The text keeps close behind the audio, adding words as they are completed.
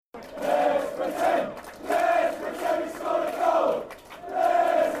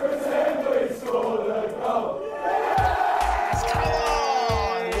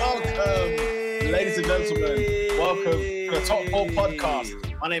welcome to the Top 4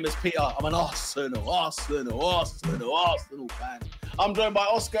 podcast. My name is Peter. I'm an Arsenal fan. I'm joined by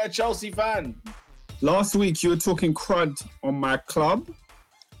Oscar, a Chelsea fan. Last week, you were talking crud on my club,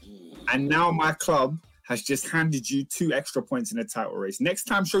 and now my club has just handed you 2 extra points in the title race. Next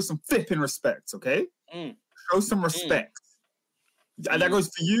time, show some flipping respect, okay? Show some respect. And that goes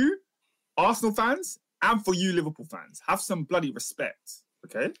for you, Arsenal fans, and for you, Liverpool fans. Have some bloody respect,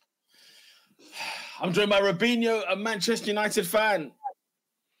 okay? I'm joined by Robinho, a Manchester United fan.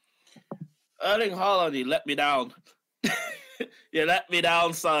 Erling Haaland, you let me down. You let me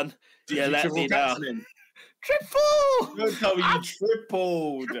down, son. You let me down. Triple! Don't tell me you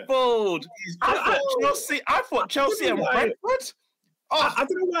tripled. I thought Chelsea and Brentford. I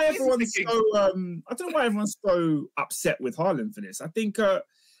don't know why everyone's so. I don't know why everyone's so upset with Haaland for this. I think, it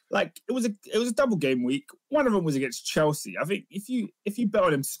was a double game week. One of them was against Chelsea. I think if you bet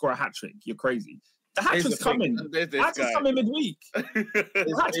on him to score a hat trick, you're crazy. The hat trick's coming. The hat trick's coming midweek.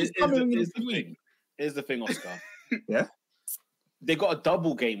 The hat trick's coming midweek. Here's the thing, Oscar. Yeah, they got a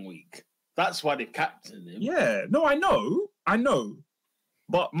double game week. That's why they captained him. Yeah, no, I know.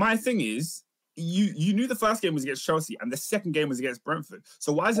 But my thing is, you knew the first game was against Chelsea and the second game was against Brentford.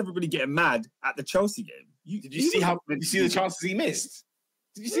 So why is everybody getting mad at the Chelsea game? Did you see the chances he missed?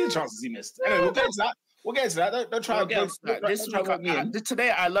 Anyway, we'll get into that. Don't try to get that. Today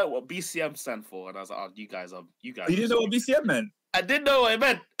I learned what BCM stand for, and I was like, "Oh, you guys." You didn't know what BCM meant? I didn't know what it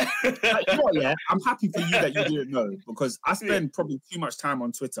meant. I'm happy for you that you didn't know, because I spend probably too much time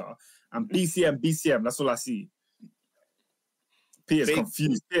on Twitter, and BCM. That's all I see. Peter's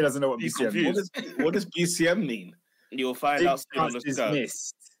confused. Peter doesn't know what BCM means. What does BCM mean? You'll find out soon on the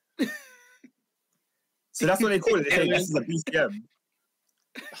show. So that's what they call it. They say this is a BCM.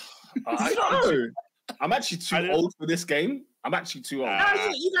 I'm actually too old for this game. I'm actually too old.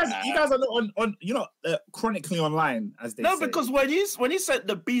 You guys are not on. You're not chronically online, as they say. No, because when you said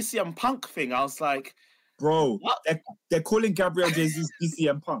the BCM Punk thing, I was like, bro, they're calling Gabriel Jesus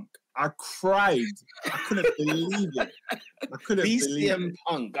BCM Punk. I cried. I couldn't believe it. BCM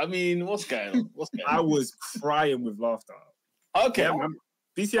Punk. I mean, what's going on? I was crying with laughter. Okay, yeah,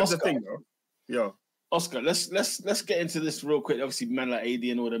 BCM's a thing, though. Yo. Oscar, let's get into this real quick. Obviously, men like AD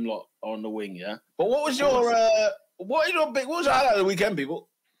and all them lot are on the wing, yeah. But what was your highlight of the weekend, people?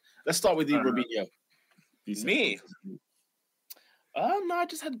 Let's start with you, Robinho. Me? No, I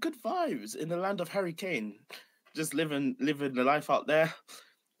just had good vibes in the land of Harry Kane. Just living the life out there,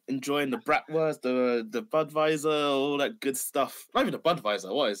 enjoying the bratwurst, the Budweiser, all that good stuff. Not even the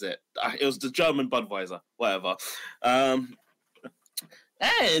Budweiser. What is it? It was the German Budweiser. Whatever.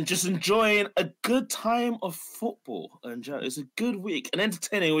 And just enjoying a good time of football. It's a good week, an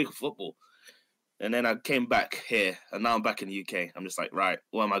entertaining week of football. And then I came back here, and now I'm back in the UK. I'm just like, right,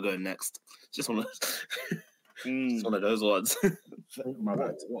 where am I going next? It's just one of those ones. My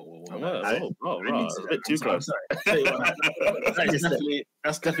bad. It's a bit too close.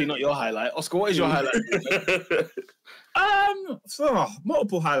 That's definitely not your highlight. Oscar, what is your highlight?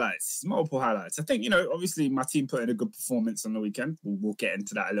 Multiple highlights. I think, obviously my team put in a good performance on the weekend. We'll get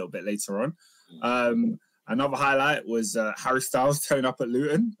into that a little bit later on. Another highlight was Harry Styles turning up at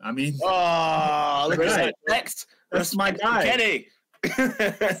Luton. I mean, next. That's my guy. Kenny.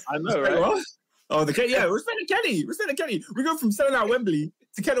 I know, right? What? Oh, respect to Kenny. We go from selling out Wembley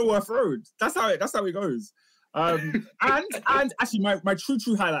to Kenilworth Road. That's how it goes. And actually, my true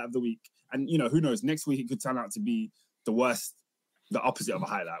highlight of the week, and who knows, next week it could turn out to be the worst, the opposite of a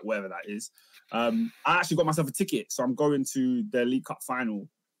highlight, whatever that is. I actually got myself a ticket, so I'm going to the League Cup final.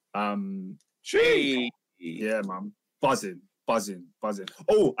 Yeah, man, buzzing.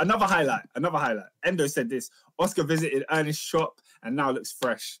 Oh, another highlight. Endo said this: Oscar visited Ernest's shop and now looks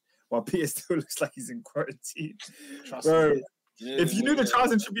fresh, while Peter still looks like he's in quarantine. Trust me. If you knew the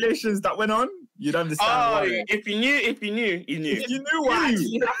trials and tribulations that went on, you'd understand why. If you knew, you knew. If you knew why.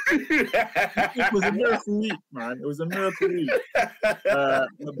 It was a miracle week, man. It was a miracle week.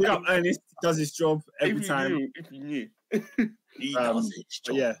 Big up Ernest, does his job every time. If you knew. He does his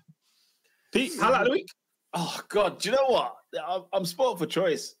job. Yeah. Pete, highlight of the week? Oh, God. Do you know what? I'm spoiled for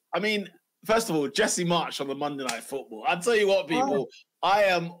choice. I mean, first of all, Jesse March on the Monday Night Football. I'll tell you what, people. I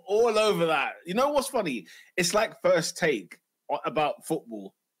am all over that. You know what's funny? It's like First Take about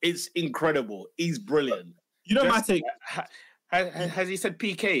football. It's incredible. He's brilliant. You know my take. Has he said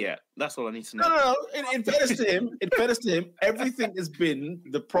PK yet? That's all I need to know. No. In fairness to him, everything has been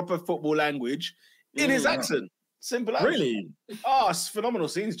the proper football language in his accent. Simple as. Really? Oh, it's phenomenal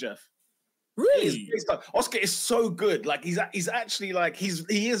scenes, Jeff. Really? Oscar is so good. Like he's actually like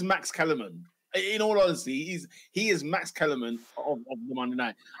he is Max Kellerman. In all honesty, he is Max Kellerman of the Monday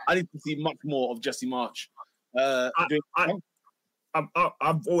Night. I need to see much more of Jesse March I've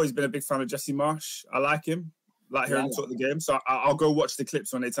always been a big fan of Jesse Marsh. I like him. Like hearing him talk the game. So I'll go watch the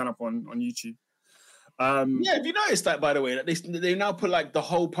clips when they turn up on YouTube. Have you noticed that, by the way, that they now put like the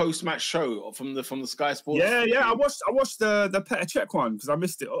whole post-match show from the Sky Sports? Yeah. I watched the Petr Cech one because I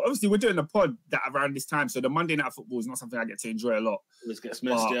missed it. Obviously, we're doing the pod that around this time, so the Monday Night Football is not something I get to enjoy a lot. Always gets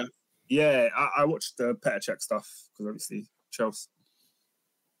missed, Yeah, I watched the Petr Cech stuff because obviously Chelsea.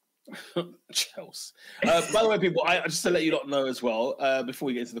 Chelsea. By the way, people, I just to let you lot know as well, before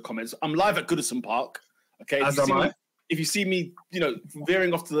we get into the comments, I'm live at Goodison Park. Okay, if you see me,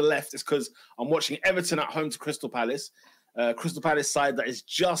 veering off to the left, it's because I'm watching Everton at home to Crystal Palace. Crystal Palace side that is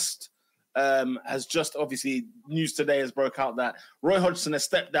has just obviously news today has broke out that Roy Hodgson has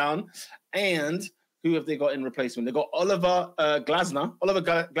stepped down, and who have they got in replacement? They got Oliver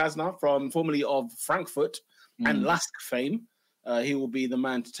Glasner from formerly of Frankfurt and Lask fame. He will be the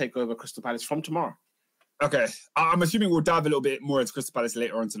man to take over Crystal Palace from tomorrow. Okay, I'm assuming we'll dive a little bit more into Crystal Palace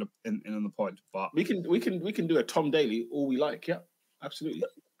later on in the pod, but we can do a Tom Daly all we like. Yeah, absolutely.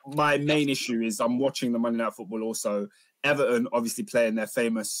 My main issue is I'm watching the Monday Night Football. Also, Everton obviously playing their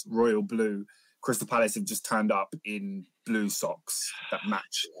famous royal blue. Crystal Palace have just turned up in blue socks that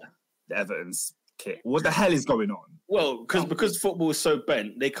match the Everton's kit. What the hell is going on? Well, because football is so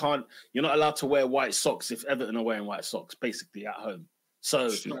bent, they can't. You're not allowed to wear white socks if Everton are wearing white socks, basically at home. So.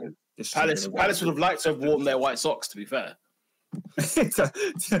 Palace would have liked to have worn their white socks, to be fair.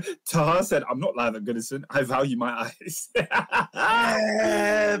 Taha said, I'm not live at Goodison. I value my eyes.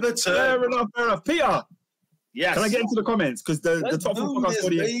 Fair enough. Peter, yes. Can I get into the comments? Because the top four podcast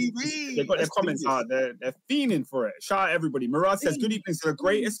audience, they've got their comments out. They're fiending for it. Shout out everybody. Murad says, good evening to the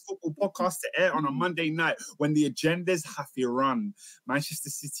greatest football podcast to air on a Monday night when the agendas have to run.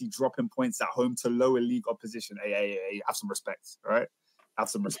 Manchester City dropping points at home to lower league opposition. Hey, have some respect, all right? Have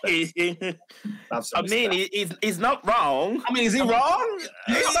some respect. He's not wrong. I mean, is he wrong?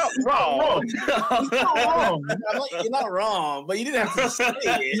 He's not wrong. He's not wrong. You're not wrong, but you didn't have to say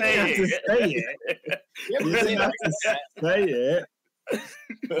it.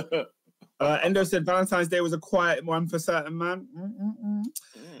 Endo said Valentine's Day was a quiet one for certain man.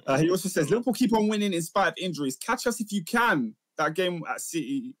 He also says Liverpool keep on winning in spite of injuries. Catch us if you can. That game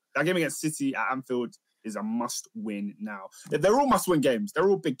against City at Anfield is a must-win now. They're all must-win games. They're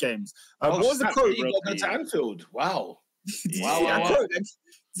all big games. What was the quote? You got to Anfield. Wow. Did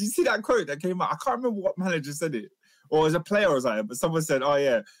you see that quote that came out? I can't remember what manager said it. Or as a player or something, but someone said, oh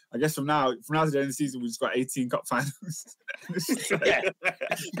yeah, I guess from now to the end of the season, we just got 18 cup finals.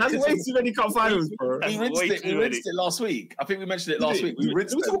 That's way too many cup finals, bro. We rinsed it last week. I think we mentioned it last week. Did we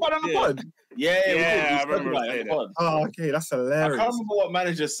talk about it on the pod? Yeah, I remember it. Oh, okay, that's hilarious. I can't remember what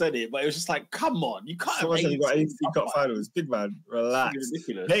manager said it, but it was just like, come on, you can't have 18 got 18 cup finals. Big man, relax.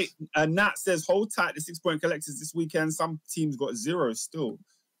 Hey, Nat says, hold tight, the 6-point collectors this weekend. Some teams got 0 still.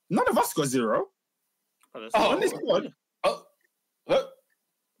 None of us got 0. On this one.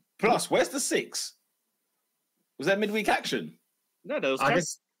 Plus, where's the 6? Was that midweek action? No, that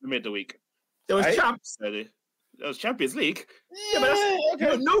was midweek. There was champs. That was Champions League. Yeah,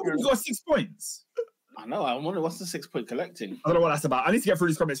 but nobody got 6 points. I know. I wonder what's the 6-point collecting. I don't know what that's about. I need to get through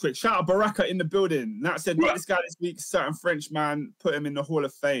these comments quick. Shout out Baraka in the building. Nat said, not this guy this week. Certain French man put him in the Hall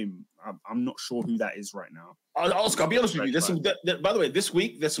of Fame. I'm not sure who that is right now. Oscar, I'll be honest with you. There's some. By the way, this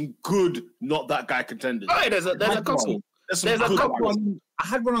week there's some good not that guy contenders. Oh, there's a couple. There's a couple. I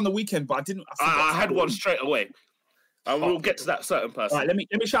had one on the weekend, but I didn't. I had one straight away. We'll get to that certain person. All right, let me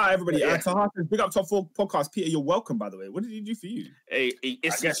shout out everybody. Tahar says, big up Top 4 podcast. Peter, you're welcome, by the way. What did he do for you?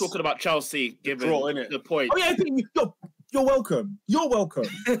 He's talking about Chelsea giving the point. Oh yeah, you're welcome. You're welcome.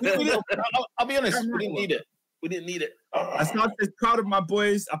 I'll be honest, we didn't need it. We didn't need it. I started proud of my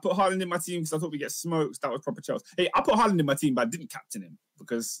boys. I put Haaland in my team because I thought we'd get smoked. That was proper Chelsea. Hey, I put Haaland in my team, but I didn't captain him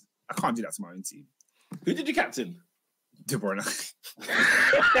because I can't do that to my own team. Who did you captain? De Bruyne.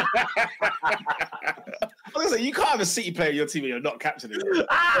 You can't have a City player in your team and you're not captaining him.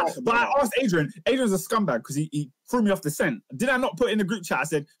 But I asked Adrian. Adrian's a scumbag because he threw me off the scent. Did I not put in the group chat? I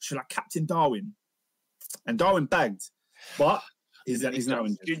said, should I captain Darwin? And Darwin bagged. But he's now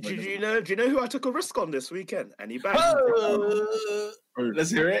in. Do you know who I took a risk on this weekend? And he bagged. Let's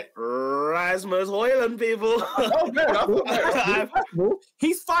hear it. Rasmus Højlund, people.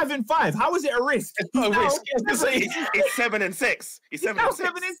 He's 5-5. How is it a risk? He's 7-6. He's now 7-6.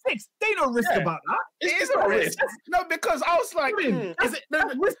 They no risk about that. It is a risk. No, because I was like, is it? No,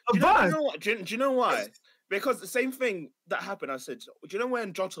 do you know why? Because the same thing that happened, I said, do you know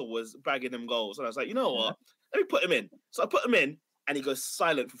when Jota was bagging them goals? And I was like, you know what? Let me put him in. So I put him in. and he goes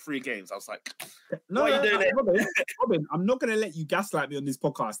silent for 3 games. I was like, no, what are you doing there? Robin, I'm not going to let you gaslight me on this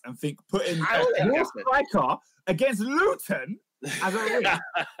podcast and think putting I your striker against Luton as a risk.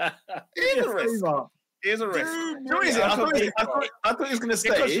 He's a risk. He's a risk. I thought he was going to stay.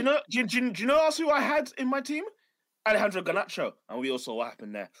 Because do you know else who I had in my team? Alejandro Garnacho, and we all saw what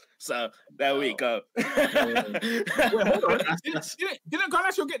happened there. So there we go. Wait, hold on. Didn't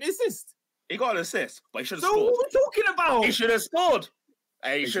Garnacho get the assist? He got an assist, but he should have So scored. what are we talking about? He should have scored.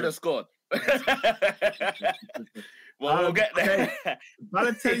 He should have scored. Well, we'll get there. Okay.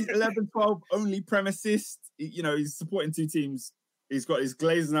 Balotelli's 11-12 only Prem assist. He's supporting 2 teams. He's got his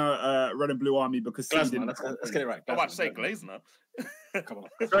Glazner Red and Blue Army because Glazner, let's get it right. I'm about to say Glazner. Come on.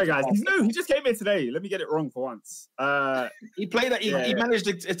 Sorry, guys. He's new. He just came here today. Let me get it wrong for once. He played at. He managed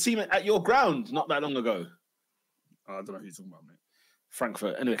a team at your ground not that long ago. I don't know who you're talking about, mate.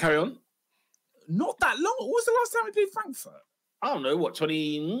 Frankfurt. Anyway, carry on. Not that long. What was the last time we played Frankfurt? I don't know. What,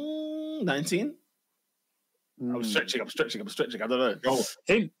 2019? I'm stretching. I don't know. Oh,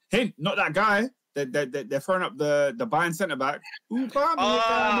 hint. Not that guy. They're throwing up the Bayern centre back. To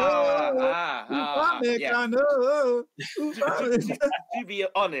be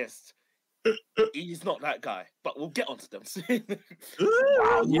honest, he's not that guy. But we'll get onto them soon.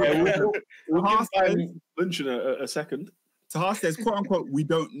 We'll give Lunch in a second. Tahar says, quote unquote, we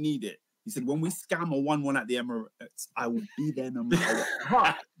don't need it. He said, when we scam a 1-1 at the Emirates, I will be there no matter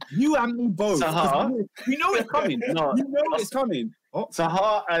what. You and me both. You know it's coming. No, you know it's coming. Oh.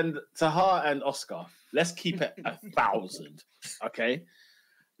 Tahar and Oscar. Let's keep it 1,000. Okay?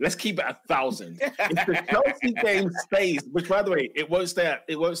 Let's keep it 1,000. If the Chelsea game stays, which by the way, it won't stay at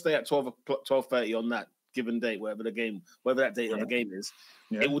 12:30 on that given date, whatever that date of the game is.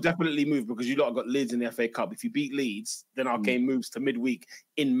 Yeah. It will definitely move because you lot have got Leeds in the FA Cup. If you beat Leeds, then our game moves to midweek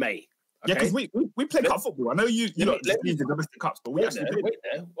in May. Okay? Yeah, because we play cup football. I know you lot lead the domestic cups, but we actually play. Wait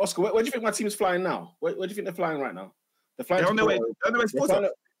there. Oscar, where do you think my team is flying now? Where do you think they're flying right now? They're flying on their way.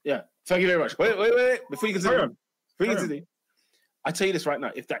 Yeah. Thank you very much. Wait. Before you continue. I tell you this right now.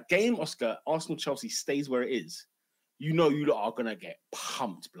 If that game, Oscar, Arsenal-Chelsea stays where it is, you lot are going to get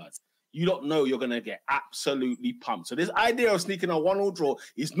pumped, blood. You don't know you're going to get absolutely pumped. So this idea of sneaking a 1-1 draw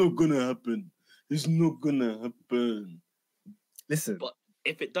is not going to happen. It's not going to happen. Listen. But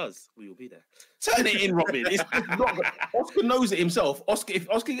if it does, we will be there. Turn it in, Robin. Oscar knows it himself. If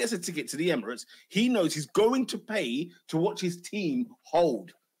Oscar gets a ticket to the Emirates, he knows he's going to pay to watch his team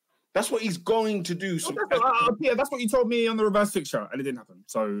hold. That's what he's going to do. That's what you told me on the reverse fixture, and it didn't happen.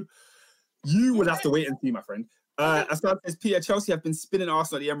 So you would have to wait and see, my friend. As far as Peter, Chelsea have been spinning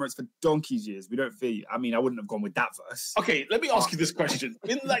Arsenal at the Emirates for donkey's years. We don't fear you. I mean, I wouldn't have gone with that verse. Okay, let me ask you this question.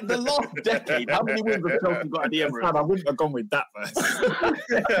 In like the last decade, how many wins have Chelsea got at the Emirates? I wouldn't have gone with that verse.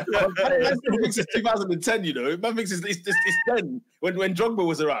 It's 2010, you know. Man thinks it's 10 when Drogba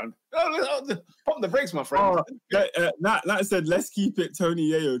was around. Pop the brakes, my friend. Nat said, let's keep it Tony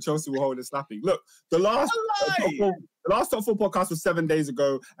Yayo. Chelsea will hold a slapping. Look, the last top 4 podcast was 7 days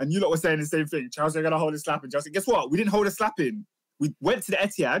ago, and you lot were saying the same thing. Chelsea are going to hold a slapping. Chelsea, guess what? We didn't hold a slapping. We went to the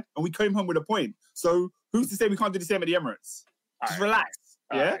Etihad, and we came home with a point. So who's to say we can't do the same at the Emirates? Just relax.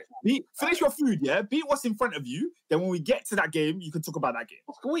 Yeah? Finish your food, yeah? Beat what's in front of you. Then when we get to that game, you can talk about that game.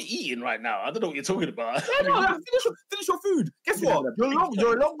 We're eating right now. I don't know what you're talking about. Finish your food. Guess what?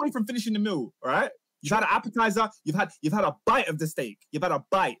 You're a long way from finishing the meal, all right? You've had an appetizer. You've had a bite of the steak. You've had a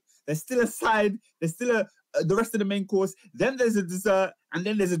bite. There's still a side. There's still the rest of the main course. Then there's a dessert, and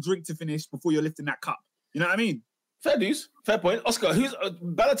then there's a drink to finish before you're lifting that cup. You know what I mean? Fair news. Fair point. Oscar, who's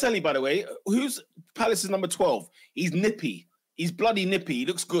Balotelli, by the way? Who's Palace's number 12? He's nippy. He's bloody nippy. He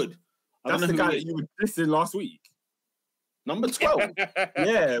looks good. That's the guy that you were dissing last week. Number 12.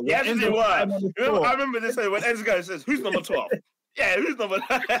 Yeah. Yes, it was. I remember this when Enzo says, "Who's number 12?" Yeah, who's number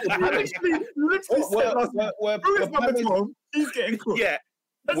 12? Who is number 12? He's getting cooked. Yeah.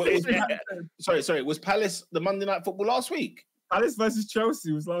 Sorry. Was Palace the Monday Night Football last week? Palace versus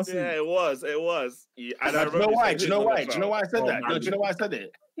Chelsea was last week. Yeah, it was. Yeah, and do you know why? Do you know why I said that? Do you know why I said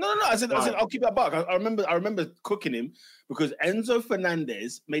it? No. I said I'll keep that back. I remember cooking him because Enzo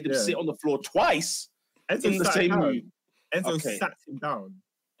Fernandez made him sit on the floor twice in the same mood. Enzo sat him down.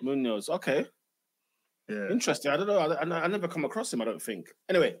 Munoz. Okay. Yeah. Interesting. I don't know. I never come across him. I don't think.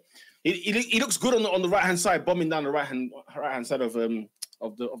 Anyway, he looks good on the right hand side, bombing down the right hand side of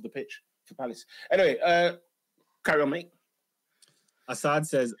the pitch for Palace. Anyway, carry on, mate. Assad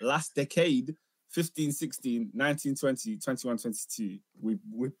says last decade, 15, 16, 19, 20, 21, 22. We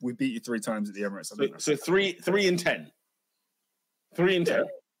beat you 3 times at the Emirates. So 3 and 10. 3 and 10. Yeah.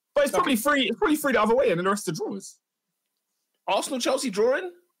 But it's probably free. It's probably free the other way, and then the rest of the draws. Arsenal Chelsea drawing.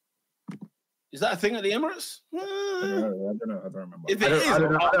 Is that a thing at the Emirates? I don't know. I don't remember. If it is, I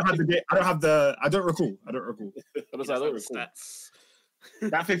don't have the date. I don't recall. I don't recall.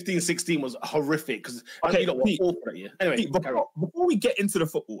 That 15-16 was horrific because okay, you got Pete, 4 for that year. Anyway, Pete, before we get into the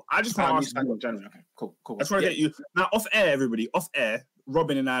football, I just want to ask you. January. Okay, cool. I just want to get you now off air, everybody. Off air,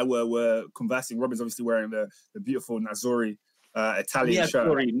 Robin and I were conversing. Robin's obviously wearing the beautiful Nazzurri Italian shirt.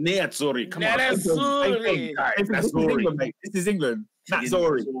 Nerazzurri. Come on. Nazzurri. Mate. This is England.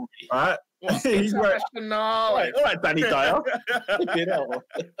 Nazzurri. All right. He's wearing. All right, Danny Dyer.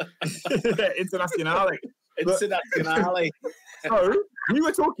 Internationale. Internationale. So we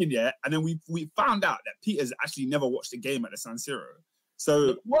were talking, and then we found out that Peter's actually never watched a game at the San Siro.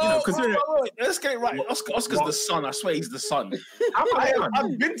 So, considering let's get it right. Oscar's the son. I swear he's the son.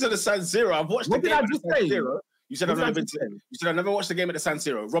 I've been to the San Siro. I've watched the game at the San Siro. You said I've never been to. You said I've never watched the game at the San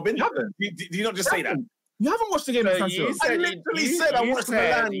Siro. Robin, you haven't. Did you not just say that? You haven't watched the game at the San Siro. I literally said I watched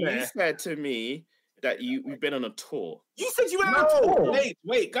Milan. You said to me that you've been on a tour. You said you went on a tour.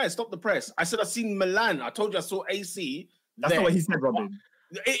 Wait, guys, stop the press. I said I've seen Milan. I told you I saw AC. That's not what he said, Robin.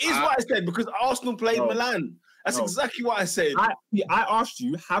 It is what I said because Arsenal played Milan. That's exactly what I said. I asked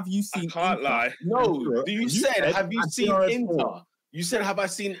you, have you seen Inter? Can't lie. No, you said, have you seen Inter? You said, have I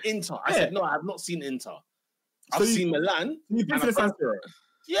seen Inter? I said, no, I have not seen Inter. I've seen Milan. You've been to the San Siro?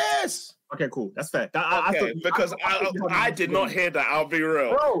 Yes. Okay, cool. That's fair. I did not hear that. I'll be real.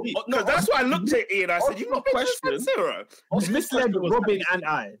 Bro, no, that's why I looked at Ian. I said, "You've not been to San Siro." You misled Robin and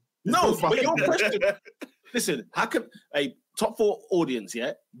I. No, but your question. Listen, how can a top 4 audience?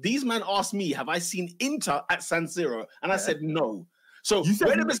 Yeah, these men asked me, "Have I seen Inter at San Siro?" And I said no. So you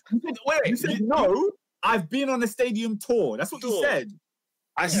said, you said no. I've been on a stadium tour. That's what you said.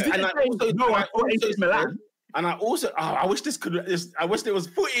 I said Milan. And I also, I wish this could. I wish there was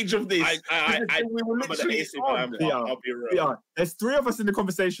footage of this. We were literally I'll be real. There's 3 of us in the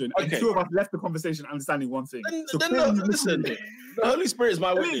conversation, and 2 of us left the conversation understanding one thing. Listen, the Holy Spirit is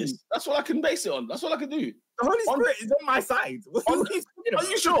my witness. That's what I can base it on. That's what I can do. The Holy Spirit is on my side. Are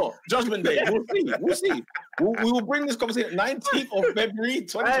you sure? Judgment Day. We'll see. We will bring this conversation 19th of February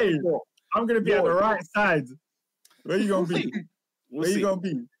 2024. Hey, I'm going to be at the right side. Where you going to be? Where you going to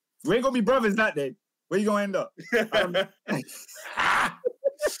be? We ain't going to be brothers that day. Where you gonna end up?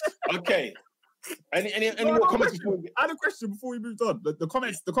 Okay. Any more comments? I had a question before we moved on. The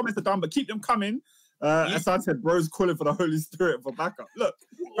comments are done, but keep them coming. As I said, bro's calling for the Holy Spirit for backup. Look,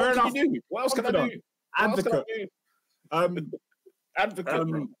 fair enough. What else can I do? Advocate.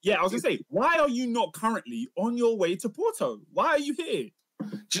 Advocate. Yeah, I was gonna say, why are you not currently on your way to Porto? Why are you here?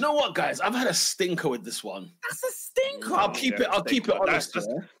 Do you know what, guys? I've had a stinker with this one. That's a stinker. I'll keep it honest.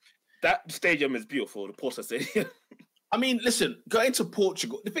 That stadium is beautiful, the Porto Stadium. I mean, listen, going to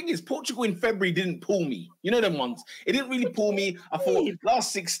Portugal. The thing is, Portugal in February didn't pull me. You know them ones. It didn't really pull me. I thought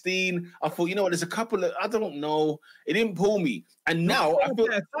last 16, I thought, you know what, there's a couple of, I don't know. It didn't pull me. And now I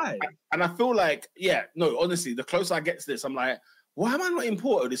feel like, honestly, the closer I get to this, I'm like, why am I not in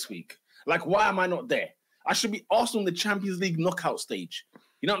Porto this week? Like, why am I not there? I should be Arsenal in the Champions League knockout stage.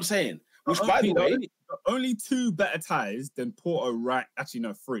 You know what I'm saying? Which, by the way, only 2 better ties than Porto, right? Actually,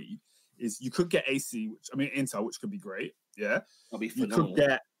 no, 3. Is you could get Inter, which could be great. Yeah. That'd be You phenomenal. could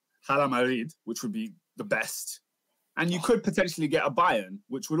get Haaland Madrid, which would be the best. And you could potentially get a Bayern,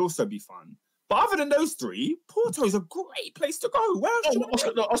 which would also be fun. But other than those 3, Porto is a great place to go. Where else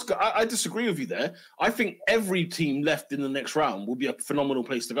Oscar, I disagree with you there. I think every team left in the next round will be a phenomenal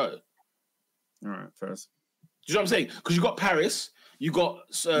place to go. All right, first. Do you know what I'm saying? Because you got Paris, you got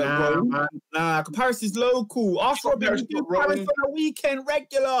Rome. Paris is local. Arsenal Paris on a weekend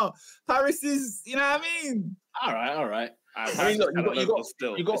regular. Paris is, you know what I mean? All right. I mean, look,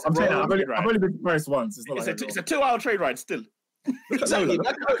 you got. I've only been to Paris once. It's a 2-hour trade ride still. Exactly.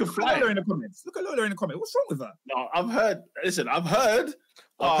 I could fly. Lola in the comments. Look at Lola in the comments. What's wrong with that? No, I've heard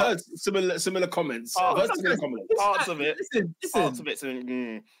similar comments. Parts of it.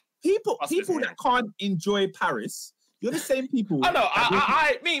 Listen. People that can't enjoy Paris, you're the same people. I know.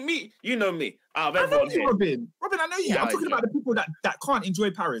 Me. You know me. Robin, I know you. Yeah, I'm talking about the people that can't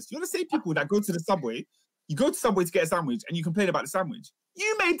enjoy Paris. You're the same people that go to the Subway. You go to Subway to get a sandwich and you complain about the sandwich.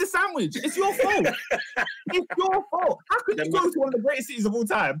 You made the sandwich. It's your fault. It's your fault. How could you go to one of the greatest cities of all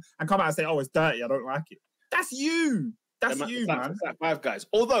time and come out and say, "Oh, it's dirty. I don't like it." That's you. That's you, man. It's like Five Guys.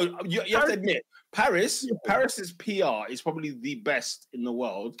 Although you have to admit, Paris's PR is probably the best in the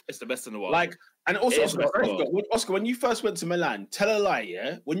world. It's the best in the world. Like, and also Oscar, when you first went to Milan, tell a lie,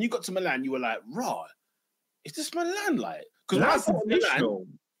 yeah. When you got to Milan, you were like, "Raw, is this Milan like?" Because Milan,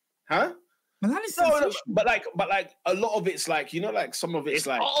 huh? Milan is but like a lot of it's like, you know, like some of it's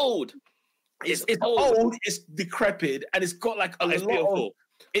like old. It's old. It's decrepit, and it's got like a lot of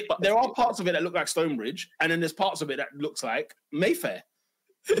There are parts of it that look like Stonebridge, and then there's parts of it that looks like Mayfair.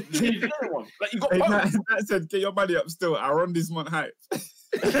 Like you got that said, get your money up still. Arrondissement Heights.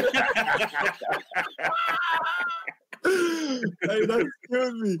 Hey, that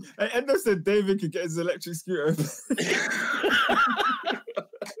killed me. Hey, Endo said David could get his electric scooter.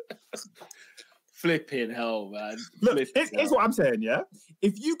 Flipping hell, man. Look, here's what I'm saying, yeah?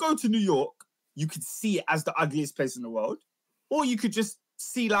 If you go to New York, you could see it as the ugliest place in the world, or you could just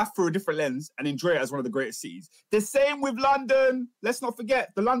see life through a different lens and enjoy it as one of the greatest cities. The same with London. Let's not forget,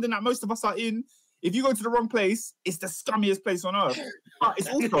 the London that most of us are in, if you go to the wrong place, it's the scummiest place on earth. But it's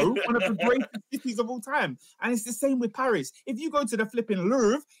also one of the greatest cities of all time. And it's the same with Paris. If you go to the flipping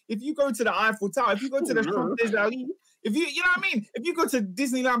Louvre, if you go to the Eiffel Tower, if you go to the Champs-Élysées, if you know what I mean? If you go to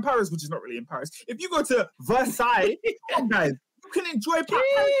Disneyland Paris, which is not really in Paris, if you go to Versailles, come on, guys, you can enjoy Paris.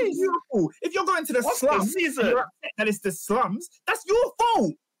 It's beautiful. If you're going to the slums, you're upset that it's the slums, that's your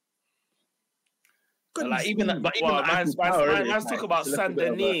fault. Like even man's talk about Saint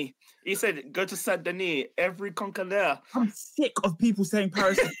Denis. He said, "Go to Saint Denis. Every conquer there." I'm sick of people saying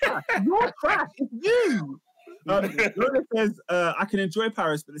Paris is trash. You're trash. It's you. Lola says, "I can enjoy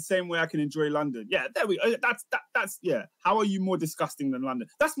Paris, but the same way I can enjoy London." Yeah, there we go. That's yeah. How are you more disgusting than London?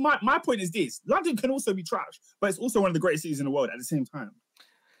 That's my point. Is this London can also be trash, but it's also one of the greatest cities in the world at the same time.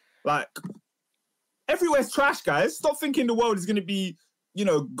 Like everywhere's trash, guys. Stop thinking the world is going to be,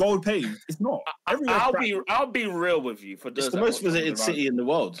 gold paved. It's not. I'll be real with you. It's the most visited city in the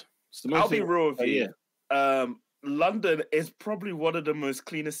world. I'll be real with you. London is probably one of the most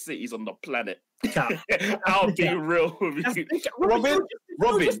cleanest cities on the planet. I'll be real with you. Robin,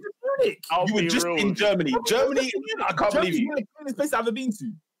 you were just in Germany. Germany, I can't believe you. The cleanest place I've ever been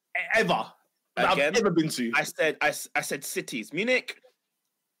to. Ever. I've ever been to. I said cities. Munich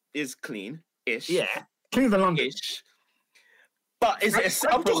is clean-ish. Yeah. Cleaner than London. Ish. But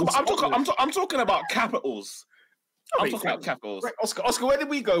I'm talking about capitals. I'm talking about capitals. Right, Oscar, where did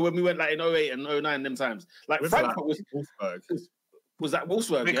we go when we went like in 08 and 09 them times? Like Frankfurt was Wolfsburg. Was that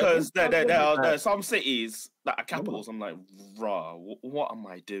Wolfsburg? Because there are some cities that are capitals. I'm like, rah, what am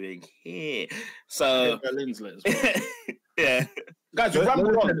I doing here? So Berlin's lit as well. Yeah. Guys, you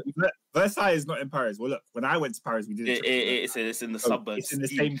ramble on. Versailles is not in Paris. Well, look, when I went to Paris, we did it's in the suburbs. It's in the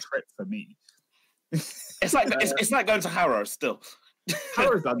same trip for me. It's like going to Harrow still.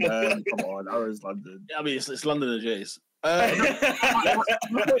 Harrow's London. Come on, Harrow's London. I mean, it's London and Jays. My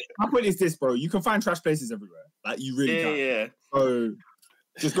point is this, bro. You can find trash places everywhere. Like you really can. Yeah. So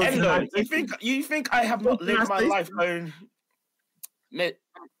just go. Endo, you think I have not lived my life going?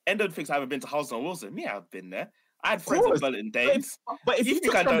 Endo thinks I haven't been to Houston or Wilson. Me, I've been there. I had friends in Berlin days. But if you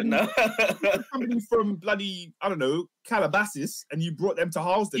think I don't know, somebody from bloody, I don't know, Calabasas, and you brought them to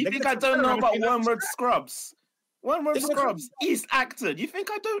Halsden. You think I don't know about Wormwood Scrubs? Wormwood Scrubs, East Acton. You think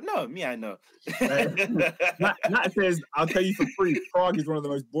I don't know? Me, I know. Nat says, I'll tell you for free, Prague is one of the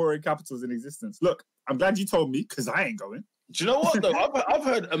most boring capitals in existence. Look, I'm glad you told me, because I ain't going. Do you know what, though? I've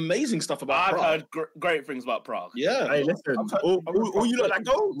heard amazing stuff about Prague. I've heard great things about Prague. Yeah. Hey, listen, all you look like,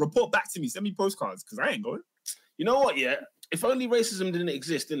 go, report back to me. Send me postcards, because I ain't going. You know what, yeah? If only racism didn't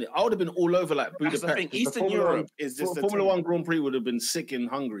exist, didn't it? I would have been all over like Budapest. I think Eastern Europe is just Formula 1 Grand Prix would have been sick in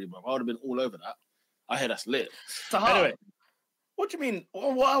Hungary, but I would have been all over that. I hear that's lit. Anyway, what do you mean?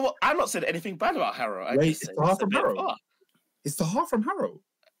 Well, I'm not saying anything bad about Harrow. Wait, it's the half from Harrow. It's the half from Harrow.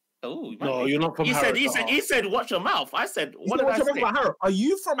 Oh no, you're not from Harrow. He said, watch your mouth. I said, what did I say? About Harrow? Are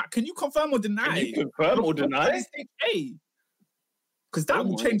you from? Can you confirm or deny? Can you confirm or deny? Hey, because that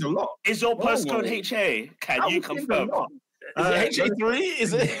will change a lot. Is your postcode HA? Can you confirm? Is it HA3?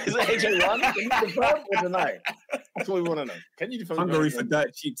 Is it HA1? Can you confirm or deny? That's what we want to know. Can you confirm? Hungary for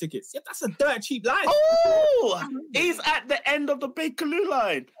dirt cheap tickets. Yeah, that's a dirt cheap line. Oh, he's at the end of the Bakerloo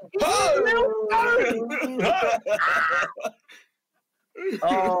line.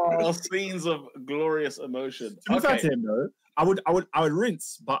 Oh, scenes of glorious emotion. To be fair to him, though, I would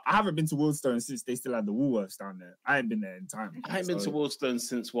rinse, but I haven't been to Wildstone since they still had the Woolworths down there. I ain't been there in time. I ain't been to Wildstone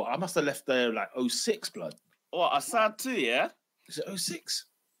since what? I must have left there like 06, blood. What, Assad too, yeah? Is it 06?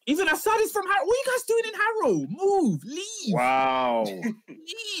 Even Assad is from Harrow. What are you guys doing in Harrow? Move, leave. Wow.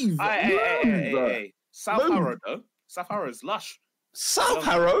 Leave. Hey. South Harrow, though. South Harrow is lush. South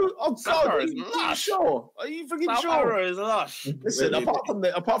Harrow? Oh, South God. Harrow is lush. Sure? Are you freaking South sure? Harrow is lush. Listen, Really?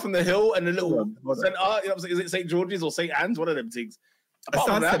 apart from the hill and the little centre, is it St. George's or St. Anne's? One of them things.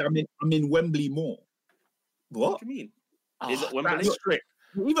 Assad said I'm in Wembley Mall. What? What do you mean? Is it Wembley? Strict.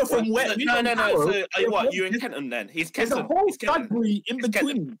 Even from where? No. So, what? You in Kenton then? He's There's Kenton. a whole He's Kenton. Sudbury in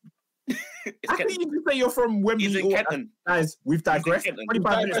between. It's I think Kenton. you can say you're from Wembley. He's in Kenton. Guys, we've digressed. Kenton.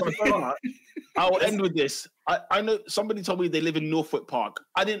 25 minutes on the phone. I'll end with this. I know somebody told me they live in Norfolk Park.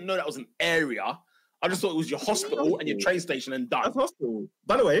 I didn't know that was an area. I just thought it was your hospital and your train station and done. That's hospital.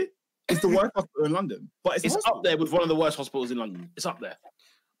 By the way, it's the worst hospital in London. But it's up there with one of the worst hospitals in London. It's up there.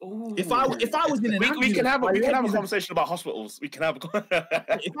 Ooh. If I was in an ambulance, we can have a conversation about hospitals. We can have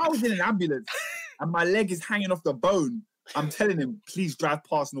if I was in an ambulance and my leg is hanging off the bone, I'm telling him, please drive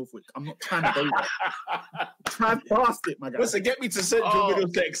past Norfolk. I'm not trying to go there. Drive past it, my guy. Listen, get me to Central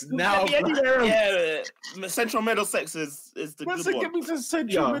Middlesex now. Yeah, Central Middlesex is the good one. Get me to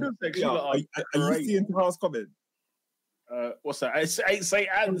Central Middlesex. Are you seeing Carl's comment? What's that? It's St.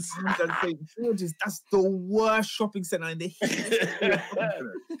 Anne's. St. George's. That's the worst shopping centre in the history.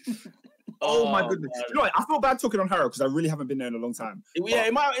 Oh my goodness! You know what? I feel bad talking on Harrow because I really haven't been there in a long time. Yeah,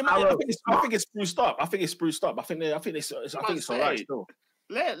 it might. I think it's spruced up. I think it's all right still.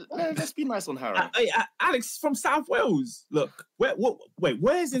 Let's be nice on Harrow. Alex from South Wales. Look,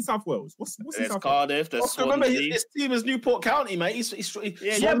 where's in South Wales? What's in South Cardiff? There's remember his team is Newport County, mate.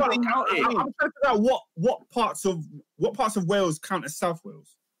 Yeah, but I'm trying to figure out what parts of Wales count as South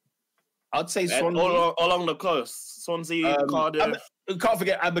Wales. I'd say Swansea. All along the coast. Swansea, Cardiff. We can't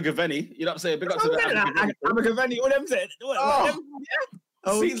forget Abergavenny. You know what I'm saying? Big up to Abergavenny. What I'm saying?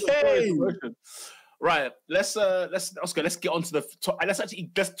 Okay. Right. Let's get on to the top. Let's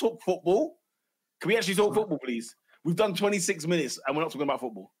talk football. Can we actually talk football, please? We've done 26 minutes and we're not talking about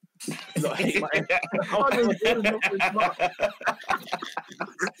football.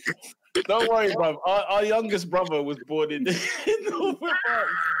 Don't worry, bro. Our youngest brother was born in Norfolk Park.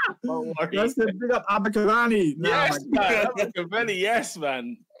 Don't worry. Let's big up Abergavenny. Yes, man. Abergavenny, yes,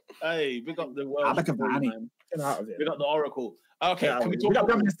 man. Hey, big up the world. Abergavenny. Get out of it. Big up the Oracle. Okay, can we talk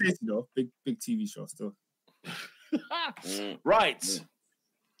about the Stacey though? Big TV show still. Right.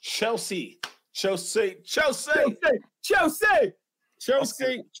 Chelsea.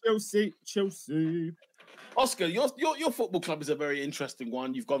 Oscar, your football club is a very interesting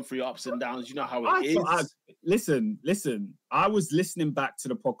one. You've gone through your ups and downs. You know how it is. Listen. I was listening back to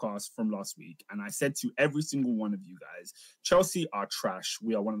the podcast from last week, and I said to every single one of you guys, Chelsea are trash.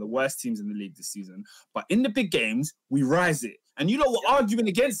 We are one of the worst teams in the league this season. But in the big games, we rise it. And you lot were arguing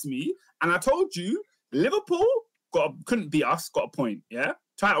against me, and I told you, Liverpool couldn't beat us, got a point, yeah?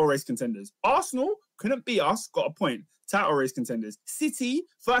 Title race contenders. Arsenal couldn't beat us, got a point. Title race contenders. City,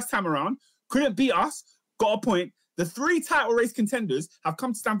 first time around, couldn't beat us, got a point. The 3 title race contenders have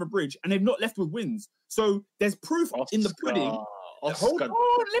come to Stamford Bridge and they've not left with wins. So there's proof in the pudding. Hold on,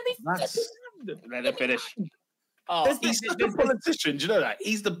 let me finish. He's such a politician. Do you know that?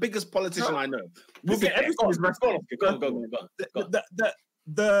 He's the biggest politician I know. Go on.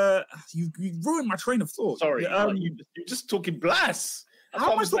 You ruined my train of thought. Sorry, you're just talking blast.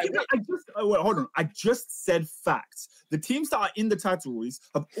 How am I talking? Hold on. I just said facts. The teams that are in the title race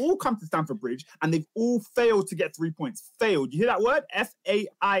have all come to Stamford Bridge and they've all failed to get 3 points. Failed. You hear that word?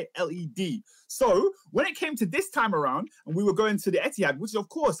 Failed. So when it came to this time around and we were going to the Etihad, which of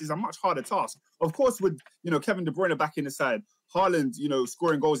course is a much harder task. Of course, with Kevin De Bruyne back in the side, Haaland,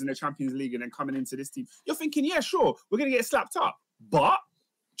 scoring goals in the Champions League and then coming into this team, you're thinking, yeah, sure, we're going to get slapped up. But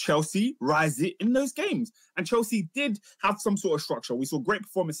Chelsea rise it in those games. And Chelsea did have some sort of structure. We saw great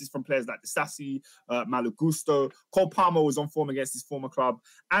performances from players like Disasi, Malo Gusto. Cole Palmer was on form against his former club.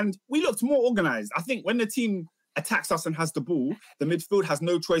 And we looked more organised. I think when the team attacks us and has the ball, the midfield has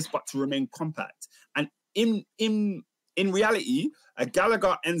no choice but to remain compact. And in reality,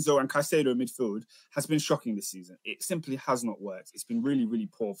 Gallagher, Enzo and Caicedo midfield has been shocking this season. It simply has not worked. It's been really, really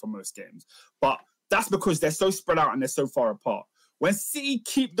poor for most games. But that's because they're so spread out and they're so far apart. When City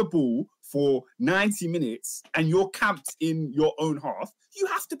keep the ball for 90 minutes and you're camped in your own half, you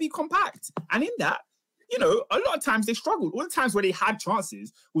have to be compact. And in that, a lot of times they struggled. All the times where they had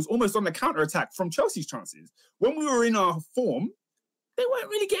chances was almost on the counter-attack from Chelsea's chances. When we were in our form, they weren't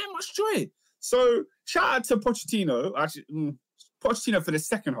really getting much joy. So shout out to Pochettino, Pochettino for the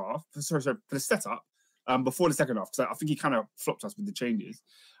second half, for the setup, before the second half, because I think he kind of flopped us with the changes.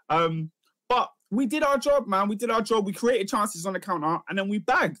 But we did our job, man. We did our job. We created chances on the counter, and then we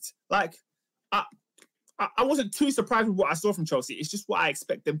bagged. Like, I wasn't too surprised with what I saw from Chelsea. It's just what I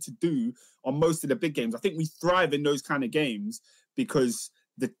expect them to do on most of the big games. I think we thrive in those kind of games because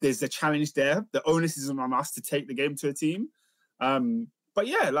there's a challenge there. The onus isn't on us to take the game to a team. But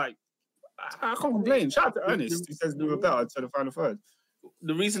yeah, like, I can't complain. Shout out to Ernest, who says we were better to the final third.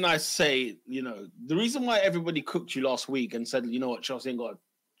 The reason I say, the reason why everybody cooked you last week and said, Chelsea ain't got a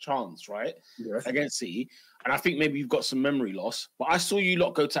chance, right? Yes. Against City. And I think maybe you've got some memory loss. But I saw you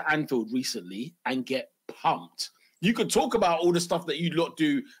lot go to Anfield recently and get pumped You could talk about all the stuff that you lot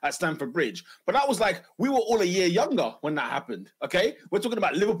do at Stamford Bridge, but that was like, we were all a year younger when that happened, okay? We're talking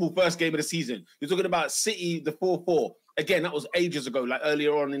about Liverpool first game of the season. You're talking about City, the 4-4. Again, that was ages ago, like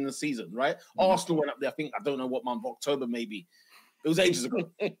earlier on in the season, right? Arsenal went up there, I don't know what month, October maybe. It was ages ago.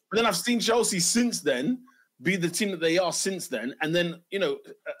 But then I've seen Chelsea since then be the team that they are since then. And then,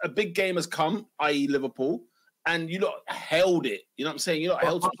 a big game has come, i.e. Liverpool, and you lot held it. You know what I'm saying? You lot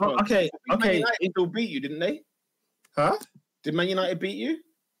held it. Okay. Man United still beat you, didn't they? Huh? Did Man United beat you?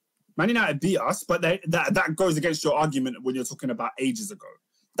 Man United beat us, but that goes against your argument when you're talking about ages ago.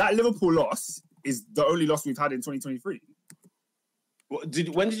 That Liverpool loss is the only loss we've had in 2023.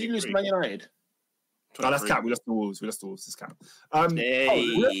 When did you lose to Man United? No, that's cap. We lost the Wolves. It's cap. We lost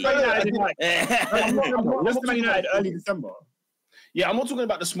to Man United early December. Yeah, I'm not talking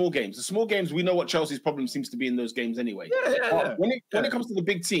about the small games. The small games, we know what Chelsea's problem seems to be in those games anyway. Yeah. When it comes to the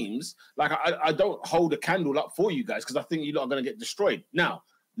big teams, like I don't hold a candle up for you guys because I think you lot are going to get destroyed. Now,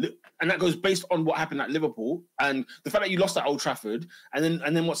 and that goes based on what happened at Liverpool and the fact that you lost at Old Trafford and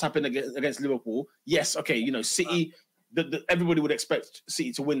then what's happened against Liverpool. Yes, okay, City... everybody would expect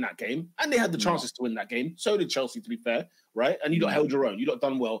City to win that game, and they had the chances to win that game. So did Chelsea, to be fair, right? And you lot held your own. You lot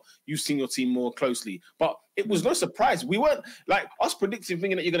done well. You've seen your team more closely, but it was no surprise. We weren't like us predicting,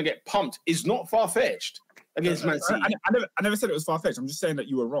 thinking that you're going to get pumped is not far fetched against Man City. I never said it was far fetched. I'm just saying that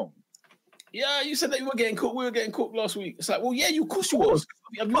you were wrong. Yeah, you said that you were getting cooked. We were getting cooked last week. It's like, well, yeah, of course you was.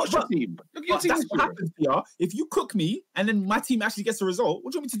 I've lost your team. Look at your team. That's what happens, PR. If you cook me and then my team actually gets a result,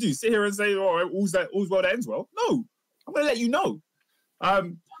 what do you want me to do? Sit here and say, "Oh, all's well that ends well"? No. I'm going to let you know.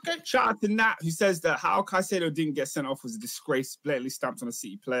 Okay. Shout out to Nat, who says that how Caicedo didn't get sent off was a disgrace, blatantly stamped on a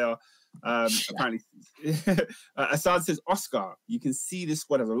City player. Apparently, Assad says, Oscar, you can see this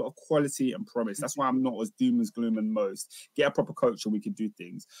squad has a lot of quality and promise. That's why I'm not as doom and gloom and most. Get a proper coach and we can do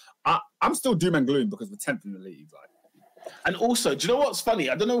things. I'm still doom and gloom because we're 10th in the league. And also, do you know what's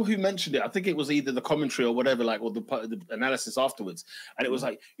funny? I don't know who mentioned it. I think it was either the commentary or whatever, or the analysis afterwards. And it was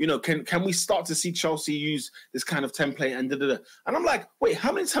like, can we start to see Chelsea use this kind of template and da-da-da? And I'm like, wait,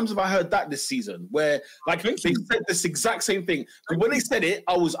 how many times have I heard that this season? Where they said this exact same thing. When they said it,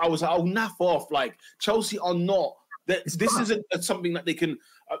 I was like, oh, naff off. Like Chelsea are not. This isn't something that they can.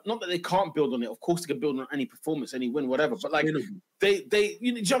 Not that they can't build on it. Of course, they can build on any performance, any win, whatever. But they,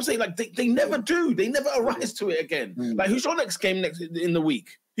 you know what I'm saying? Like they never do. They never arise to it again. Like who's your next game next in the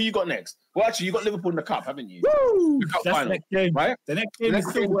week? Who you got next? Well, actually, you got Liverpool in the cup, haven't you? Woo! The cup That's final, the next game, right? The next game is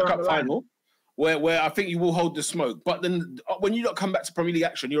the cup final, where I think you will hold the smoke. But then when you don't come back to Premier League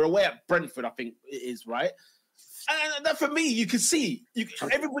action, you're away at Brentford. I think it is, right? And that for me, you can see.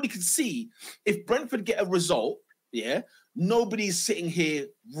 Everybody can see if Brentford get a result. Yeah, nobody's sitting here,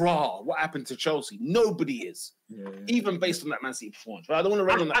 what happened to Chelsea? Nobody is, even based on that Man City performance. But I don't want to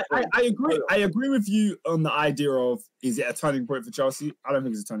run on that. I agree. I agree with you on the idea of, is it a turning point for Chelsea? I don't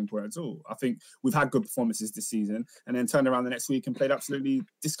think it's a turning point at all. I think we've had good performances this season and then turned around the next week and played absolutely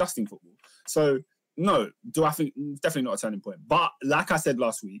disgusting football. So, no, do I think definitely not a turning point. But like I said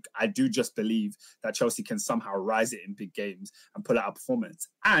last week, I do just believe that Chelsea can somehow rise it in big games and pull out a performance.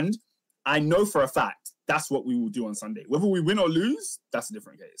 And I know for a fact that's what we will do on Sunday. Whether we win or lose, that's a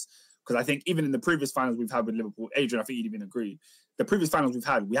different case. Because I think even in the previous finals we've had with Liverpool, Adrian, I think you'd even agree. The previous finals we've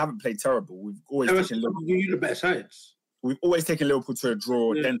had, we haven't played terrible. We've always taken Liverpool. You the best sides. We've always taken Liverpool to a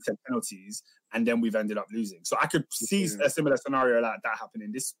draw, then to penalties, and then we've ended up losing. So I could see a similar scenario like that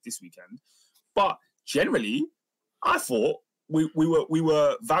happening this weekend. But generally, I thought we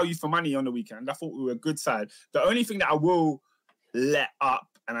were value for money on the weekend. I thought we were a good side. The only thing that I will let up,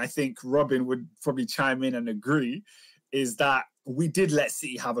 and I think Robin would probably chime in and agree, is that we did let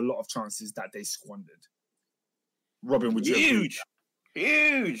City have a lot of chances that they squandered. Robin, would you agree?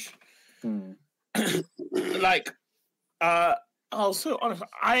 Huge. I was so honest.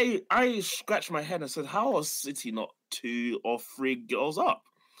 I scratched my head and said, how are City not 2 or 3 goals up?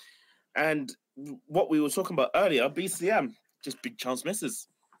 And what we were talking about earlier, BCM, just big chance misses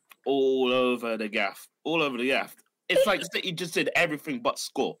all over the gaff. It's like City just did everything but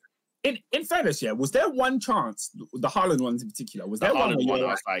score. In fairness, was there one chance, the Haaland ones in particular, was there one where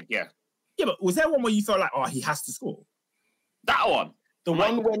I was like, yeah, but was there one where you felt like, he has to score? That one. The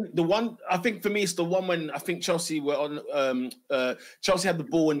one I think for me it's the one when I think Chelsea were on Chelsea had the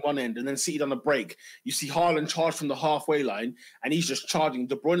ball in one end and then City done a break. You see Haaland charge from the halfway line and he's just charging.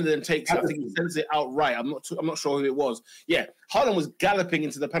 De Bruyne then takes it. I think he sends it out right. I'm not sure who it was. Yeah, Haaland was galloping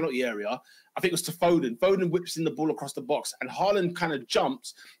into the penalty area. I think it was to Foden. Foden whips in the ball across the box and Haaland kind of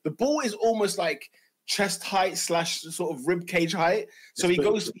jumps. The ball is almost like chest height / sort of rib cage height. So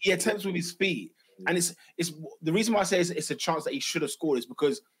he attempts with his feet. And it's the reason why I say it's a chance that he should have scored is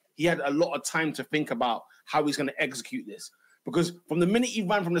because he had a lot of time to think about how he's going to execute this. Because from the minute he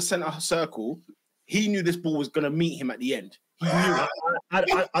ran from the center circle, he knew this ball was going to meet him at the end. He knew it. I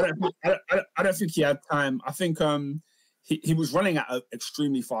don't think he had time. I think he was running at an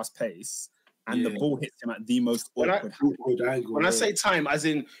extremely fast pace, and the ball hits him at the most awkward angle. When I say time, as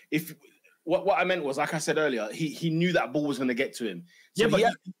in if what I meant was, like I said earlier, he knew that ball was going to get to him. So yeah, but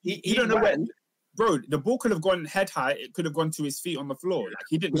he don't know when. Bro, the ball could have gone head high. It could have gone to his feet on the floor. Like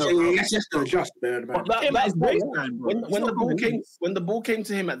he didn't know. It's just to adjust, man. When the ball came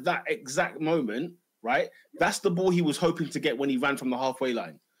to him at that exact moment, right? That's the ball he was hoping to get when he ran from the halfway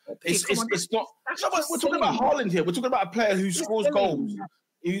line. It's not. We're talking about Haaland here. We're talking about a player who scores goals.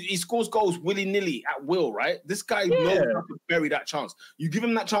 He scores goals willy-nilly at will, right? This guy knows how to bury that chance. You give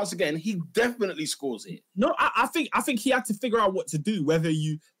him that chance again, he definitely scores it. No, I think he had to figure out what to do, whether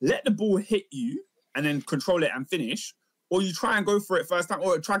you let the ball hit you and then control it and finish, or you try and go for it first time,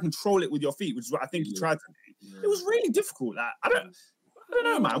 or try and control it with your feet, which is what I think he tried to do. Yeah. It was really difficult. Like, I don't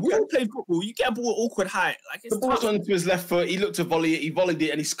know, man. We all played football. You get a ball at awkward height. Like, it's the ball's onto his left foot. He looked to volley it. He volleyed it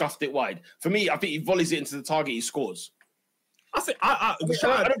and he scuffed it wide. For me, I think he volleys it into the target. He scores. I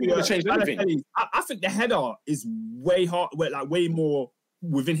don't think change anything. I think the header is way more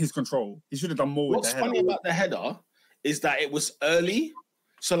within his control. He should have done more. What's funny about the header is that it was early.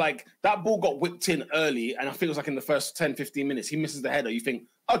 So, like, that ball got whipped in early, and I think it was like in the first 10, 15 minutes. He misses the header. You think,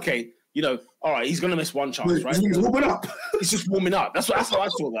 okay, all right, he's going to miss one chance, right? He's warming up. He's just warming up. That's how I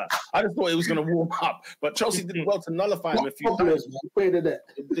saw that. I just thought it was going to warm up. But Chelsea did well to nullify him a few times. They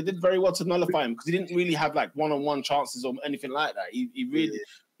did very well to nullify him because he didn't really have, like, one-on-one chances or anything like that. He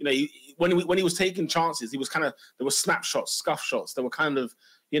really, when he was taking chances, he was kind of, there were snapshots, scuff shots. There were kind of,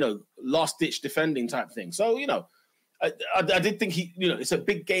 last-ditch defending type thing. So, I did think it's a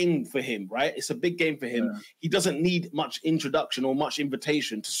big game for him, right? It's a big game for him. Yeah. He doesn't need much introduction or much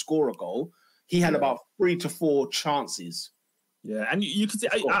invitation to score a goal. He had about 3 to 4 chances. Yeah, and you could see.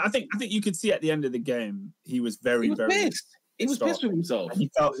 I think you could see at the end of the game he was very pissed. He was pissed with himself.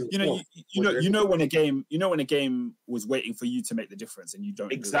 He felt, when a game was waiting for you to make the difference, and you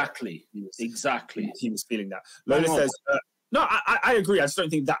don't. Exactly. He was feeling that. Lola says. No, I agree. I just don't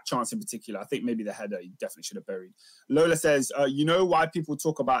think that chance in particular. I think maybe the header he definitely should have buried. Lola says, you know why people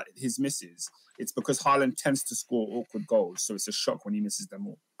talk about his misses? It's because Haaland tends to score awkward goals, so it's a shock when he misses them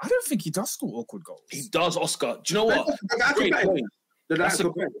all. I don't think he does score awkward goals. He does, Oscar. Do you know what? Great point.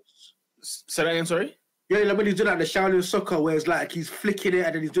 Say that again, sorry? Yeah, like when he's doing like the Shaolin soccer, where it's like he's flicking it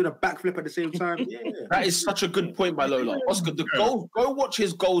and then he's doing a backflip at the same time. Yeah. That is such a good point by Lola. Oscar, go watch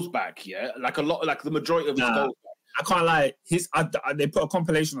his goals back, yeah? Like the majority of his goals. I can't lie. They put a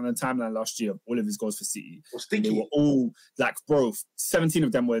compilation on the timeline last year of all of his goals for City. They were all like, bro, 17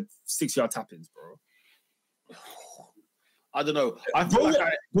 of them were 6-yard tap-ins, bro. I don't know.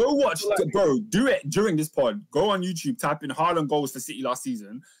 Bro, do it during this pod. Go on YouTube, type in Haaland goals for City last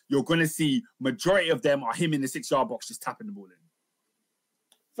season. You're going to see majority of them are him in the 6-yard box just tapping the ball in.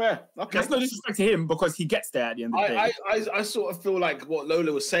 Fair. Okay. That's no disrespect to him because he gets there at the end of the day. I sort of feel like what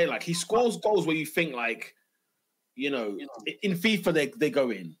Lola was saying. Like, he scores goals where you think like, in FIFA they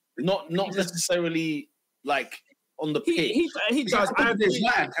go in, not necessarily like on the pitch. He does. I agree.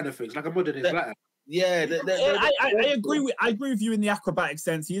 Kind of things like a modern Zlatan. Yeah, I agree with you in the acrobatic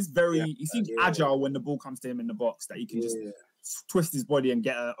sense. He is he seems agile when the ball comes to him in the box, that he can just twist his body and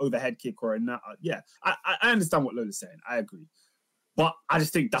get an overhead kick or a nut. Yeah, I understand what Lola's saying. I agree, but I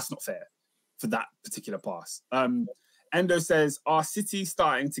just think that's not fair for that particular pass. Endo says, are City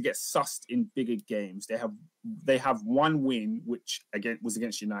starting to get sussed in bigger games? They have one win, which again was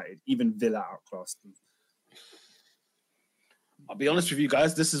against United. Even Villa outclassed them. I'll be honest with you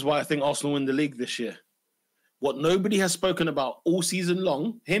guys. This is why I think Arsenal win the league this year. What nobody has spoken about all season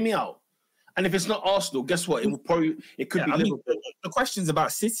long. Hear me out. And if it's not Arsenal, guess what? It could be Liverpool. The question's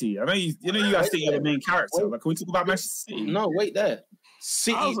about City. I know you guys think you're the main character. But can we talk about Manchester City? No, wait there.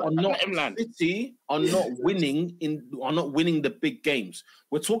 City are not winning the big games.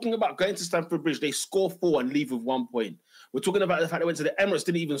 We're talking about going to Stamford Bridge. They score 4 and leave with 1 point. We're talking about the fact they went to the Emirates,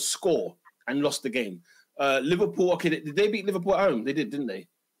 didn't even score and lost the game. Liverpool, okay, did they beat Liverpool at home? They did, didn't they?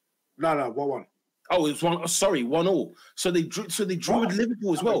 No, 1-1. Oh, it was 1-1. So they drew with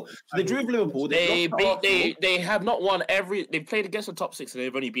Liverpool as well. So they drew with Liverpool. They have not won they played against the top 6 and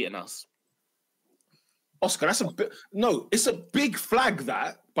they've only beaten us. Oscar, it's a big flag,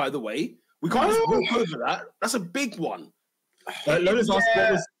 that, by the way. We can't just walk over that. That's a big one. Lola's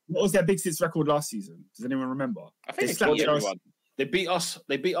asked, what was their Big Six record last season? Does anyone remember? I think they beat us,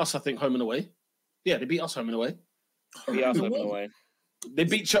 I think, home and away. Yeah, they beat us home and away. They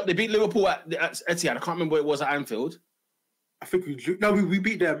beat Liverpool at Etihad. I can't remember what it was at Anfield. I think we drew. No, we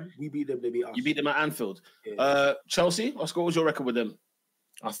beat them. We beat them. They beat us. You beat them at Anfield. Yeah. Chelsea, Oscar, what was your record with them?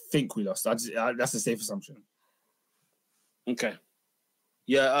 I think we lost. That's a safe assumption. Okay.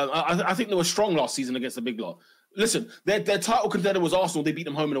 Yeah, I think they were strong last season against the big lot. Listen, their title contender was Arsenal. They beat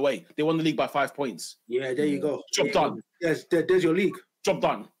them home and away. They won the league by 5 points. Yeah, there you go. Job done. Yes, there's your league. Job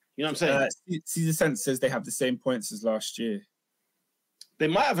done. You know what I'm saying? Caesar Sense says they have the same points as last year. They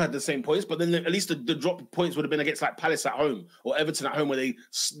might have had the same points, but then at least the drop points would have been against like Palace at home or Everton at home, where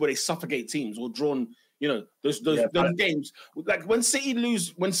they suffocate teams or drawn. You know those games. Like when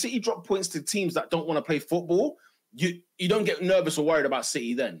City drop points to teams that don't want to play football, you don't get nervous or worried about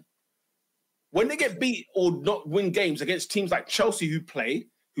City then. When they get beat or not win games against teams like Chelsea who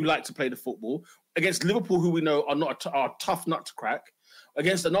like to play the football, against Liverpool who we know are a tough nut to crack,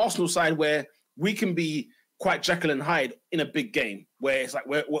 against an Arsenal side where we can be quite Jekyll and Hyde in a big game, where it's like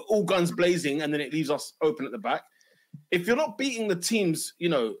we're all guns blazing and then it leaves us open at the back. If you're not beating the teams, you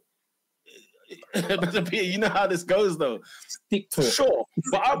know, you know how this goes though. Stick to it. Sure,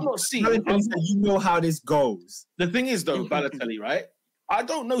 but I'm not seeing. You know how this goes. The thing is though, Balotelli, right? I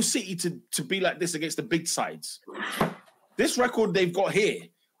don't know City to be like this against the big sides. This record they've got here,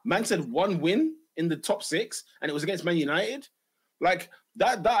 man said 1 win in the top 6, and it was against Man United. Like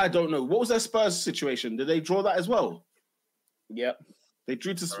that I don't know. What was their Spurs situation? Did they draw that as well? Yep. They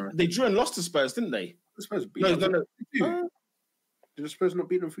drew and lost to Spurs, didn't they? The Spurs beat them. No. Did the Spurs not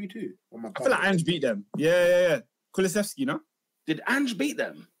beat them 3-2? I feel like Ange beat them. Yeah. Kulusevski, no? Did Ange beat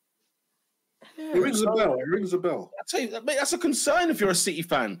them? Yeah, it rings a bell. I tell you, mate, that's a concern if you're a City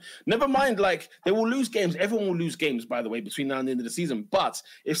fan. Never mind, like they will lose games. Everyone will lose games, by the way, between now and the end of the season. But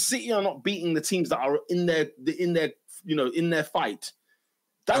if City are not beating the teams that are in their fight,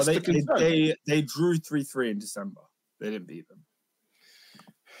 that's the concern. They drew 3-3 in December. They didn't beat them.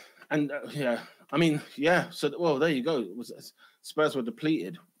 And So there you go. Spurs were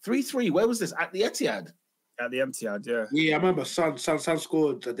depleted. 3-3. Where was this? At the Etihad. At the Etihad, yeah. Yeah, I remember Son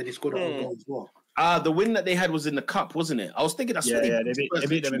scored, and then he scored an goal as well. The win that they had was in the cup, wasn't it? I was thinking that's they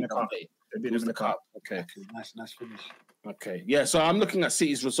beat them in the cup. They beat them in the cup. Okay. Nice finish. Okay. Yeah, so I'm looking at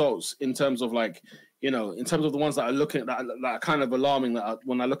City's results in terms of like, in terms of the ones that are looking at that are kind of alarming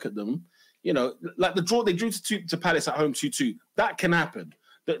when I look at them. Like the draw they drew to Palace at home 2-2. That can happen.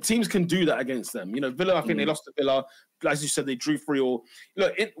 The teams can do that against them. Villa, I think they lost to Villa. As you said, they drew 3-3.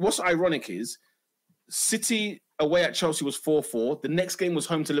 Look, what's ironic is City away at Chelsea was 4-4. The next game was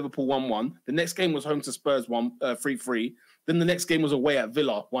home to Liverpool 1-1. The next game was home to Spurs 3-3. Then the next game was away at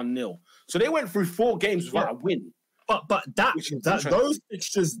Villa 1-0. So they went through 4 games without a win. But those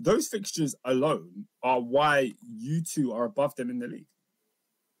fixtures alone are why you two are above them in the league.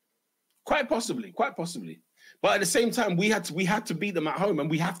 Quite possibly. But at the same time, we had to beat them at home, and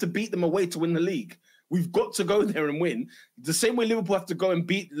we have to beat them away to win the league. We've got to go there and win. The same way Liverpool have to go and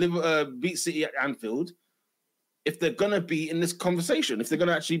beat City at Anfield if they're going to be in this conversation, if they're going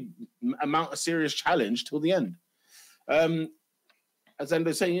to actually mount a serious challenge till the end. As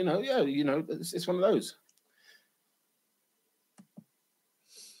Endo saying, it's one of those.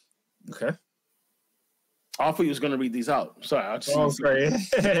 Okay. I thought you was going to read these out. Sorry. Sorry.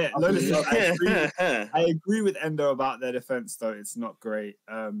 I agree with Endo about their defense, though. It's not great.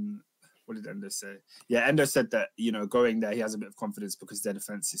 What did Endo say? Yeah, Endo said that, going there, he has a bit of confidence because their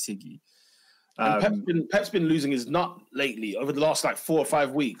defense is higgy. Pep's been losing his nut lately over the last 4 or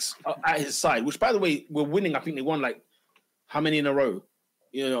 5 weeks at his side, which, by the way, we're winning. I think they won how many in a row?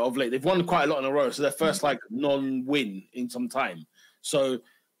 Of late. They've won quite a lot in a row. So their first non-win in some time. So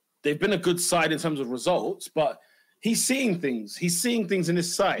they've been a good side in terms of results, but he's seeing things. He's seeing things in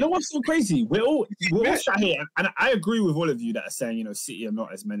his side. You know what's so crazy? We're all sat here, and I agree with all of you that are saying, City are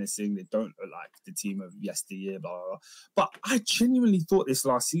not as menacing. They don't look like the team of yesteryear, blah, blah, blah. But I genuinely thought this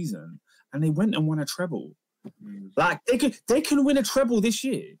last season, and they went and won a treble. Like they can win a treble this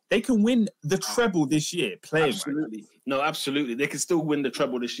year. They can win the treble this year. Absolutely. Right? No, absolutely. They can still win the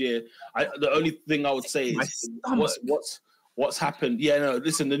treble this year. The only thing I would say is what's happened. Yeah, no,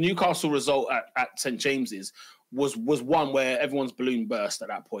 listen, the Newcastle result at St. James's was one where everyone's balloon burst at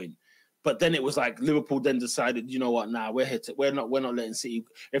that point. But then it was like Liverpool then decided, you know what, we're not letting City.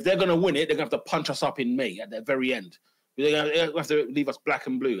 If they're gonna win it, they're gonna have to punch us up in May at the very end. They're gonna have to leave us black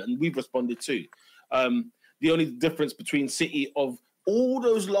and blue, and we've responded too. The only difference between City of all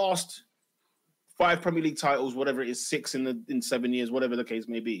those last 5 Premier League titles, whatever it is, 6 in 7 years, whatever the case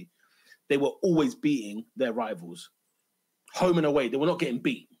may be, they were always beating their rivals. Home and away, they were not getting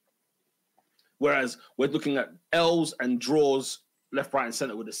beat. Whereas we're looking at L's and draws left, right, and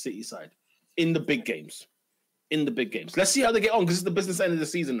centre with the City side in the big games. Let's see how they get on because it's the business end of the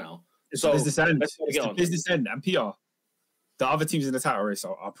season now. It's business end and PR. the other teams in the title race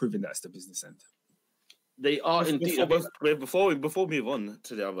are proving that's the business end. They are indeed. Before we move on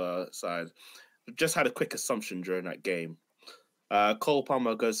to the other side, we just had a quick assumption during that game. Cole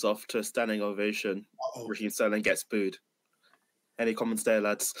Palmer goes off to a standing ovation. Raheem Sterling gets booed. Any comments there,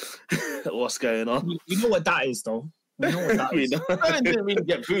 lads? What's going on? You know what that is, though. You know what that is. Sterling didn't really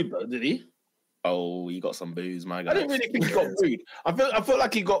get booed, though, did he? Oh, he got some boos, my guy. I didn't really think he got booed. I felt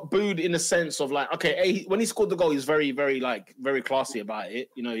like he got booed in the sense of like, okay, when he scored the goal, he was very, very very classy about it.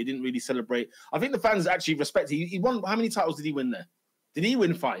 You know, he didn't really celebrate. I think the fans actually respect it. He won. How many titles did he win there? Did he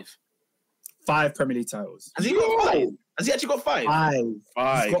win 5? 5 Premier League titles. Has he got 5? Has he actually got 5?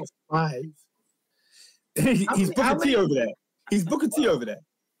 5. He's got 5. He's Booker T over there. He's Booker T over there.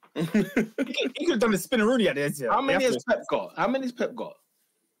 He could have done a spinneroonie at the end. How many has Pep got? How many has Pep got?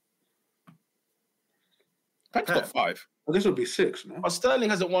 Pep's got 5. I guess it'll be 6 now. But Sterling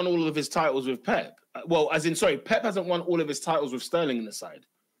hasn't won all of his titles with Pep. Pep hasn't won all of his titles with Sterling in the side.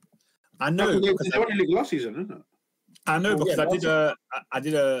 I know. They won the league last season, isn't it? I know because I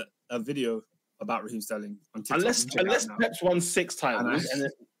did a video about Raheem Sterling on TikTok. Unless Pep's won 6 titles, and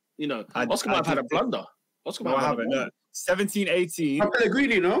then, you know, Oscar might have had a blunder. Oscar no, I haven't. No. 17, 18.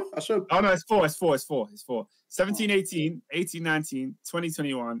 Pellegrini, no? I saw. Oh, no, it's 4. 17, 18, 18, 19, 20,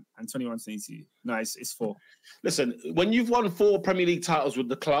 21, and 21, 22. No, it's 4. Listen, when you've won 4 Premier League titles with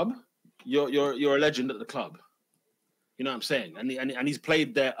the club, you're a legend at the club. You know what I'm saying? And he's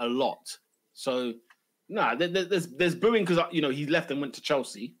played there a lot. So, there's booing because, you know, he left and went to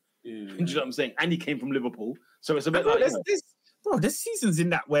Chelsea. Do you know what I'm saying? And he came from Liverpool. So it's a bit there's seasons in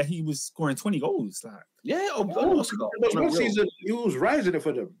that where he was scoring 20 goals. Like, one season he was rising it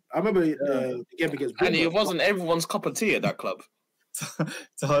for them. I remember the game against and it wasn't everyone's cup of tea at that club.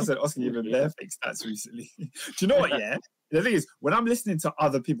 So I said, Oscar, you've been there fake stats recently. Do you know what? Yeah, the thing is, when I'm listening to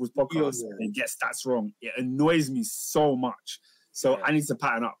other people's podcasts and they get stats wrong, it annoys me so much. So I need to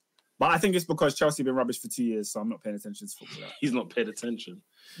pattern up. But I think it's because Chelsea have been rubbish for 2 years, so I'm not paying attention to football. He's not paid attention.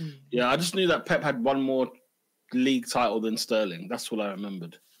 Yeah, I just knew that Pep had one more league title than Sterling. That's all I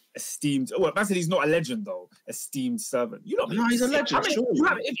remembered. Esteemed. Well, that's he's not a legend though. Esteemed servant. You don't. No, he's a legend.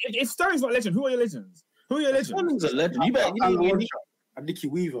 If Sterling's not a legend, who are your legends? Sterling's a legend. You better. And Nicky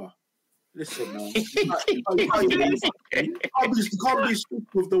Weaver. Listen, man. You can't be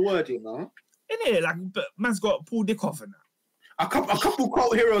stupid with the word, you know. In it, like, but man's got Paul Dickoff and that. A couple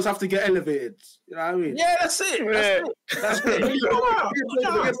cult heroes have to get elevated. You know what I mean? Yeah, that's it. That's it.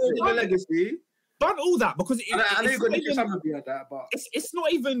 The legacy. Done all that because I know you're going to get somebody like that, but it's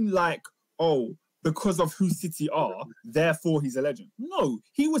not even like, oh, because of who City are, therefore he's a legend. No,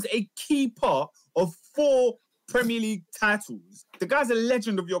 he was a key part of 4 Premier League titles. The guy's a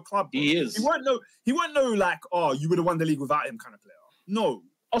legend of your club. Bro. He is. He weren't no like, oh, you would have won the league without him kind of player. No.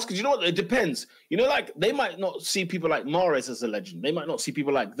 Oscar, you know what? It depends. You know, like, they might not see people like Mahrez as a legend. They might not see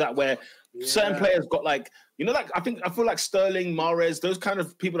people like that where certain players got like, you know, like, I feel like Sterling, Mahrez, those kind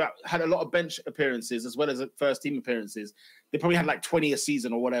of people that had a lot of bench appearances as well as first team appearances, they probably had like 20 a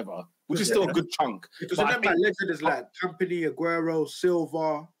season or whatever, which is still a good chunk. Because remember, legend is like Company, Aguero,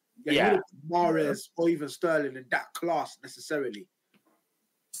 Silva, Mahrez, or even Sterling in that class necessarily.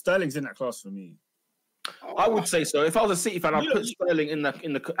 Sterling's in that class for me. I would say so. If I was a City fan, I'd put Sterling in the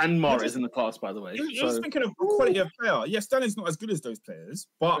and Mahrez in the class. By the way, you're just thinking of quality of player. Yeah, Sterling's not as good as those players,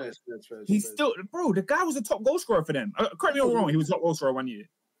 but he's still, bro. The guy was a top goal scorer for them. Correct me if I'm wrong. He was top goal scorer 1 year.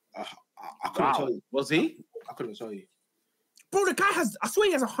 I couldn't tell you. Was he? I couldn't tell you. Bro, the guy has. I swear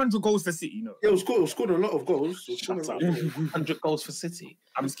he has 100 goals for City. You know. Yeah, it was scored a lot of goals. 100 goals for City.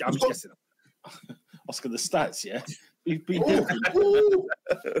 I'm just guessing. Oscar, the stats. Yeah. Be careful.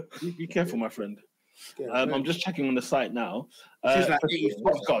 Be careful, my friend. I'm just checking on the site now. She's like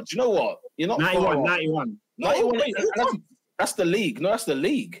God, do you know what? You're not 91. That's the league. No, that's the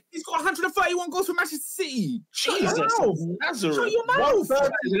league. He's got 131 goals for Manchester City. Jesus, Nazareth. Shut your mouth.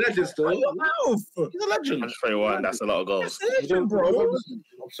 He's a legend, still. Shut your mouth. He's a legend. 131. That's a lot of goals. That's a legend, bro.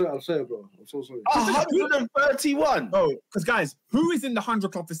 I'm sorry, bro. I'm so sorry. 131. Oh, because guys, who is in the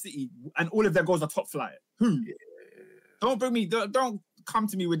 100 club for City and all of their goals are top flight? Who? Yeah. Don't bring me. Don't come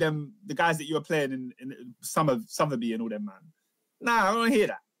to me with them. The guys that you were playing in Somerby and all them, man. Nah, I don't hear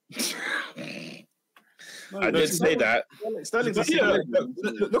that. I did say that. Sterling's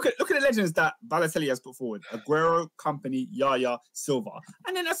look at the legends that Balotelli has put forward: Aguero, Company, Yaya, Silva,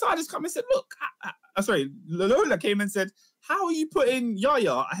 and then Asad just come and said, "Look, Lola came and said, how are you putting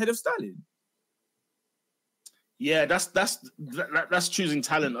Yaya ahead of Sterling?" Yeah, that's choosing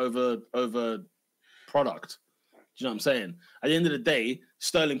talent over product. you know what I'm saying? At the end of the day,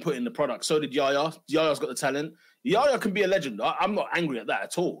 Sterling put in the product. So did Yaya. Yaya's got the talent. Yaya can be a legend. I'm not angry at that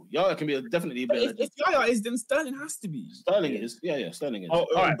at all. Yaya can be definitely a legend. If Yaya is, then Sterling has to be. Sterling is. Yeah, Sterling is. Oh,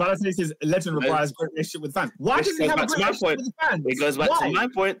 all right. Balotelli says a legend requires great relationship with fans. Why does he have a great relationship with the fans? It goes back to my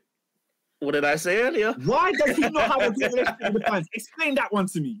point. What did I say earlier? Why does he not have a great relationship with the fans? Explain that one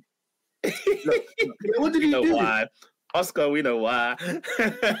to me. Look, what did he do? Why. Oscar, we know why. Yaya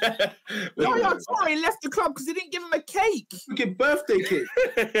Toure left the club because he didn't give him a cake. Freaking birthday cake.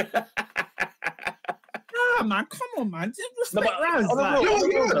 Nah, man, come on, man. Respect Raz.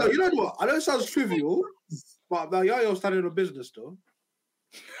 You know what? I know it sounds trivial, but Yaya's standing on business, though.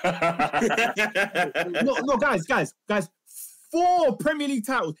 No, guys. 4 Premier League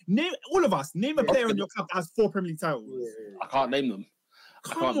titles. Name all of us. Name a player in your club that has 4 Premier League titles. I can't name them.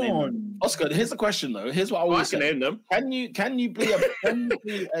 Come on, Oscar. Here's the question, though. Here's what I always name them. Can you be a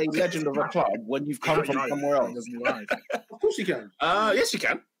legend of a club when you've come from somewhere else? Of course you can. Yes, you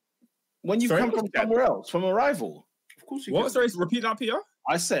can. When you've come from somewhere else, from a rival. Of course you can. can. Sorry, repeat that, Peter.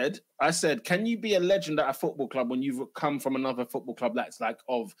 I said, can you be a legend at a football club when you've come from another football club that's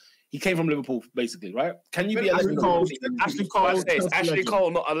he came from Liverpool, basically, right? Can you be a legend? Ashley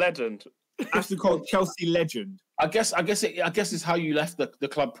Cole, not a legend. Ashley Cole, Chelsea legend. I guess it's how you left the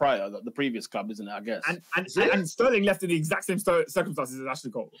club prior, the previous club, isn't it? I guess. And Sterling left in the exact same circumstances as Ashley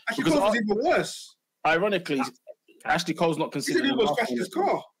Cole. Ashley Cole was even worse. Ironically, Ashley Cole's not considered. He was crashing his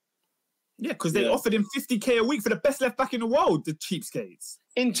car. Yeah, because they offered him 50k a week for the best left back in the world, the cheapskates.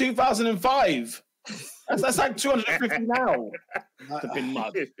 In 2005. That's like 250 now. The bin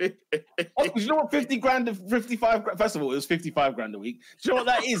mug. You know what 50 grand, 55 grand, first of all, it was 55 grand a week. Do you know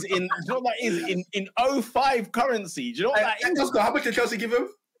what that is in 05 currency? Do you know what that is? Oscar, how much did Chelsea give him?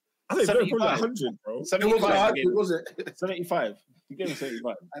 I think probably 100, bro. 75. Was it? 75. You gave him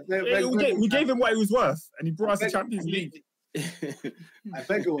 75. We gave him what he was worth, and he brought us the Champions League. I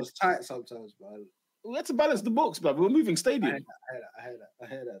think it was tight sometimes, man. We had to balance the books, but we're moving stadium. I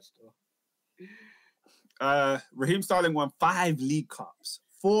heard that stuff. Raheem Sterling won 5 League Cups,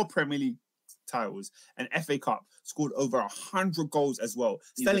 4 Premier League titles, and FA Cup. Scored over 100 goals as well.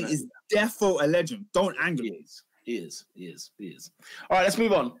 Sterling is defo a legend. Don't anger me. He is. All right, let's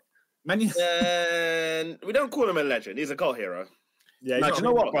move on. And we don't call him a legend. He's a goal hero. Yeah, do you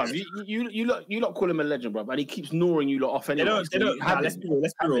know what, bro? You lot call him a legend, bro, and he keeps snoring you lot off anyway. They don't. Let's be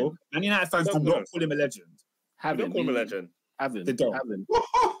real. Man United fans do not call him a legend. Don't call him a legend. Have him. They don't.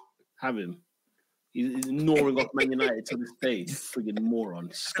 Have him. He's gnawing off Man United to this day. Friggin' moron.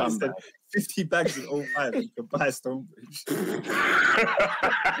 Scumbag. 50 bags of 05. You can buy Stonebridge.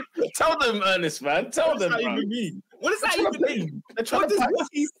 Tell them, Ernest, man. Tell them. What does that even mean? What does that even mean? What does what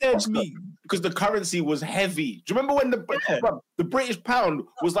he said mean? Because the currency was heavy. Do you remember when the British pound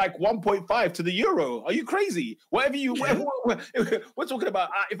was like 1.5 to the euro? Are you crazy? We're talking about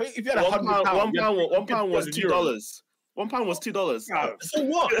if you had £1 was $2. £1 was $2. So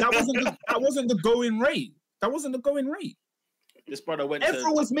what? That wasn't the going rate. That wasn't the going rate. This brother went.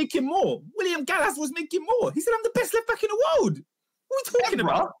 Everyone was making more. William Gallas was making more. He said, "I'm the best left back in the world." What are we talking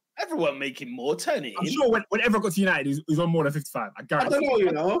about? Everyone making more. Turn it. I'm sure when Everett got to United, he was on more than 55. I guarantee. I don't know,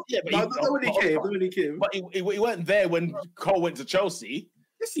 you know. Yeah, but when he came. But he weren't there when Cole went to Chelsea.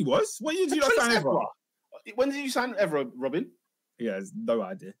 Yes, he was. When did you sign Everett? When did you sign Everett, Robin? Yeah, no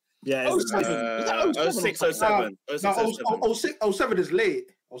idea. Yeah, 06, 07. 07 is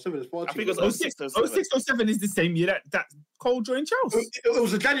late. 07 is far too. I think it was 06, 07. 07 is the same year that Cole joined Chelsea. It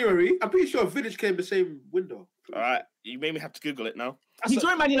was in January. I'm pretty sure Vidic came the same window. All right, you made me have to Google it now. He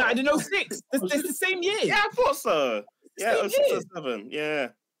joined Man United in 06. It's the same year. Yeah, I thought so. Yeah, 06, 07. Yeah.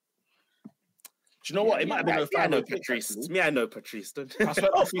 Do you know what? It might have been I know Patrice. I know Patrice.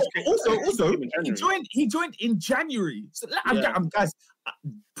 Also, he joined in January. So, guys,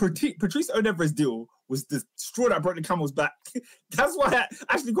 Patrice O'Never's deal was the straw that brought the camels back. That's why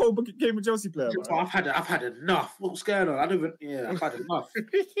Ashley Cole became a Chelsea player. I've had enough. What's going on? I've had enough.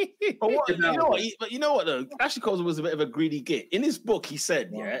 But you know what though? Ashley Cole was a bit of a greedy git. In his book, he said,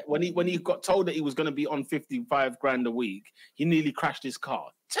 when he got told that he was going to be on 55 grand a week, he nearly crashed his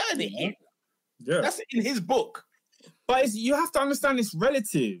car. Turn it in. Yeah, that's in his book. But you have to understand it's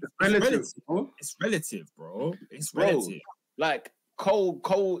relative. It's relative, bro. It's relative. Like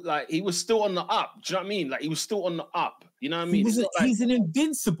Cole, like he was still on the up. Do you know what I mean? Like he was still on the up. You know what I mean? He's an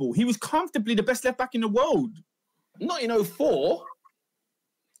invincible. He was comfortably the best left back in the world. Not in 04.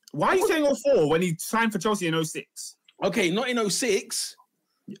 Why are you saying 04 when he signed for Chelsea in 06? Okay, not in 06.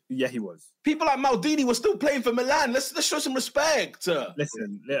 Yeah, he was. People like Maldini were still playing for Milan. Let's show some respect.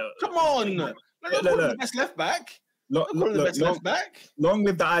 Listen, come on. Look. The best left back. Left back. Long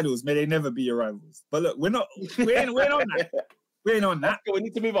live the idols. May they never be your rivals. But look, we ain't on that. We ain't on that. We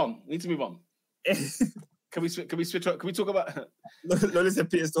need to move on. Can we switch up? Can we talk about? Listen,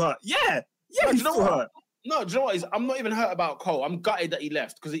 Peter's still hurt. Yeah. Do you know what? No, do you know what? I'm not even hurt about Cole. I'm gutted that he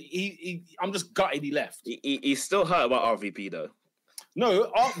left because I'm just gutted he left. He's still hurt about RVP though.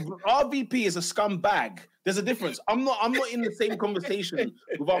 No, RVP is a scumbag. There's a difference. I'm not in the same conversation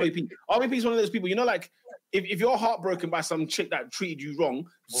with RVP. RVP is one of those people, like, if you're heartbroken by some chick that treated you wrong,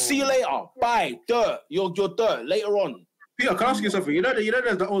 see you later. Bye. Dirt. You're dirt. Later on. Peter, can I ask you something? You know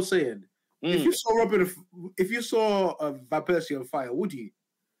there's the old saying. If you saw Van Persie on fire, would you?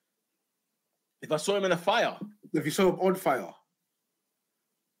 If I saw him in a fire. If you saw him on fire.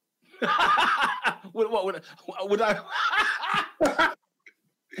 would I?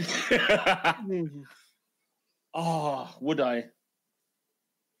 Would I?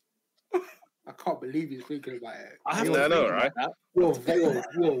 I can't believe he's thinking about it. I know, right? You're vile,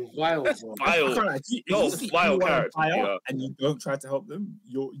 bro. Vile character. And you don't try to help them.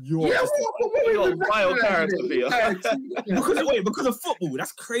 You're vile character. Because of football.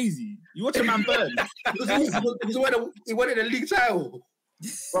 That's crazy. You watch a man burn. He wanted a league title.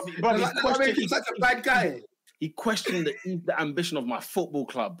 He's such a bad guy. He questioned the ambition of my football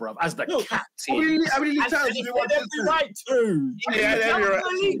club, bruv, as the captain. How many league titles do you want every right to?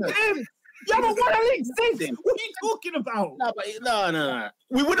 You haven't won a league since. What are you talking about? No.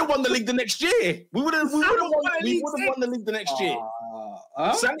 We would have won the league the next year. We would have won the league the next year.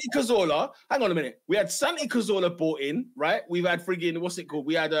 Santi Cazorla. Hang on a minute. We had Santi Cazorla bought in, right? We've had friggin' what's it called?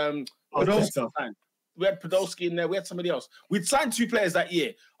 We had We had Podolski in there. We had somebody else. We'd signed 2 players that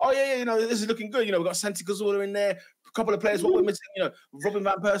year. Oh, yeah, this is looking good. We got Santi Cazorla in there. A couple of players. What we're missing, Robin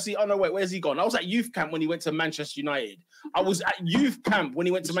Van Persie. Oh, no, wait, where's he gone? I was at youth camp when he went to Manchester United. I was at youth camp when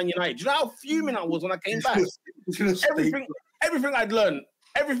he went to Man United. Do you know how fuming I was when I came back? Everything I'd learned,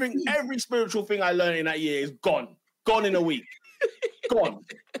 every spiritual thing I learned in that year is gone. Gone in a week. Gone.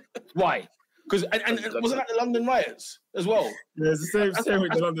 Why? Because and wasn't that the London riots as well? Yeah, it's the same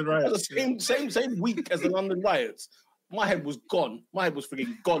with the London riots. Same week as the London riots. My head was gone. My head was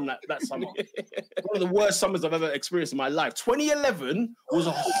freaking gone that summer. One of the worst summers I've ever experienced in my life. 2011 was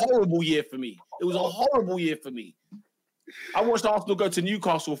a horrible year for me. It was a horrible year for me. I watched Arsenal go to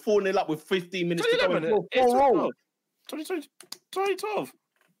Newcastle 4-0 up with 15 minutes to go. 2012.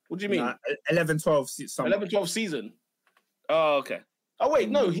 What do you mean? 11-12 summer. 11-12 season. Oh, okay. Oh, wait,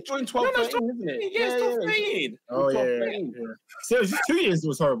 no, he joined 12-13, isn't it? Yeah, it's 13. Oh, yeah. So it was just 2 years, it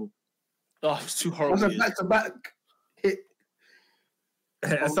was horrible. Oh, it was too horrible. It was a back-to-back hit.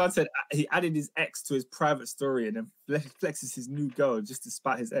 Assad said he added his ex to his private story and then flexes his new girl just to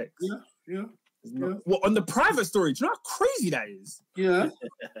spite his ex. Yeah. Well, on the private story, do you know how crazy that is? Yeah.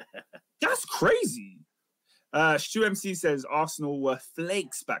 That's crazy. Stu MC says Arsenal were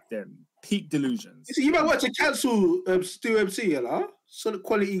flakes back then. Peak delusions. You might want to cancel Stu MC, Sort of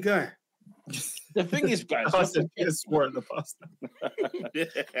quality guy. The thing is, guys, I said Peter swore in the past.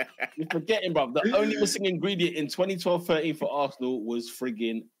 You're forgetting, bro. The only missing ingredient in 2012-13 for Arsenal was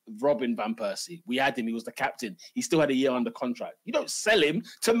frigging Robin Van Persie. We had him. He was the captain. He still had a year under contract. You don't sell him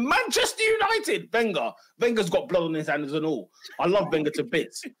to Manchester United. Wenger's got blood on his hands and all. I love Wenger to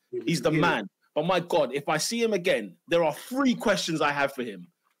bits. He's the man. But my God, if I see him again, there are 3 questions I have for him.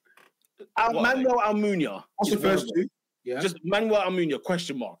 Manuel Almunia. What's the first 2? Yeah. Just Manuel Almunia,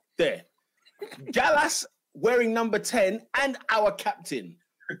 question mark. There. Gallas wearing number 10 and our captain.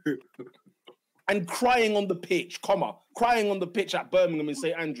 And crying on the pitch, crying on the pitch at Birmingham in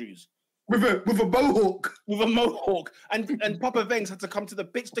St. Andrews. With a mohawk. With a mohawk. And Papa Vengs had to come to the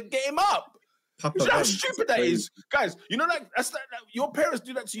pitch to get him up. You know how stupid that is? Guys, you know that your parents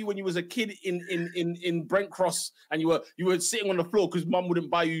do that to you when you was a kid in Brent Cross and you were sitting on the floor because mum wouldn't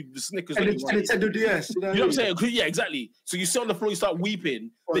buy you the Snickers. And the Nintendo DS. You know what I'm saying? Yeah, exactly. So you sit on the floor, you start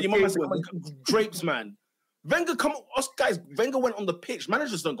weeping. Then your mum has to come and drapes, man. Wenger Wenger went on the pitch.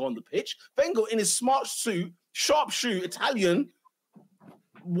 Managers don't go on the pitch. Wenger in his smart suit, sharp shoe, Italian,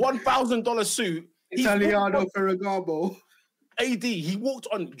 $1,000 suit. Italiano Ferragamo. AD, he walked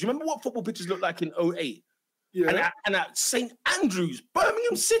on. Do you remember what football pitches looked like in 08? Yeah. And at St. Andrews,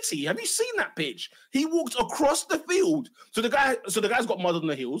 Birmingham City. Have you seen that pitch? He walked across the field. So the guy's got mud on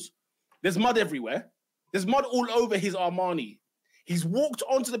the heels. There's mud everywhere. There's mud all over his Armani. He's walked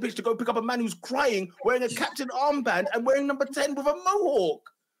onto the pitch to go pick up a man who's crying, wearing a captain armband and wearing number 10 with a mohawk.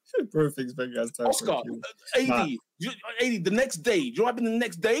 Bro thinks Wenger has time. Oscar, AD, the next day. Do you know what happened the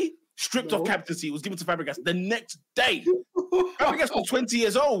next day? Stripped off captaincy, was given to Fabregas the next day. Fabregas was 20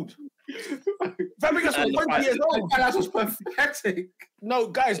 years old. Fabregas was 20 years old. That was pathetic. No,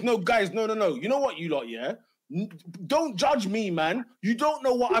 guys, no. You know what, you lot, yeah? Don't judge me, man. You don't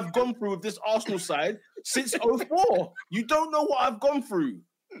know what I've gone through with this Arsenal side since 2004. You don't know what I've gone through.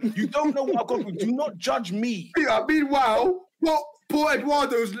 You don't know what I've gone through. Do not judge me. Yeah, meanwhile, poor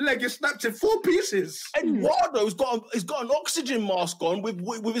Eduardo's leg is snapped in 4 pieces. Eduardo's got an oxygen mask on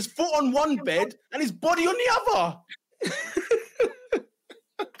with his foot on one bed and his body on the other.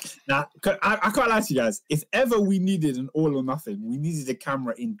 Now, I can't lie to you guys. If ever we needed an all or nothing, we needed a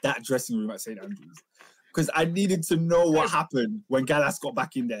camera in that dressing room at St. Andrews. Because I needed to know what happened when Gallas got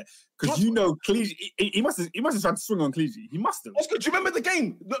back in there. Because Clichy, he must have tried to swing on Clichy. He must have. Oscar, do you remember the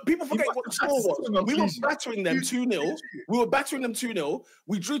game? Look, people forget what the score was. We were battering them 2-0.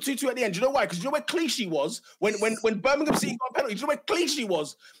 We drew 2-2 at the end. Do you know why? Because you know where Clichy was when Birmingham City got a penalty. Do you know where Clichy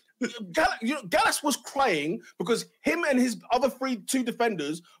was? Gallas was crying because him and his other 2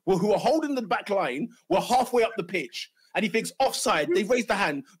 defenders who were holding the back line were halfway up the pitch. And he thinks offside. They raised the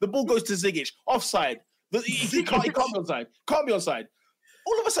hand. The ball goes to Zigic. Offside. He can't be onside. Can't be onside.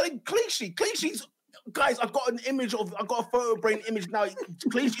 All of a sudden, Clichy's guys. I've got a photo brain image now.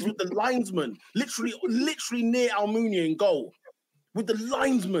 Clichy's with the linesman, literally near Almunia in goal, with the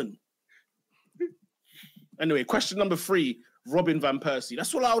linesman. Anyway, question number 3: Robin van Persie.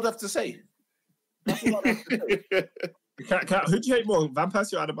 That's all I would have to say. Who do you hate more, Van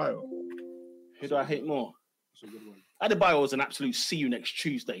Persie or Adebayo? Who do I hate more? That's a good one. Adebayo was an absolute see you next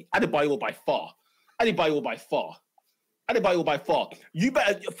Tuesday. Adebayo by far. You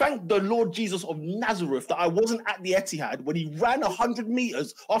better thank the Lord Jesus of Nazareth that I wasn't at the Etihad when he ran 100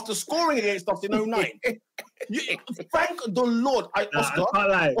 meters after scoring against us in 2009. Thank the Lord. Oscar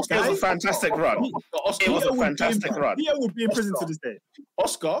it was a fantastic run. It was a fantastic run. He would be in prison to this day.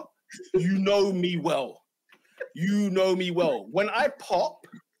 Oscar, you know me well. When I pop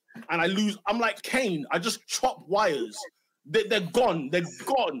and I lose, I'm like Kane. I just chop wires. They're gone. Guys,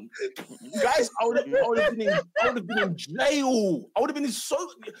 I would have been in jail. I would have been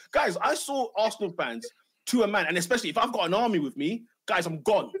Guys, I saw Arsenal fans to a man, and especially if I've got an army with me, guys, I'm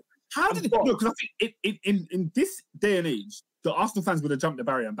gone. How did it go? Because I think in this day and age, the Arsenal fans would have jumped the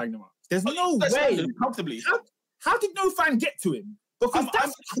barrier and banged him up. There's no way. Comfortably. How did no fan get to him? Because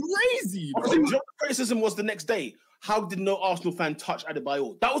that's crazy. The criticism was the next day. How did no Arsenal fan touch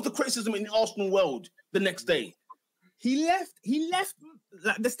Adebayo? That was the criticism in the Arsenal world the next day. He left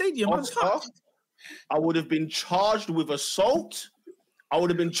the stadium untouched. I would have been charged with assault. I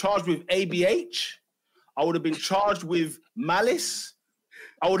would have been charged with ABH. I would have been charged with malice.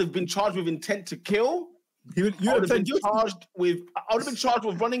 I would have been charged with intent to kill. I would have been charged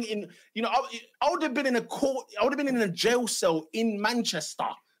with running in. I would have been in a court. I would have been in a jail cell in Manchester.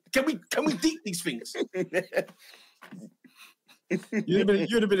 Can we deep these things?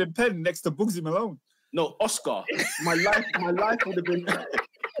 You'd have been in pen next to Bugsy Malone. No, Oscar. My life would have been.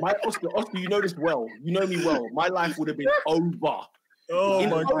 Oscar, you know this well. You know me well. My life would have been over. Oh, in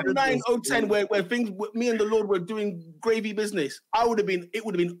my 09, 010, where things, me and the Lord were doing gravy business, it would have been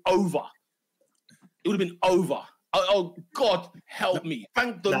over. It would have been over. Oh God, help me!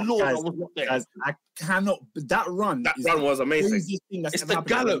 Thank the Lord, I was not there. Guys, I cannot. That run was amazing. It's the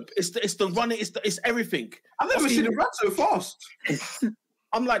gallop. It's the running. It's everything. I've never seen him run so fast.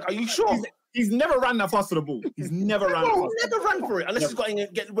 I'm like, are you sure? He's never ran that fast for the ball. He's never ran. Never ran for it unless he's got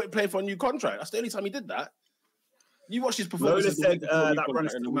to play for a new contract. That's the only time he did that. You watch his performance. Lola said that run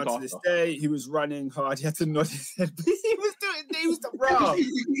is still mad to this day. He was running hard. He had to nod his head. He was the bro.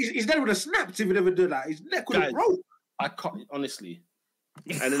 His neck would have snapped if he never did that. His neck would have broke. I can't honestly.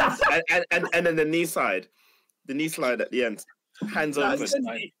 And then the knee slide at the end, hands open.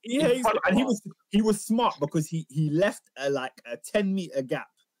 And he was smart because he left a 10-meter gap.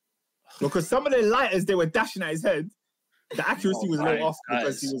 Because some of the lighters they were dashing at his head, the accuracy was low off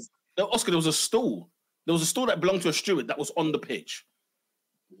because he was. No, Oscar, there was a stall. There was a stall that belonged to a steward that was on the pitch.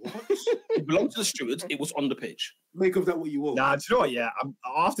 What? It belonged to the stewards. It was on the pitch. Make of that what you want. Nah, do you know what? Yeah,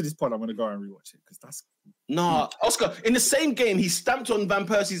 after this pod, I'm gonna go and rewatch it because that's. Nah, Oscar. In the same game, he stamped on Van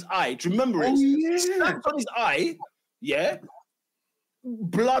Persie's eye. Do you remember it? Oh, yeah. He stamped on his eye. Yeah.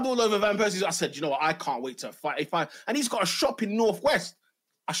 Blood all over Van Persie's. I said, you know what? I can't wait to fight. And he's got a shop in Northwest.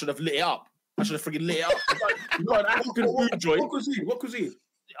 I should have lit it up. I should have freaking lit it up. You got an African food joint. What cuisine?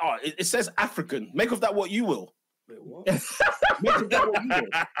 Oh, it says African. Make of that what you will. Wait, what? Make of that what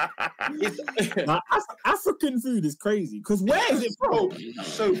you will. African food is crazy because where is it from?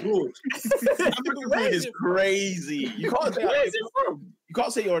 So broad. African food is crazy. You can't say where is it from? You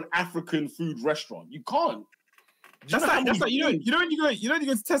can't say you're an African food restaurant. You can't. That's like you know when you go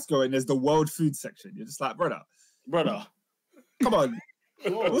to Tesco and there's the world food section. You're just like, brother, come on.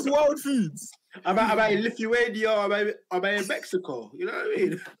 What's world foods? Am I in Lithuania? Am I in Mexico? You know what I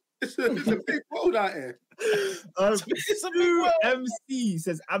mean? It's a big world out here. It's a big world. MC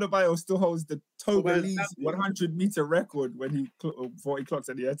says Adebayo still holds the Togolese 100-meter record when before he clocks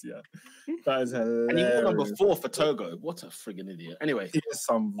at the Etihad. That is hilarious. And he won number 4 for Togo. What a friggin' idiot. Anyway. He is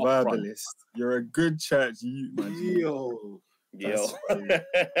some verbalist. You're a good church you, man. Yo.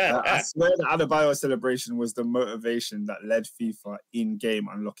 I swear the Adebayo celebration was the motivation that led FIFA in-game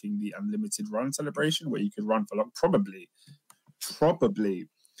unlocking the unlimited run celebration where you could run for long. Probably.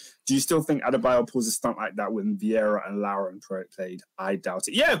 Do you still think Adebayo pulls a stunt like that when Vieira and Lauren played? I doubt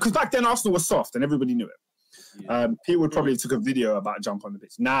it. Yeah, because back then Arsenal was soft and everybody knew it. Yeah. Peter would probably took a video about jump on the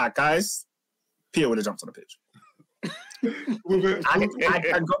pitch. Nah, guys, Peter would have jumped on the pitch. Peter would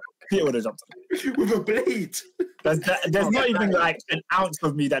have jumped on the pitch. With a blade. There's not even like an ounce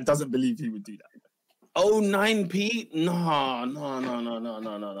of me that doesn't believe he would do that. Oh, 9p? No.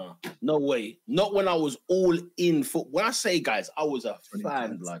 No way. Not when I was all in foot. When I say, guys, I was a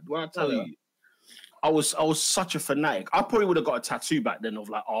fan, blood. When I tell you, I was such a fanatic. I probably would have got a tattoo back then of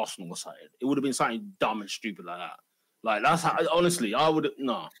like Arsenal or something. It would have been something dumb and stupid like that. Like that's how, honestly, I would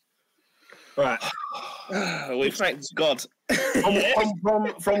no. Right. We thank God.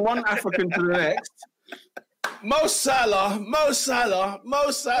 From one African to the next. Mo Salah,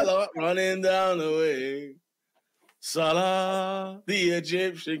 running down the way. Salah, the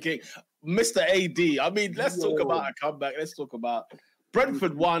Egyptian king. Mr. AD. I mean, let's talk about a comeback. Let's talk about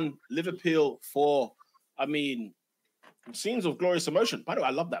Brentford 1, Liverpool 4. I mean, scenes of glorious emotion. By the way,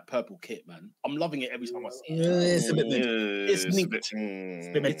 I love that purple kit, man. I'm loving it every time I see it. It's a bit neat. It's neat.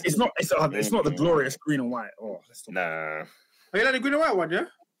 It's not the glorious green and white. Oh, let's talk. Nah. Are you like the green and white one, yeah?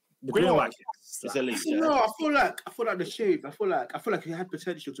 The green and white kit. It's elite. No, I feel like the shades. I feel like it had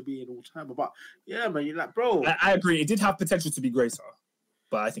potential to be an all time. But yeah, man, you're like, bro. I agree. It did have potential to be greater,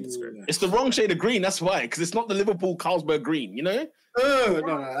 but I think it's great. It's the wrong shade of green. That's why, because it's not the Liverpool Carlsberg green. You know? No,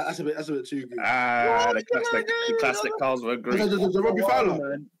 that's a bit too good. The classic Carlsberg green. The Robbie Fowler,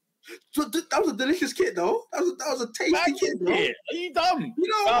 man. So that was a delicious kit, though. That was a tasty kit, bro. Are you dumb? You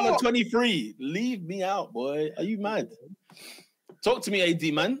know Fowler what? 23. Leave me out, boy. Are you mad? Talk to me,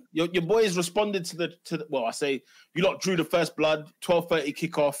 AD, man. Your boys responded to the well, I say you lot drew the first blood, 12:30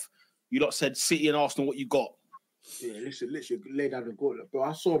 kickoff. You lot said City and Arsenal, what you got? Yeah, literally lay down the gauntlet. Bro,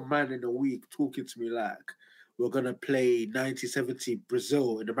 I saw a man in the week talking to me like we're gonna play 1970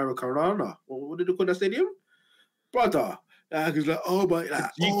 Brazil in the Maracanã. What did they call that stadium? Brother. Like, he's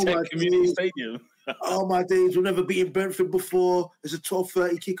like, Community Stadium. Oh my days, we've never beaten Brentford before. It's a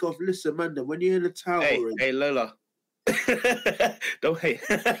 12:30 kickoff. Listen, man, when you're in the tower. Hey, Lola. Don't hate.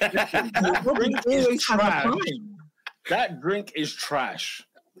 That drink is trash. That drink is trash.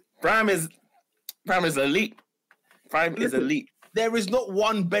 Prime is elite. Prime is elite. There is not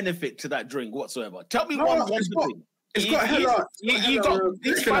one benefit to that drink whatsoever. Tell me one benefit. It's got hella. You got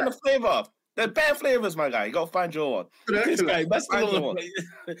to find the flavor. They're bare flavors, my guy. You got to find your one. This guy, that's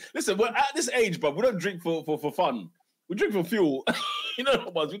listen, we're at this age, bro. We don't drink for fun. We drink for fuel. You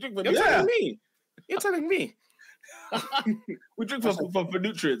know what, we drink for. You're telling me. We drink for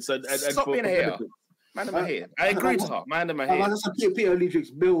nutrients and stop for being a hater. Man in my head. I agree to her. Man in my head. Peter only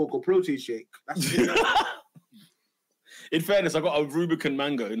drinks milk or protein shake. That's it. In fairness, I got a Rubicon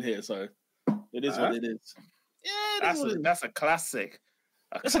mango in here, so it is what it is. Yeah, that's a classic.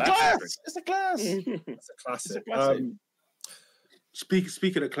 It's a class. It's a class. It's a classic.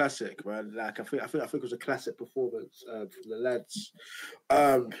 Speaking of classic, man, like I think it was a classic performance from the lads.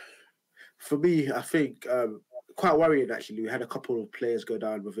 For me, I think quite worrying actually. We had a couple of players go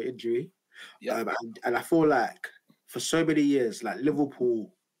down with an injury, and I feel like for so many years, like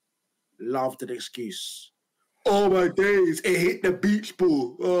Liverpool loved an excuse. Oh my days! It hit the beach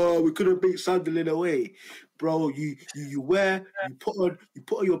ball. Oh, we couldn't beat Sunderland away, bro. You put on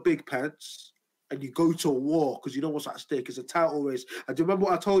your big pants and you go to war because you know what's at stake. It's a title race. And do you remember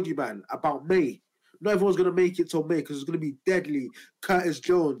what I told you, man, about May? Not everyone's gonna make it till May because it's gonna be deadly. Curtis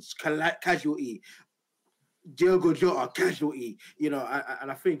Jones, casualty. Diogo Jota, casualty. You know,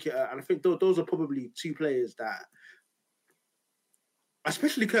 and I think those are probably two players that,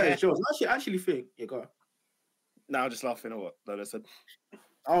 especially Curtis Jones. I actually think go on. No, I'm just laughing at what Lola said.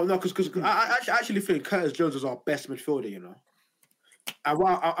 Oh no, because I actually think Curtis Jones is our best midfielder. You know, and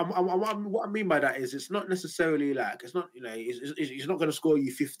what I mean by that is it's not necessarily like it's not he's not going to score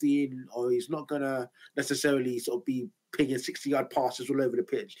you 15 or he's not going to necessarily sort of be pinging 60-yard passes all over the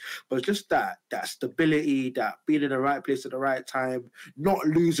pitch, but it's just that stability, that being in the right place at the right time, not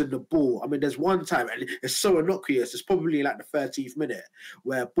losing the ball. I mean, there's one time, and it's so innocuous, it's probably like the 13th minute,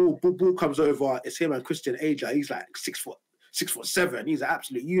 where ball comes over, it's him and Christian Aja, he's like 6'7", he's an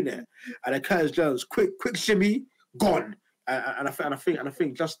absolute unit, and then Curtis Jones, quick shimmy, gone, And I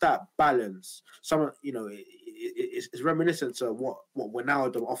think just that balance, it's reminiscent to what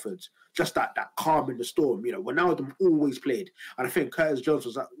Wijnaldum offered. Just that calm in the storm. Wijnaldum always played, and I think Curtis Jones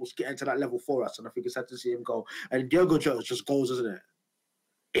was getting to that level for us, and I think it's sad to see him go. And Diogo Jota just goals, isn't it?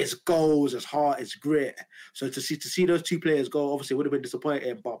 It's goals, it's heart, it's grit. So to see those two players go, obviously, it would have been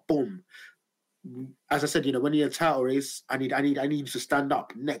disappointing, but boom. As I said, when you're in a title race, I need you to stand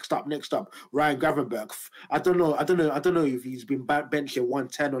up. Next up. Ryan Gravenberch. I don't know if he's been benching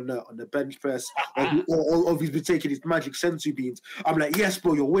 110 on the bench press, or if he's been taking his magic sensu beans. I'm like, yes,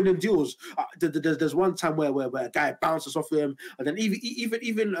 bro, you're winning duels. There's one time where a guy bounces off him, and then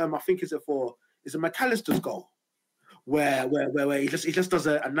even I think it's McAllister's goal, where he just does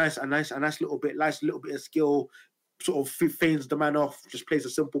a nice little bit of skill. Sort of feigns the man off, just plays a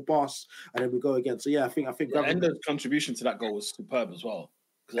simple pass, and then we go again. So yeah, I think Endo's contribution to that goal was superb as well.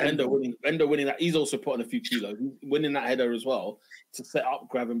 Because Endo winning that, he's also put on a few kilos, winning that header as well to set up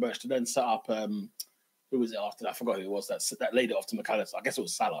Gravenberch, to then set up who was it after that? I forgot who it was that laid it off to McAllister. I guess it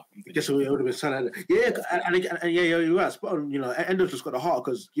was Salah. I guess it would have been Salah. Yeah, and you're right. Spot on. Endo just got the heart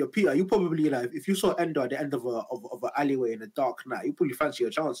because Peter. You probably if you saw Endo at the end of an alleyway in a dark night, you probably fancy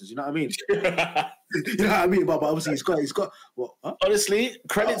your chances. You know what I mean? You know what I mean? But obviously he's got what? Huh? Honestly,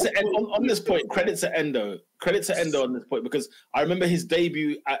 credit to Endo on this point. Credit to Endo on this point, because I remember his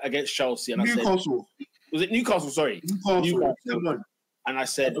debut against Chelsea, and Newcastle. Was it Newcastle? Sorry, Newcastle. And I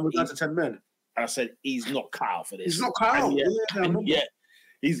said, it was down to 10 men. And I said, he's not cut out for this. He's not cut out. Yeah,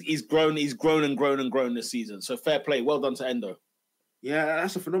 he's grown this season. So fair play. Well done to Endo. Yeah,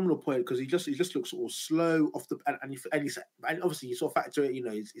 that's a phenomenal point, because he just looks sort of slow off the and obviously you sort of factor it.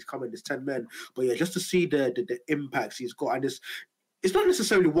 He's coming. There's 10 men, but yeah, just to see the impacts he's got, and it's not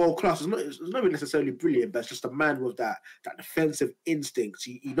necessarily world class. It's not necessarily brilliant, but it's just a man with that defensive instinct.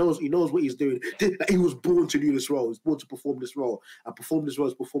 He knows what he's doing. He was born to do this role. He was born to perform this role, and performed it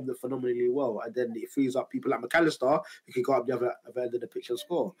phenomenally well. And then it frees up people like McAllister who can go up the other end of the pitch and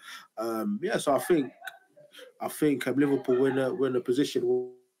score. So I think Liverpool we're in a position.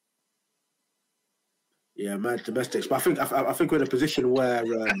 Yeah, man, domestics. But I think we're in a position where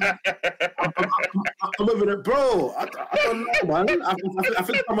I'm over it, bro. I don't know, man. I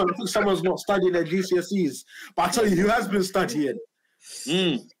think someone's not studying their GCSEs. But I tell you, who has been studying?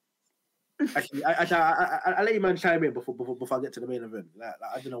 Actually, I'll let you man chime in before I get to the main event. Like,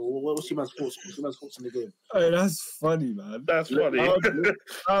 I don't know, what's your man's thoughts? What's your man's thoughts on the game? Oh, that's funny, man. That's funny.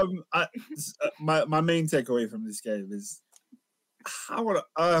 My main takeaway from this game is how on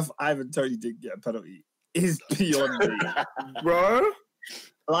earth Ivan Toney didn't get a penalty is beyond me, bro.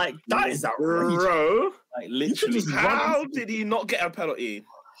 Like, that is outrageous. Bro. Like, literally, how did he not get a penalty?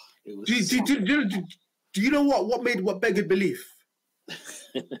 It was do you know what beggared belief?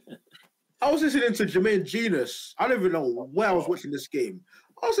 I was listening to Jermaine Genius. I don't even know where I was watching this game.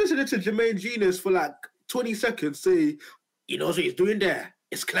 I was listening to Jermaine Genius for like 20 seconds say, he knows what he's doing there.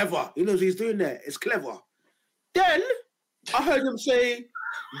 It's clever. He knows what he's doing there. It's clever. Then I heard him say,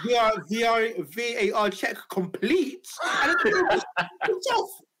 VAR check complete. And it's off.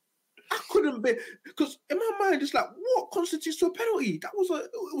 I couldn't be, because in my mind, it's like, what constitutes a penalty? It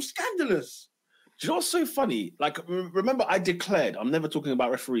was scandalous. Do you know what's so funny? Like, remember, I declared I'm never talking about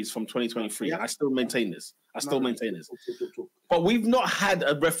referees from 2023. Yeah. And I still maintain this. But we've not had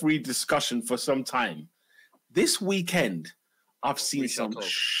a referee discussion for some time. This weekend, I've seen some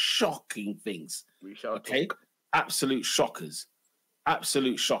shocking things. Okay? Absolute shockers. Do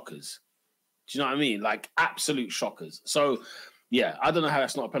you know what I mean? Like, absolute shockers. So, yeah, I don't know how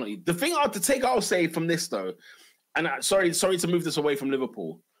that's not a penalty. The thing I'll say from this, though, and sorry to move this away from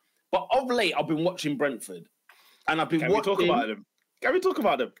Liverpool, but of late, I've been watching Brentford, and I've been watching... Can we talk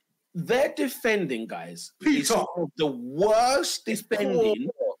about them? Their defending, guys, is some of the worst defending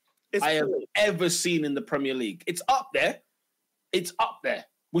I have ever seen in the Premier League. It's up there.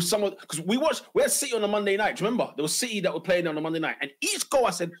 With someone, because we had City on a Monday night. Do you remember? There was City that were playing on a Monday night, and each goal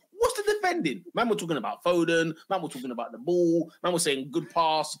I said, what's the defending? Man, we're talking about Foden. Man, we're talking about the ball. Man, we're saying good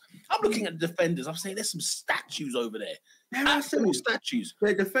pass. I'm looking at the defenders. I'm saying there's some statues over there. Absolute statues.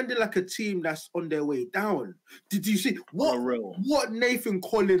 They're defending like a team that's on their way down. Did you see what Nathan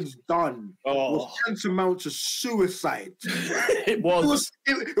Collins done? Was tantamount to suicide. It was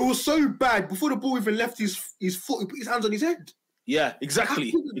so bad. Before the ball even left his foot, he put his hands on his head. Yeah,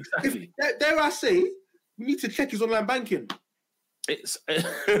 exactly. Dare I say, we need to check his online banking. It's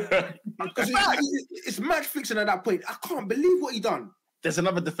match fixing at that point. I can't believe what he done. There's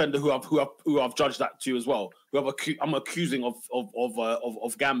another defender who I've judged that to as well. I'm accusing of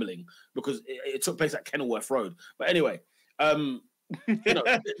gambling because it took place at Kenilworth Road. But anyway, You know,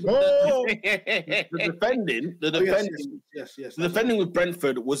 the defending with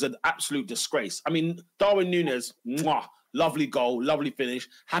Brentford was an absolute disgrace. I mean, Darwin Núñez, lovely goal, lovely finish.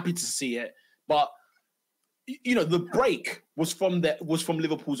 Happy to see it, but you know, the break was from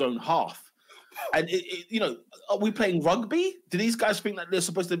Liverpool's own half. And you know, are we playing rugby? Do these guys think that they're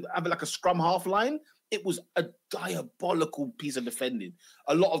supposed to have like a scrum half line? It was a diabolical piece of defending.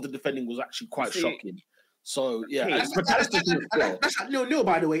 A lot of the defending was actually quite shocking. So yeah, that's at 0-0,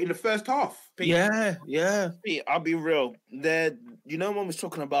 by the way, in the first half. Yeah. I'll be real. You know, when we're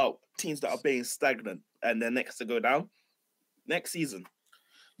talking about teams that are being stagnant and they're next to go down next season.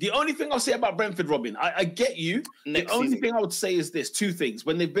 The only thing I'll say about Brentford, Robin, I get you. The only thing I would say is this: two things.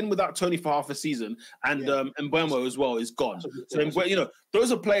 When they've been without Tony for half a season, and Mbeumo as well is gone. So you know,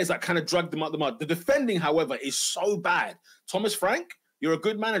 those are players that kind of dragged them out the mud. The defending, however, is so bad. Thomas Frank, you're a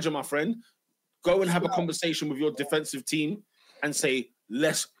good manager, my friend. Go and have a conversation with your defensive team and say,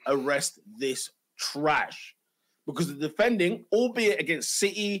 let's arrest this trash. Because the defending, albeit against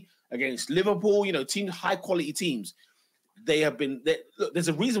City, against Liverpool, you know, teams, high quality teams, look, there's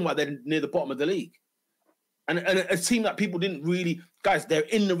a reason why they're near the bottom of the league. And a team that people didn't really, guys, they're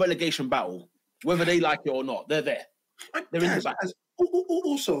in the relegation battle, whether they like it or not. They're there. They're in the battle.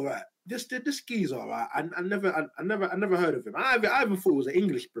 Also, right, this geezer, right? I never heard of him. I even thought it was an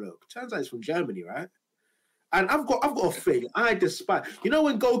English bloke. Turns out he's from Germany, right? And I've got a thing I despise. You know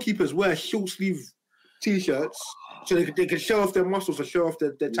when goalkeepers wear short sleeve t-shirts so they can show off their muscles or show off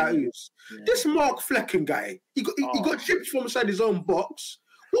their tattoos. Yeah. This Mark Flecken guy, he got chips from inside his own box.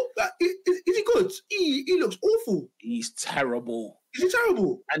 What, is he good? He looks awful. He's terrible. Is he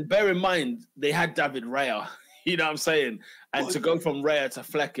terrible? And bear in mind, they had David Raya. You know what I'm saying? And to go from Raya to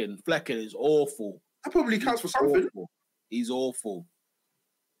Flecken is awful. That probably counts for something. Awful. He's awful.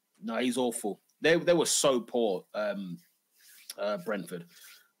 No, he's awful. They were so poor, Brentford.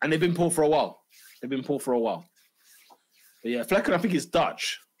 And they've been poor for a while. But yeah, Flecken, I think he's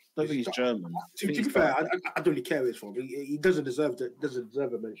Dutch. I don't think he's German. To be fair, I don't really care where he's from. He doesn't deserve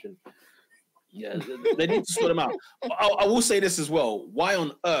a mention. Yeah, they need to sort him out. I will say this as well. Why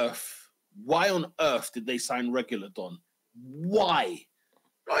on earth did they sign Regular Don? Why?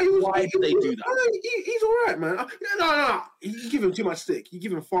 Why did they do that? He's all right, man. No. You give him too much stick. You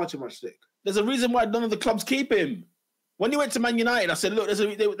give him far too much stick. There's a reason why none of the clubs keep him. When he went to Man United, I said, look,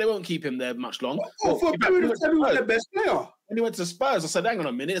 they won't keep him there much long. For a period of time, he was their best player. When he went to Spurs, I said, hang on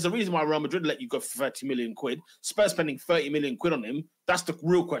a minute. There's a reason why Real Madrid let you go for 30 million quid. Spurs spending 30 million quid on him. That's the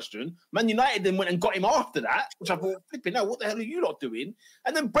real question. Man United then went and got him after that, which I thought, flipping hell, what the hell are you lot doing?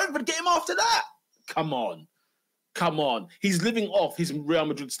 And then Brentford get him after that. Come on. He's living off his Real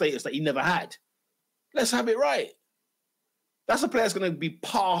Madrid status that he never had. Let's have it right. That's a player that's going to be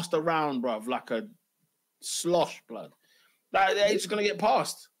passed around, bruv, like a slosh, blood. They're just going to get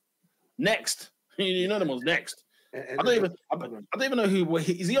passed. Next. You know the ones next. I don't even know who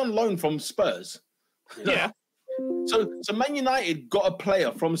is he on loan from Spurs? Yeah. So Man United got a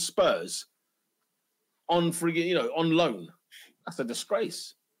player from Spurs on loan. That's a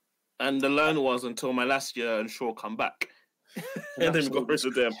disgrace. And the loan was until Malacia and Shaw come back. And then we got rid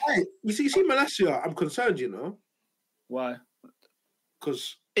of them. Hey, you see Malacia, I'm concerned, you know. Why?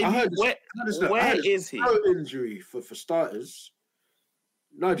 Because I heard where is he? Injury for starters.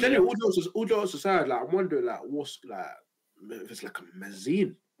 No, generally, all jokes aside, like I'm wondering, like what's like if it's like a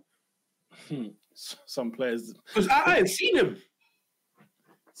Mazine. Some players, because I ain't seen him.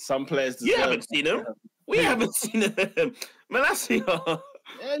 Some players, you haven't seen him. We haven't seen him. Malacia.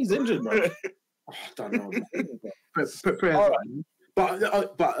 Yeah, he's injured, bro. I don't know. Right. But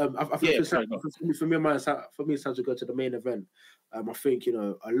I think for me, it's time to go to the main event. I think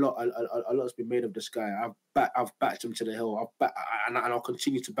a lot's been made of this guy. I've backed him to the hill. And I'll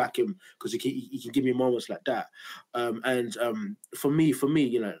continue to back him because he can give me moments like that. For me,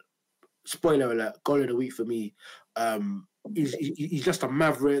 spoiler alert, goal of the week for me. He's just a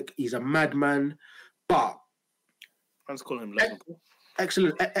maverick. He's a madman. But let's call him Logan.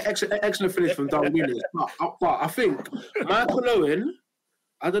 Excellent finish from Darwin Núñez. But I think Michael Owen.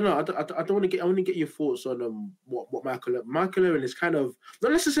 I don't know. I don't want to get. I want to get your thoughts on what Michael Owen is kind of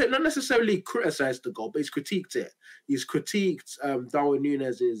not necessarily criticised the goal, but he's critiqued it. He's critiqued Darwin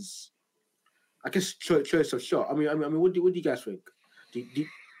Núñez's, I guess, choice of shot. I mean, what do you guys think? Would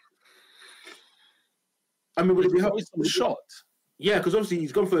it be helpful shot? Yeah, because obviously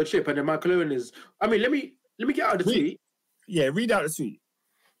he's gone for a chip, and then Michael Owen is. I mean, let me get out of the tweet. Yeah, read out the tweet.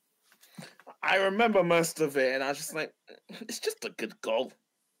 I remember most of it, and I was just like, it's just a good goal.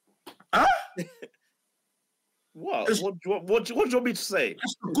 Huh? What do you want me to say?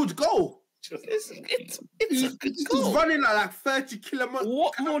 It's a good goal. It's He's a good goal. running at like 30 kilometers.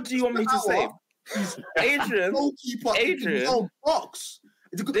 What more do you want me to say? Adrian, Goalkeeper in his own box.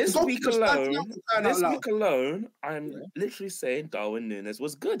 This week alone, I'm literally saying Darwin Núñez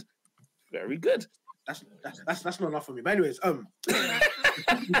was good. Very good. That's not enough for me. But anyways, what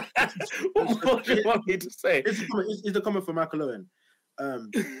more do you want me to say? It's the comment from Michael Owen.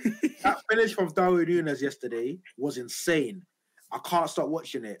 That finish from Darwin Núñez yesterday was insane. I can't stop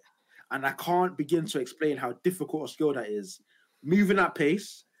watching it. And I can't begin to explain how difficult a skill that is. Moving at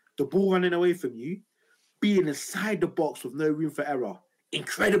pace, the ball running away from you, being inside the box with no room for error.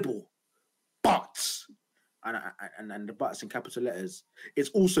 Incredible. But, and the buts in capital letters,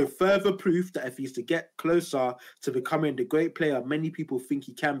 it's also further proof that if he's to get closer to becoming the great player many people think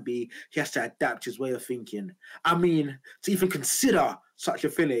he can be, he has to adapt his way of thinking. I mean, to even consider such a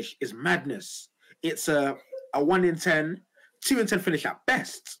finish is madness. It's a 1 in 10, 2 in 10 finish at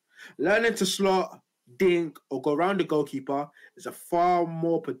best. Learning to slot, dink, or go around the goalkeeper is a far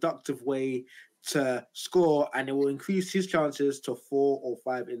more productive way to score, and it will increase his chances to 4 or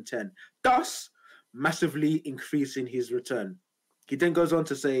 5 in 10, thus massively increasing his return. He then goes on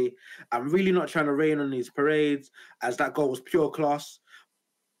to say, I'm really not trying to rain on these parades, as that goal was pure class,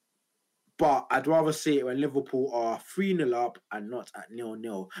 but I'd rather see it when Liverpool are 3-0 up and not at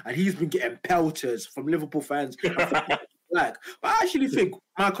 0-0. And he's been getting pelters from Liverpool fans. But I actually think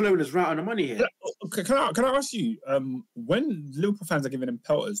Michael Owen is right on the money here. Can I ask you, when Liverpool fans are giving him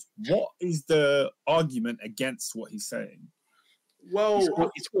pelters, what is the argument against what he's saying? Well,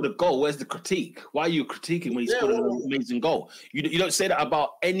 he scored a goal. Where's the critique? Why are you critiquing when he scored an amazing goal? You don't say that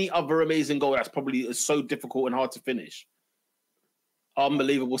about any other amazing goal that's probably so difficult and hard to finish.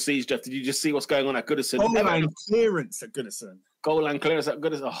 Unbelievable siege, Jeff. Did you just see what's going on at Goodison? Goal line clearance at Goodison. Goal line clearance at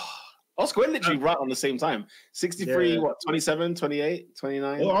Goodison. Oh. Oscar, we're literally right on the same time. 63, 27, 28,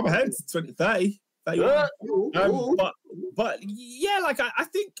 29? Oh, I'm ahead. 20, 30. 30. But yeah, like I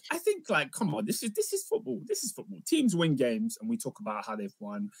think like, come on, this is football. This is football. Teams win games, and we talk about how they've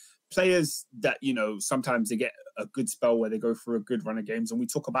won. Players that, sometimes they get a good spell where they go through a good run of games, and we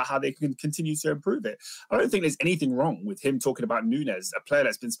talk about how they can continue to improve it. I don't think there's anything wrong with him talking about Núñez, a player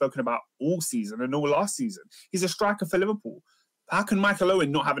that's been spoken about all season and all last season. He's a striker for Liverpool. How can Michael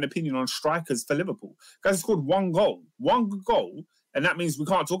Owen not have an opinion on strikers for Liverpool? Guys scored one goal, and that means we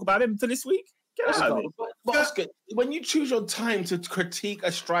can't talk about him for this week? Get out of it. But Oscar, when you choose your time to critique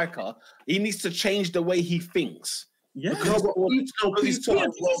a striker, he needs to change the way he thinks. Yeah. Did you watch the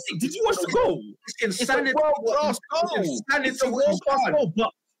goal? It's a world-class goal. It's a world-class goal.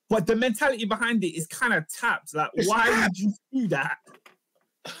 But the mentality behind it is kind of tapped. Like, why would you do that?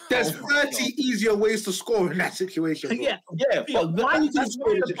 There's 30 easier ways to score in that situation. Yeah. But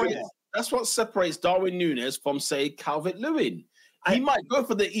that's what separates Darwin Núñez from, say, Calvert-Lewin. He might go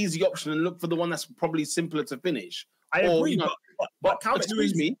for the easy option and look for the one that's probably simpler to finish. I agree, but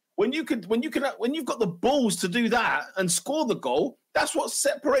excuse me, when you've got the balls to do that and score the goal, that's what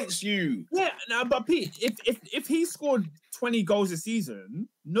separates you. Yeah, no, but Pete, if he scored 20 goals a season,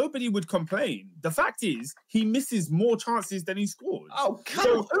 nobody would complain. The fact is, he misses more chances than he scored. Oh,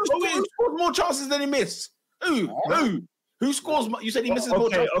 come on. Who scored more chances than he missed? Who scores? You said he misses more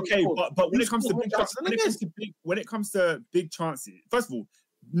chances. Okay, but when it comes to big chances, first of all,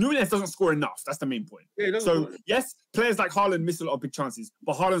 Núñez doesn't score enough. That's the main point. Yeah, so yes, players like Haaland miss a lot of big chances,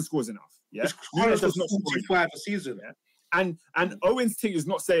 but Haaland scores enough. Yeah, Núñez does not score 45 a season. Yeah? And Owen's thing is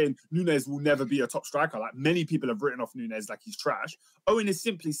not saying Núñez will never be a top striker. Like, many people have written off Núñez like he's trash. Owen is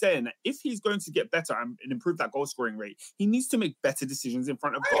simply saying that if he's going to get better and improve that goal scoring rate, he needs to make better decisions in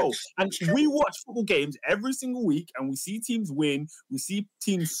front of goal. And we watch football games every single week, and we see teams win, we see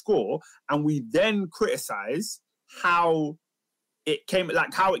teams score, and we then criticize how it came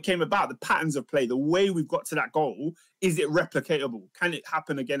about, the patterns of play, the way we've got to that goal. Is it replicatable? Can it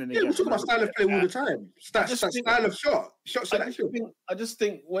happen again and again? Yeah, we talk about style of play all the time. Style of shot selection. I just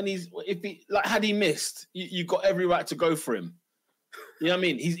think had he missed, you got every right to go for him. You know what I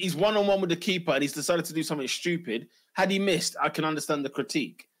mean? He's one-on-one with the keeper and he's decided to do something stupid. Had he missed, I can understand the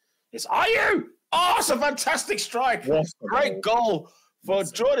critique. It's Ayew! Oh, it's a fantastic strike. Great goal for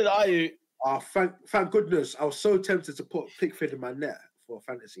Jordan Ayew. Oh, thank goodness. I was so tempted to put Pickford in my net for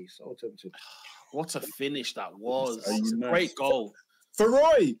fantasy. So tempted. What a finish that was. It's a great goal. For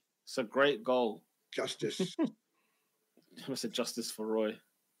Roy. It's a great goal. Justice. I said justice for Roy.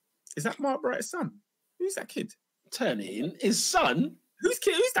 Is that Mark Bright's son? Who's that kid? Turning his son? Who's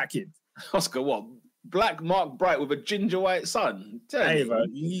that kid? Oscar, what? Black Mark Bright with a ginger white son? Hey, bro.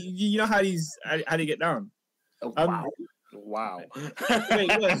 You know how they get down. Oh, wow. Wow. Wait,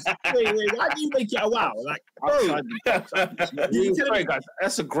 why do you make it a wow? Like, bro, sorry, guys,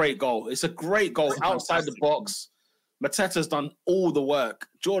 that's a great goal. It's a great goal outside the box. Mateta's done all the work.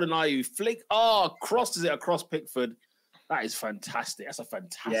 Jordan Ayew crosses it across Pickford. That is fantastic. That's a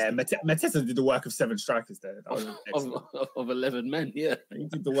fantastic. Yeah, Mateta did the work of 7 strikers there. That was of 11 men. Yeah, he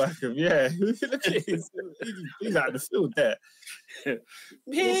did the work of Look at he's out of the field there.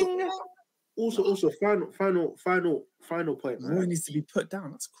 Ping. Also, final point. Roy needs to be put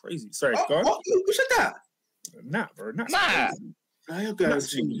down. That's crazy. Sorry, go on. Who said that? Nah, bro. Nah. Now you're going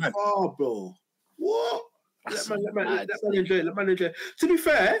too far, bro. What? Let man enjoy it. Let man enjoy it. To be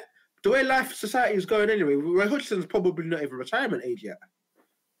fair, the way life society is going anyway, Roy Hodgson's probably not even retirement age yet.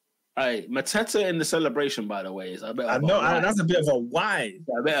 Hey, Mateta in the celebration, by the way, is a bit. That's a bit of a why.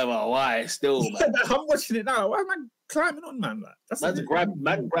 A bit of a why still. Man. I'm watching it now. Why am I climbing on, man? Like, that's grab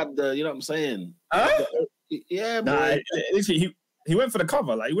the. You know what I'm saying? Huh? Yeah, bro. Nah, literally, he went for the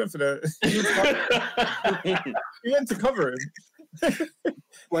cover. Like he went for the. He went to cover him.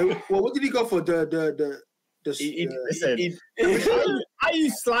 Wait, well, what did he go for? I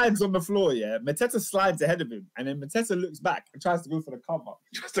use slides on the floor, yeah. Mateta slides ahead of him, and then Mateta looks back and tries to go for the cover.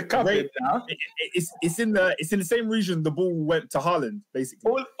 Just to cover it now. It's in the same region the ball went to Haaland,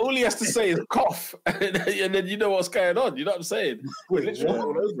 basically. All he has to say is cough, and then you know what's going on. You know what I'm saying? Wait, all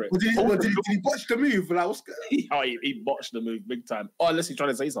over it. Did he botch the move? Like, what's going he botched the move big time. Oh, unless he's trying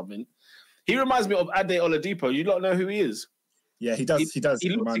to say something. He reminds me of Ade Oladipo. You don't know who he is? Yeah, he does. He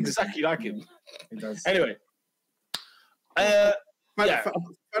looks exactly like him. He does. Anyway. I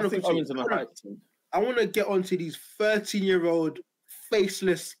want to get onto these 13-year-old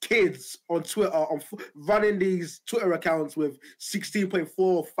faceless kids on Twitter, running these Twitter accounts with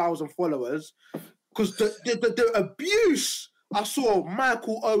 16.4 thousand followers, because the abuse I saw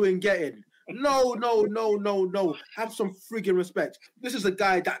Michael Owen getting. No. Have some friggin' respect. This is a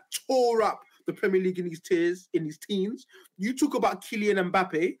guy that tore up the Premier League in his teens. You talk about Kylian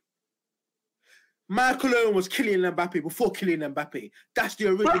Mbappe. Michael Owen was Kylian Mbappe before Kylian Mbappe. That's the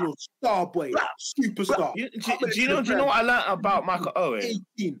original star boy, superstar. Do you know what I learned about Michael Owen?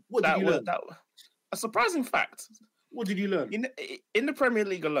 18. What did you learn? A surprising fact. What did you learn? In the Premier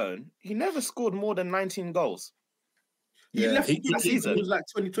League alone, he never scored more than 19 goals. He left the season. It was like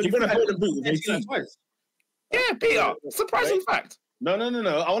 2020. He won a golden boot with 18. Yeah, Peter. Surprising fact. No.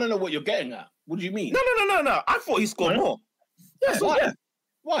 I want to know what you're getting at. What do you mean? No. I thought he scored more. Yeah, why?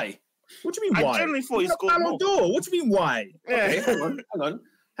 Why? What do you mean, why? I generally thought he scored more. What do you mean, why? Okay,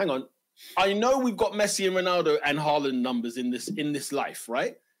 hang on. I know we've got Messi and Ronaldo and Haaland numbers in this life,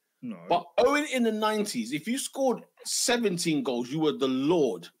 right? No. But Owen in the 90s, if you scored 17 goals, you were the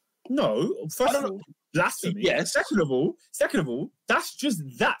Lord. No. First of all, blasphemy. Yes. Second of all, that's just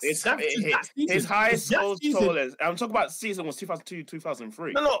that. His highest goal total. I'm talking about season was 2002,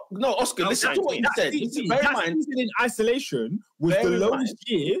 2003. No, Oscar, listen to what you said. That season in isolation was the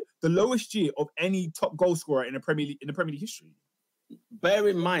lowest year of any top goal scorer in the Premier League history. Bear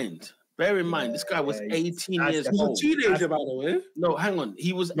in mind, this guy was 18 years old. He was a teenager, by the way. No, hang on.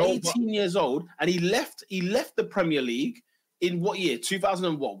 He was 18 years old, and he left the Premier League in what year?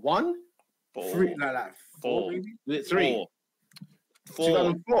 2001? Four. 2004.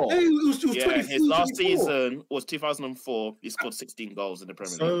 Hey, it was his last season was 2004. He scored 16 goals in the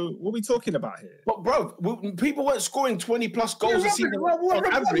Premier League. So what are we talking about here? But bro, people weren't scoring 20 plus goals a season on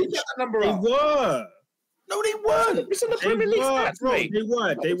average. They were. No, they weren't. It's in the Premier League stats, mate. They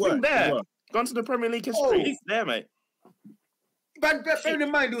were. There. Gone to the Premier League history. It's there, mate. But bearing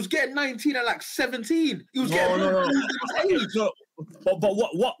in mind, he was getting 19 at like 17. He was getting no. But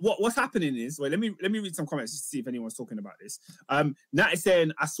what's happening is, let me read some comments to see if anyone's talking about this. Nat is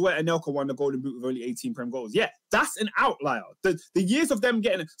saying, I swear Anelka won the Golden Boot with only 18 Prem goals. Yeah, that's an outlier. The years of them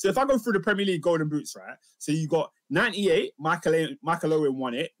getting, so if I go through the Premier League Golden Boots, right? So you got 98, Michael Owen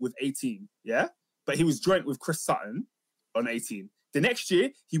won it with 18, yeah? But he was joint with Chris Sutton on 18. The next year,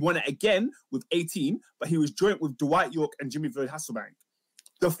 he won it again with 18, but he was joint with Dwight York and Jimmy Floyd Hasselbank.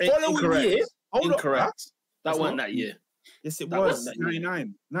 The following year... Incorrect. That wasn't that year. Yes, it was.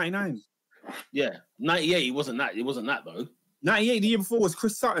 99. Yeah. 98, it wasn't that. It wasn't that, though. 98, the year before, was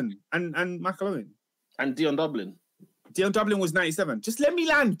Chris Sutton and Michael Owen. And Dion Dublin. Dion Dublin was 97. Just let me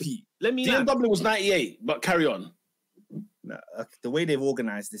land, Pete. Dion Dublin was 98, but carry on. No, the way they've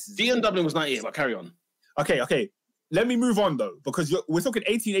organised this is... Dion Dublin was 98, but carry on. Okay. Let me move on, though, because we're talking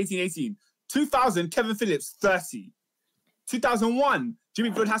 18. 2000, Kevin Phillips, 30. 2001,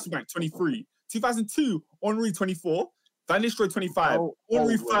 Jimmy Floyd Hasselbank, 23. 2002, Henry, 24. Van Nistelrooy, 25.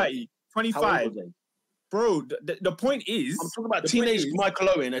 Henry, 30. 25. Bro, the point is... I'm talking about teenage Michael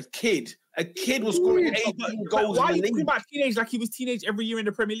Owen, a kid A kid was scoring 18 goals. Why are you talking about teenage like he was teenage every year in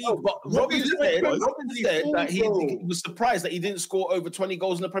the Premier League? No, but Robin said that he was surprised that he didn't score over 20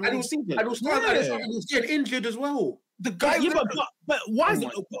 goals in the Premier League season. And he was getting injured as well. The guy, but why is it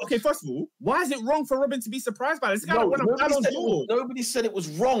okay? First of all, why is it wrong for Robin to be surprised by this guy? Nobody said it was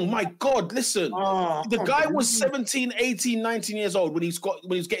wrong. My God, listen, the guy was 17, 18, 19 years old when he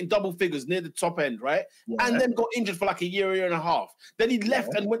was getting double figures near the top end, right? Yeah. And then got injured for like a year and a half. Then he left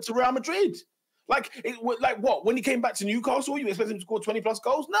and went to Real Madrid. Like what? When he came back to Newcastle, you expect him to score 20 plus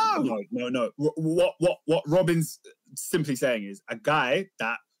goals? No. What Robin's simply saying is a guy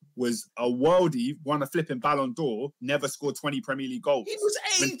that was a worldie, won a flipping Ballon d'Or, never scored 20 Premier League goals. He was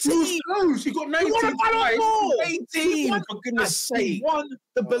 18. He got 19. He won a Ballon d'Or. 18, for goodness sake. He won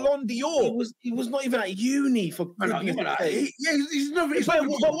the Ballon d'Or. He was not even at uni, for goodness sake. He's never.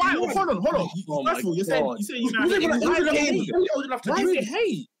 But why? Hold on. First of all, you said why is it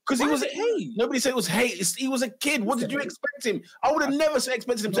hate? Because he was hate. Nobody said it was hate. He was a kid. What did you expect him? I would have never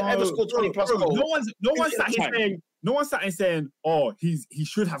expected him to ever score 20 plus goals. No one's sat here saying, "Oh, he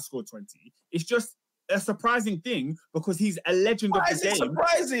should have scored 20." It's just a surprising thing because he's a legend of the game.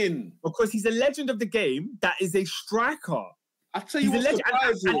 Surprising because he's a legend of the game that is a striker. I'll tell you what's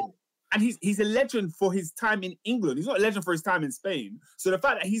surprising. And he's a legend for his time in England. He's not a legend for his time in Spain. So the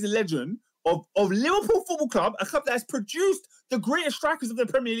fact that he's a legend of Liverpool Football Club, a club that has produced the greatest strikers of the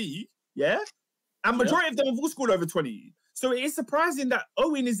Premier League, and majority of them have all scored over 20. So it is surprising that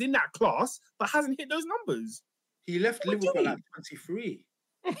Owen is in that class but hasn't hit those numbers. He left Liverpool at 23.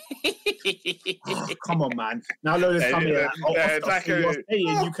 Come on, man. Now Lola's coming here.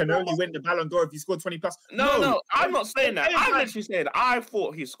 You can only win the Ballon d'Or if you score 20 plus. No, I'm not saying that. I'm actually saying I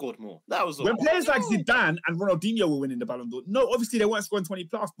thought he scored more. That was all. When players like Zidane and Ronaldinho were winning the Ballon d'Or, obviously they weren't scoring 20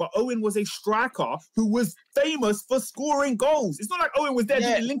 plus, but Owen was a striker who was famous for scoring goals. It's not like Owen was there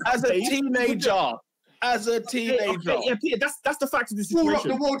doing link as a teenager. Yeah, Peter, that's the fact of the situation.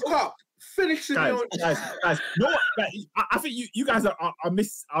 Pull up the World Cup. Finishing guys. No, I think you guys are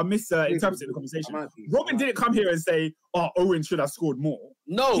misinterpreting the conversation. Robin didn't come here and say, "Oh, Owen should have scored more."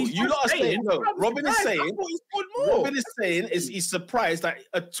 No, you lot are saying no. Robin is saying he's surprised that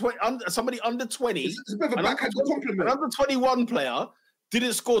somebody under 20, it's a bit of a backhand compliment. An under 21 player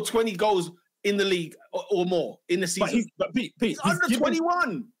didn't score 20 goals in the league or more in the season. But Pete, he's under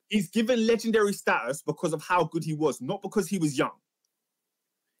 21. He's given legendary status because of how good he was, not because he was young.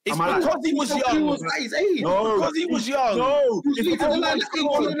 It's because he was young. He was at his age. No, because he was young. No, because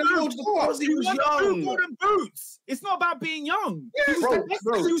he was young. Golden boots. It's not about being young. Yeah, he was one of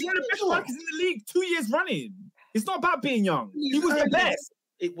the best strikers in the league 2 years running. It's not about being young. He was the best.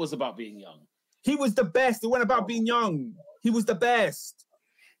 It was about being young. He was the best. It wasn't about being young. He was the best.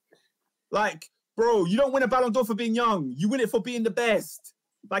 Like, bro, you don't win a Ballon d'Or for being young. You win it for being the best.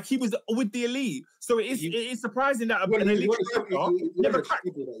 Like, he was with the elite. So it is surprising that an elite never cracked.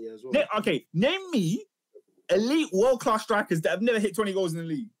 Okay, name me elite world-class strikers that have never hit 20 goals in the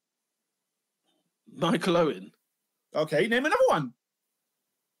league. Michael Owen. Okay, name another one.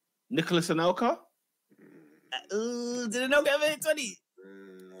 Nicholas Anelka. Did Anelka ever hit 20?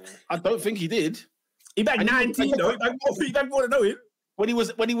 I don't think he did. He bagged 19 though. He bagged more than Owen. When he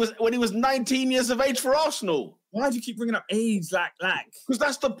was 19 years of age for Arsenal. Why do you keep bringing up age like? Because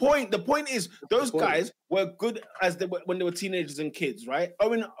that's the point. The point is those guys were good when they were teenagers and kids, right?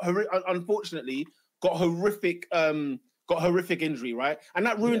 Owen unfortunately got horrific injury, right? And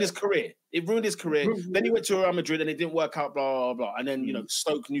that ruined his career. It ruined his career. Then he went to Real Madrid and it didn't work out, blah, blah, blah. And then,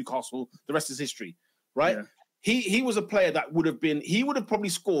 Stoke, Newcastle, the rest is history, right? Yeah. He was a player that would have probably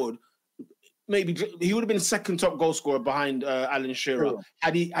scored. Maybe he would have been second top goal scorer behind Alan Shearer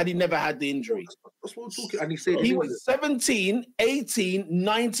had he never had the injury. That's what I'm talking. And he was 17, 18,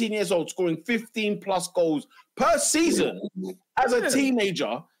 19 years old, scoring 15 plus goals per season as a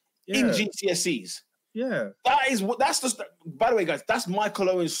teenager in GCSEs. Yeah, that's just. By the way, guys, that's Michael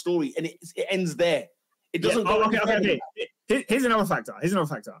Owen's story, and it ends there. It doesn't go. Okay. Here's another factor.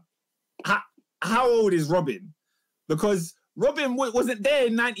 How old is Robin? Because Robin wasn't there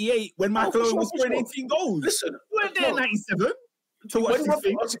in 98 when Michael Owen was scoring 18 goals. Listen, you weren't there in 97 to watch this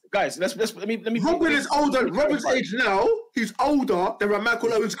thing. Guys, let me. Robin is older. Robin's age now. He's older than when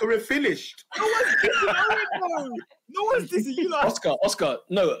Michael Owen's career finished. No one's dissing you, like Oscar.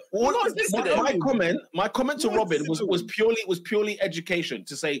 No, my comment to Robin was purely education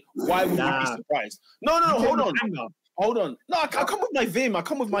to say why would you be surprised? No, hold on. No, I come with my vim. I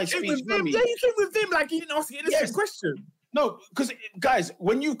come with my speech. Yeah, you came with vim like you didn't ask an innocent question. No, because guys,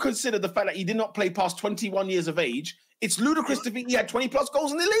 when you consider the fact that he did not play past 21 years of age, it's ludicrous to think he had 20 plus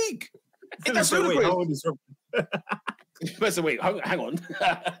goals in the league. That's ludicrous. How old is Robin? Listen, wait, hang on. Hang on.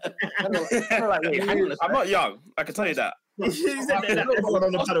 I'm not young. I can tell you that. Everyone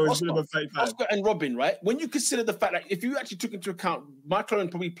on the panel is minimum 35. Oscar and Robin, right? When you consider the fact that if you actually took into account, Michael Owen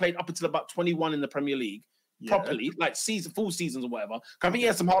probably played up until about 21 in the Premier League, properly, like full seasons or whatever. I think he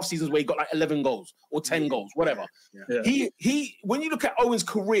had some half seasons where he got like 11 goals or 10 goals, whatever. Yeah. He. When you look at Owen's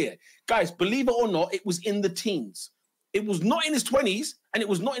career, guys, believe it or not, it was in the teens. It was not in his 20s and it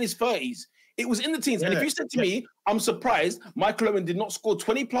was not in his 30s. It was in the teens. And if you said to me, I'm surprised Michael Owen did not score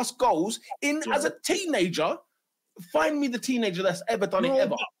 20 plus goals as a teenager. Find me the teenager that's ever done it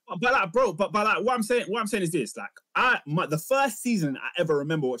ever. But what I'm saying is this: like, the first season I ever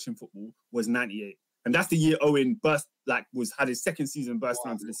remember watching football was '98, and that's the year Owen had his second season burst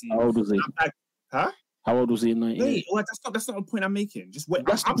onto the scene. How old was he? How old was he in '98? Wait, that's not the point I'm making. Just wait.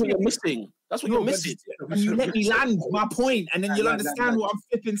 That's what you're missing. That's what you're missing. You let me land my point, and then you'll understand what I'm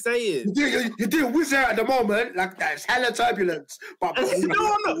flipping saying. You're doing wizard at the moment, like that's hella turbulence. But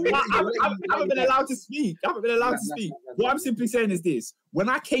No, I'm not. I haven't been allowed to speak. What I'm simply saying is this: when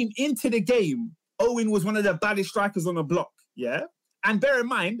I came into the game, Owen was one of the baddest strikers on the block. Yeah, and bear in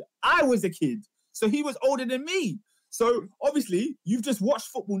mind, I was a kid, so he was older than me. So obviously, you've just watched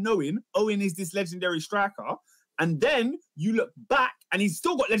football knowing Owen is this legendary striker, and then you look back, and he's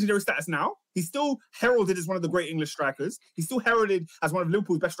still got legendary status now. He's still heralded as one of the great English strikers. He's still heralded as one of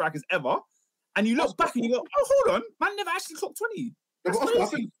Liverpool's best strikers ever. And you look back and you go, oh, hold on, man never actually clocked 20. That's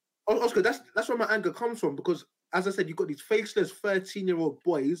Oscar, that's where my anger comes from, because, as I said, you've got these faceless 13-year-old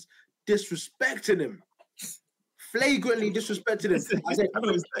boys disrespecting him. Flagrantly disrespecting him. I know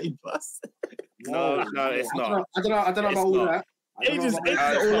it's 30 plus. No, it's not. I don't know about all that. Ages all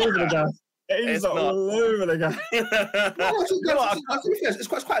over the guy. Ages are all over the guy. It's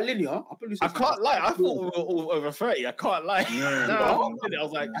quite linear. I can't lie. I thought we were all over 30. I can't lie. No. I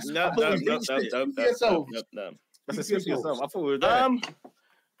was like, No. That's a yourself. I thought we were there.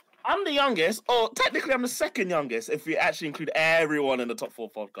 I'm the youngest, or technically I'm the second youngest if we actually include everyone in the top 4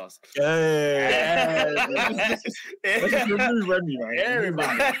 podcast. Let's just remove Remy, man.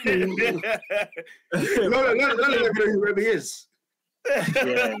 Everybody. No, Remy is.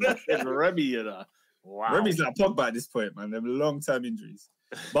 It's Remy, you know. Wow. Remy's like Pogba at this point, man. They're long-term injuries.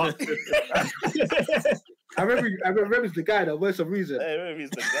 But I remember Remy's the guy that voice of reason. Hey, Remy's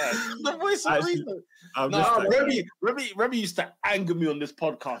the guy. The voice of reason. Remy used to anger me on this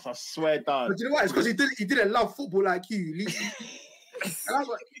podcast. I swear down. But you know what? It's because he didn't love football like you. And I was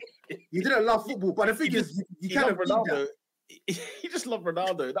like, you didn't love football, but the thing is, you kind of Ronaldo. He just loved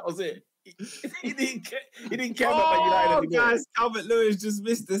Ronaldo. That was it. He didn't care about Man United anymore. Guys, Calvert-Lewin just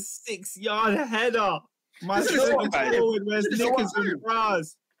missed a 6-yard header. My second forward wears knickers and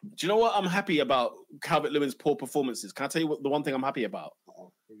bras. Do you know what I'm happy about Calvert-Lewin's poor performances? Can I tell you what the one thing I'm happy about?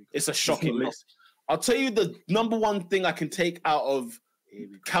 It's a shocking list. I'll tell you the number one thing I can take out of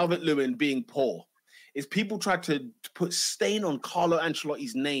Calvert-Lewin being poor is people tried to put stain on Carlo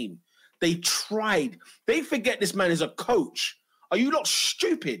Ancelotti's name. They tried. They forget this man is a coach. Are you not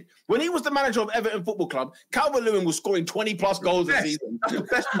stupid? When he was the manager of Everton Football Club, Calvert-Lewin was scoring 20 plus goals a season. That's the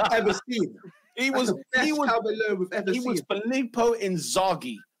best we've ever seen. He was Filippo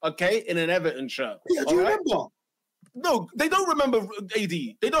Inzaghi, okay, in an Everton shirt. Yeah, do you remember? No, they don't remember AD.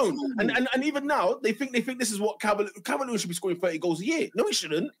 They don't. And even now, they think this is what Calvert-Lewin should be scoring 30 goals a year. No, he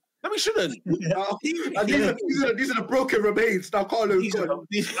shouldn't. These are the broken remains. Now, Carlo.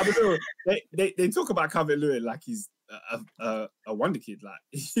 They talk about Calvert-Lewin like he's a wonder kid. Like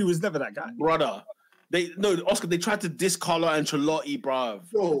he was never that guy, brother. Oscar. They tried to diss Carlo Ancelotti, bruv.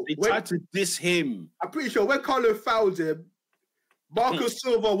 They tried to diss him. I'm pretty sure when Carlo fouled him, Marco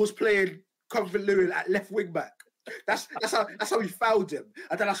Silva was playing Calvert-Lewin at left wing back. That's how he fouled him.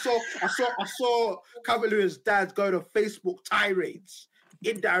 And then I saw Calvert-Lewin's dad going on Facebook tirades,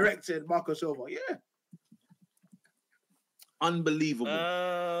 indirecting Marco Silva. Yeah.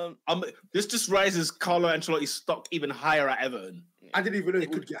 Unbelievable. This just rises Carlo Ancelotti's stock even higher at Everton. I didn't even know he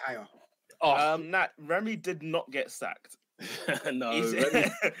could get higher. Remy did not get sacked. No,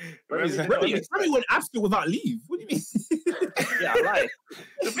 Remy went after without leave. What do you mean? Yeah, right.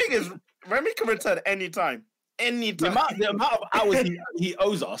 The thing is, Remy can return anytime. The amount of hours he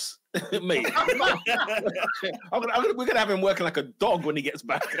owes us, mate. We're gonna have him working like a dog when he gets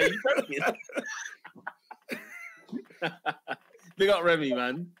back. Big up Remy,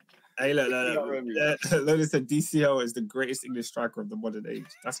 man. Hey, look. Lola said DCL is the greatest English striker of the modern age.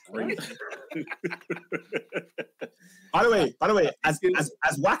 That's crazy. By the way, as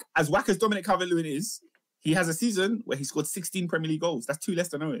whack as Dominic Calvert-Lewin is, he has a season where he scored 16 Premier League goals. That's 2 less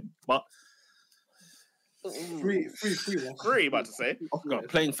than Owen. But three, about to say.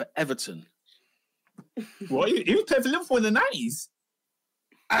 Playing for Everton. What? He was playing for Liverpool in the 90s.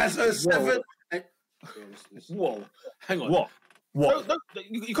 As a 7. Whoa, hang on. What? No,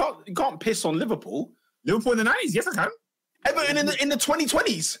 you can't piss on Liverpool. Liverpool in the 90s? Yes, I can. Everton in the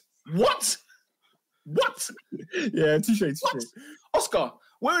 2020s. What? Yeah, touche. Oscar,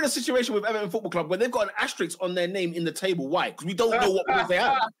 we're in a situation with Everton Football Club where they've got an asterisk on their name in the table. Why? Because we don't know what points they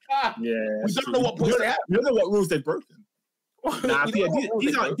have. Yeah, we don't know what points they have. You don't know what rules they've broken. Nah, We don't know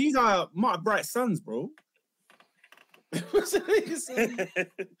what rules these are Mark Bright's sons, bro. What's it? Are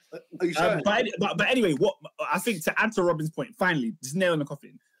you sure? But anyway, what I think to add to Robin's point, finally, just nail in the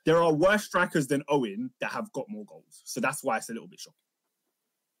coffin. There are worse strikers than Owen that have got more goals, so that's why it's a little bit shocking.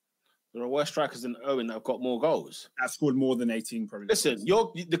 There are worse strikers than Owen that have got more goals. That scored more than 18 probably. Listen,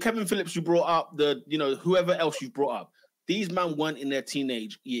 the Kevin Phillips you brought up, whoever else you've brought up, these men weren't in their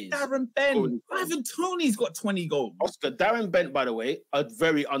teenage years. Darren Bent, Ivan Toney's got 20 goals. Oscar, Darren Bent, by the way, a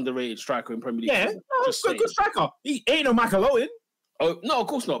very underrated striker in Premier League. Yeah, good striker. He ain't no Michael Owen. Oh no, of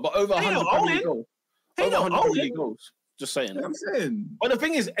course not. But over 100 Premier League goals. Over 100 Premier League goals. Just saying. You know what I'm saying. But the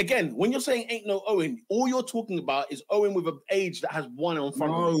thing is, again, when you're saying ain't no Owen, all you're talking about is Owen with an age that has one on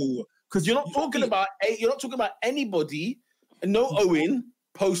front of him. Because you're not talking about anybody. No Owen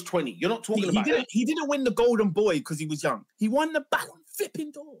post 20. You're not talking about. He didn't win the Golden Boy because he was young. He won the Ballon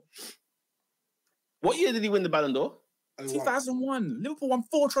d'Or. What year did he win the Ballon d'Or? 2001. Liverpool won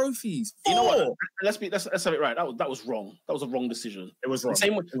 4 trophies. 4. You know what? Let's have it right. That was wrong. That was a wrong decision. It was wrong.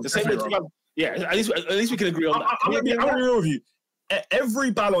 The same way. Yeah, at least we can agree on that. I'm going to be real with you.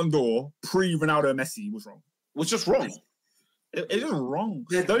 Every Ballon d'Or pre-Ronaldo and Messi was wrong. Was just wrong. It is wrong.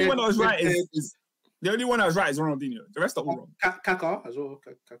 The only one that was right is Ronaldinho. The rest are all wrong. Kaka as well.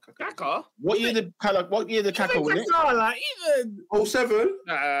 Kaka? What year did Kaka win it? Like even 07.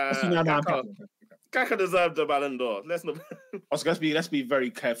 Kaka deserved the Ballon d'Or. Oscar, let's be very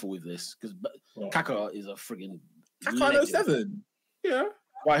careful with this because Kaka is a friggin' Kaka 07. Yeah.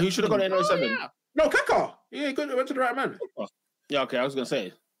 Why? Who should have got it in 07? Yeah. No, Kaka. Yeah, he went to the right man. Yeah, okay. I was gonna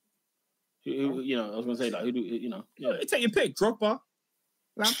say. I was gonna say that. Who do you know? Yeah. Take your pick. Dropper.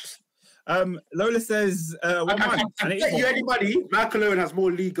 Lamps. Lola says, I bet you anybody, Michael Owen has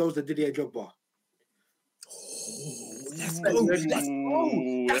more league goals than Didier Drogba. Let's go.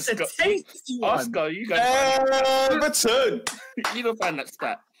 That's a tasty one. Oscar, you guys. Everton. You don't find that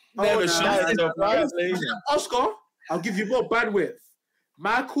stat. Never shouted Oscar, I'll give you more bandwidth.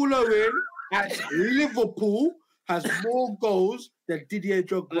 Michael Owen at Liverpool has more goals than Didier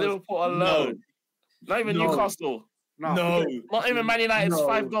Drogba. Liverpool alone. Not even Newcastle. No. Not even Man United's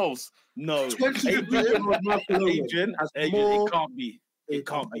 5 goals. No. 20 Adrian, it can't be. It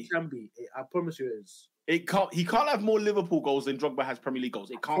can't be. It can be. I promise you it is. It can't. He can't have more Liverpool goals than Drogba has Premier League goals.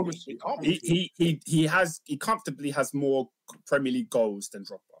 It can't be. It can't be. He comfortably has more Premier League goals than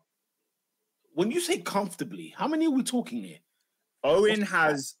Drogba. When you say comfortably, how many are we talking here? Owen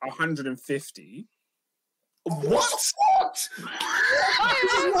has 150. What? That's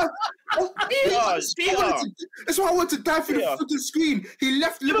why I want to dive for the fucking screen. He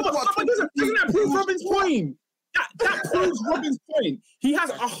left Liverpool. Doesn't that prove Robin's point? That proves Robin's point. He has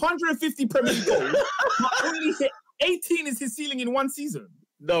 150 Premier League goals, but only hit 18 is his ceiling in one season.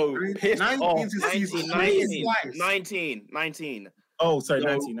 No, 19. Oh, sorry,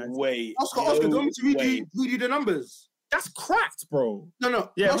 19. Wait. Oscar, do you want me to read you the numbers? That's cracked, bro.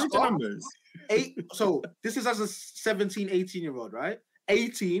 No. Yeah, Oscar, read the numbers. 8. So this is as a 17, 18-year-old, right?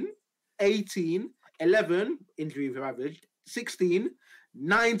 18, 11, injury average, 16,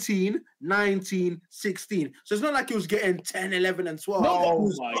 19, 16. So it's not like he was getting 10, 11, and 12.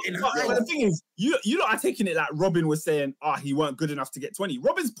 But the thing is, you lot are taking it like Robin was saying, he weren't good enough to get 20.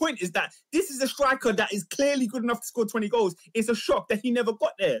 Robin's point is that this is a striker that is clearly good enough to score 20 goals. It's a shock that he never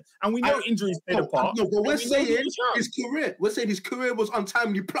got there. And we know injuries played a part. No, but we're saying his career was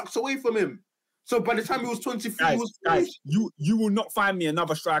untimely plucked away from him. So by the time he was 23, guys, you will not find me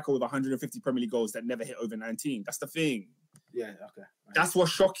another striker with 150 Premier League goals that never hit over 19. That's the thing. Yeah, okay. That's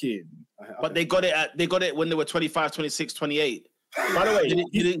what's shocking. Okay. But they got it when they were 25, 26, 28. By the way,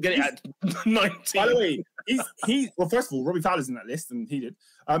 he didn't get it at 19. By the way, well, first of all, Robbie Fowler's in that list, and he did.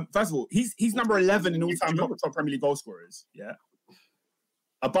 First of all, he's number 11 in all-time top Premier League goal scorers. Yeah.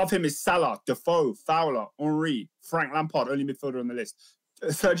 Above him is Salah, Defoe, Fowler, Henry, Frank Lampard, only midfielder on the list.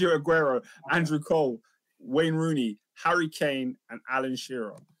 Sergio Aguero, Andrew Cole, Wayne Rooney, Harry Kane, and Alan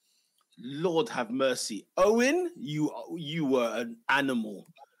Shearer. Lord have mercy. Owen, you were an animal.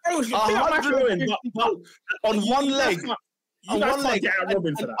 On one leg.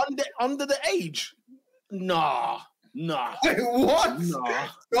 Under the age. Nah. Wait, what? Nah.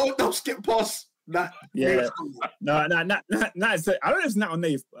 Don't skip past that. Yeah. No. I don't know if it's Nat or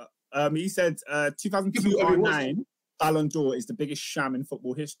Nave, but He said 2002 or 9 Ballon d'Or is the biggest sham in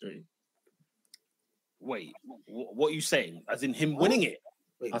football history. Wait, what are you saying? As in him winning it?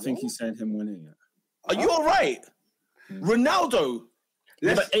 I think he's saying him winning it. Are you all right? Ronaldo.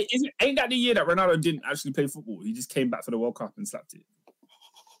 Yeah, but ain't that the year that Ronaldo didn't actually play football? He just came back for the World Cup and slapped it.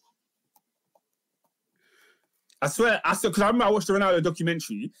 I swear, because I remember I watched the Ronaldo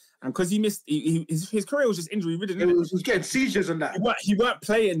documentary, and because he missed, his career was just injury ridden. He was getting seizures and that. He weren't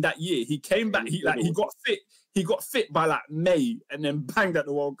playing that year. He came back. He got fit. He got fit by like May, and then banged at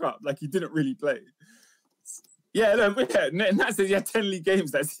the World Cup. Like he didn't really play. Yeah, no, and that says he had 10 league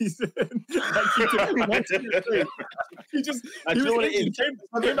games that season. He came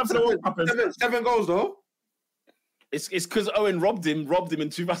back for the World Cup. 7 goals though. It's because Owen robbed him in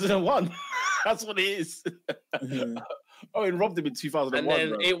 2001. That's what it is. Mm-hmm. Owen robbed him in 2001. And then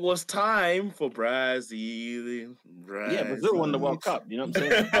bro. It was time for Brazil. Yeah, Brazil won the World Cup. You know what I'm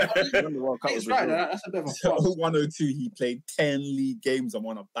saying? Won the World Cup. It's right. That's a bit of a so 102, he played 10 league games and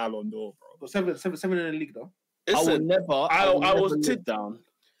won a Ballon d'Or, bro. 7 in the league though. I will never. I was sit down.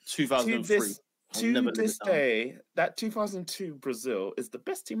 2003. To this day, that 2002 Brazil is the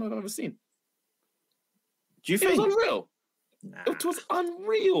best team I've ever seen. Do you think it was unreal? Nah. It was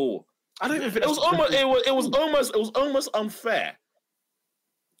unreal. I don't even think it was almost unfair.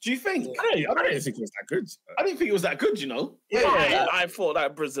 Do you think? I don't think it was that good. I didn't think it was that good. You know? Yeah. I thought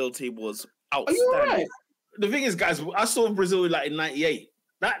that Brazil team was outstanding. Are you right? The thing is, guys, I saw Brazil like in '98.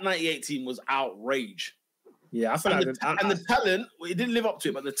 That '98 team was outrage. Yeah, I feel and the talent, it didn't live up to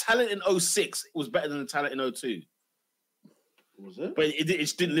it, but the talent in 06 was better than the talent in 02. Was it? But it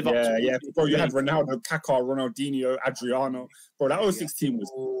didn't live up to it. Yeah, bro, you had Ronaldo, Kaká, Ronaldinho, Adriano. Bro, that 06 team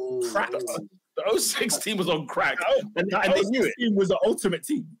was crack. The 06 team was on crack. And they knew it. Team was the ultimate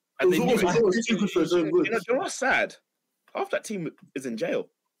team. And they knew it. You know what's sad? Half that team is in jail.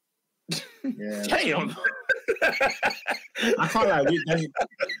 Yeah. Damn. I can't lie.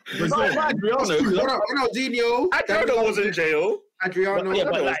 Adriano was in jail. Adriano. Yeah,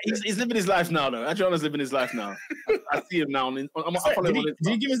 but like, he's living his life now, though. Adriano's living his life now. I see him now. Did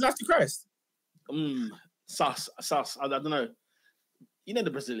he give his life to Christ? Sus. I don't know. You know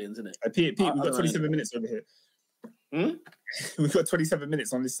the Brazilians, innit? Pete, we've got 27 minutes over here. We've got 27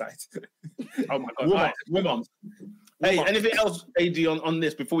 minutes on this side. Oh my God. Warm on. Hey, anything else, AD, on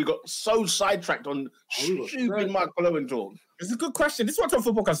this before we got so sidetracked on stupid Michael Owen talk? It's a good question. This is what Top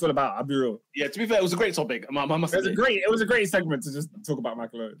Football Podcast is all about. I'll be real. Yeah, to be fair, it was a great topic. It was a great segment to just talk about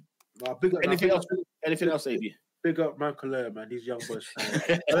Michael Owen. Anything else, AD? Big up Michael Owen, man. These young boys.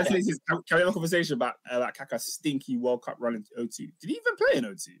 Let's carry on a conversation about Kaká's stinky World Cup run in 02. Did he even play in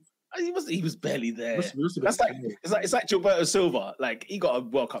 02? He was barely there. It's like Gilberto Silva. Like he got a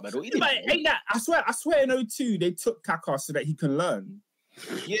World Cup medal. Ain't that? I swear in 02 they took Kaká so that he can learn.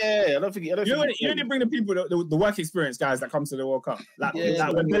 Yeah, I don't think. You didn't bring the people, the work experience guys that come to the World Cup.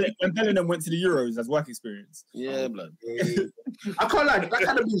 When Bellingham went to the Euros as work experience. Yeah, blood. I can't lie. That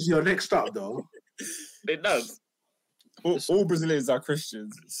kind of means your next up though. It does. All Brazilians are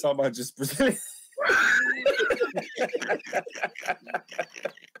Christians. Some are just Brazilian.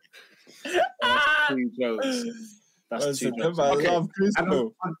 That's two jokes.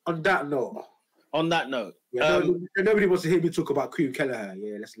 On that note. Yeah, nobody wants to hear me talk about Cream Kelleher.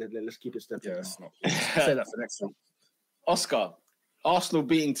 Yeah, let's keep it stepping. Yeah, let's not say that for next week. Oscar, Arsenal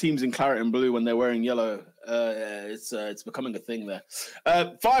beating teams in claret and blue when they're wearing yellow. It's becoming a thing there.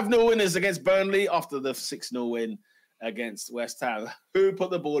 5-0 winners against Burnley after the 6-0 win against West Ham. Who put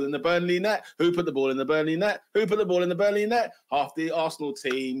the ball in the Burnley net? Who put the ball in the Burnley net? Who put the ball in the Burnley net? Half the Arsenal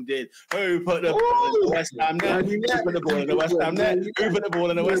team did. Who put the ball in the West Ham net? Who put the ball in the West Ham net? Who put the ball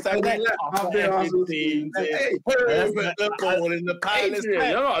in the West Ham net? Half the Arsenal team did. Who put the ball in the Palace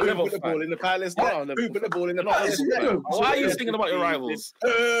net? Who put the ball in the Palace net? Who put the ball in the Palace net? Why are you thinking about your rivals?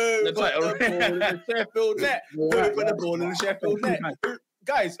 Who put the ball in the Sheffield net? Who put the ball in the Sheffield net?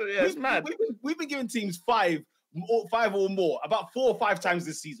 Guys, it's mad. We've been giving teams 5 or more about 4 or 5 times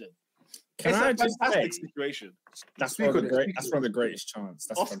this season. Can I just say, situation. That's one of the greatest chants.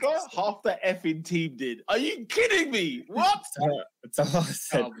 That's Oscar, fantastic. half the effing team did. Are you kidding me? What? It's a hard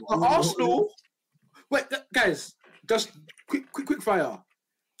set. Arsenal. Wait, guys, just quick fire.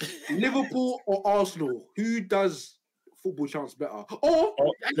 Liverpool or Arsenal? Who does football chants better? Or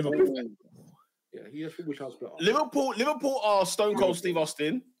Liverpool. Yeah, he has football chants better. Liverpool are Stone Cold Steve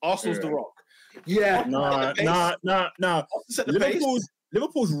Austin. Arsenal's The Rock. Yeah. No.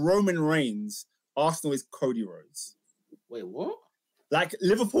 Liverpool's Roman Reigns. Arsenal is Cody Rhodes. Wait, what? Like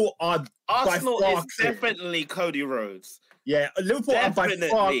Liverpool are Arsenal is definitely Cody Rhodes. Yeah, Liverpool are by far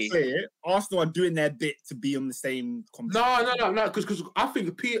Definitely. clear. Arsenal are doing their bit to be on the same competition. No. Because I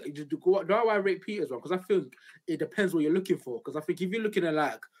think Peter. Why I rate Peter as well? Because I think it depends what you're looking for. Because I think if you're looking at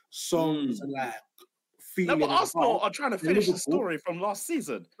like songs and like feeling, No, but Arsenal and are trying to finish the Liverpool- story from last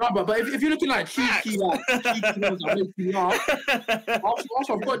season. No, but if you're looking like cheeky ones that make you laugh, Arsenal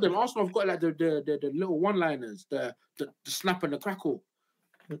have got them. Arsenal have got like the little one-liners, the snap and the crackle.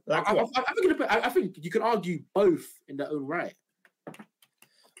 Like I what? think you can argue both in their own right.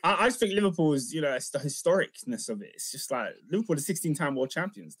 I just think Liverpool is, it's the historicness of it. It's just like Liverpool are 16-time world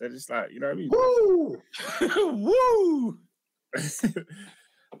champions. They're just like, you know what I mean? Woo! Woo!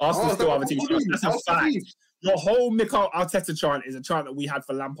 Arsenal still have a team. That's a fact. Your whole Mikel Arteta chant is a chant that we had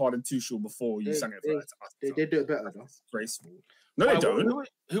for Lampard and Tuchel before you sang it for us. They do it better, though. It's graceful. No, they don't.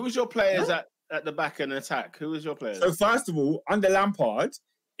 Who was your players at the back and attack? Who was your players? So first of all, under Lampard,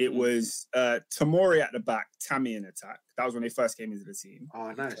 it was Tomori at the back, Tammy in attack. That was when they first came into the team.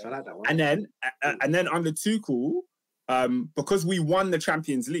 Oh, nice. I like that one. And then under Tuchel, because we won the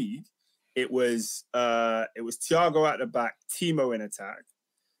Champions League, it was Thiago at the back, Timo in attack.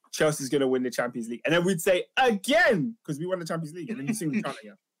 Chelsea's going to win the Champions League. And then we'd say again, because we won the Champions League. And then you sing the chant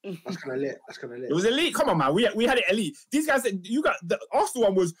again. That's kind of lit. It was elite. Come on, man. We had it elite. These guys, the Arsenal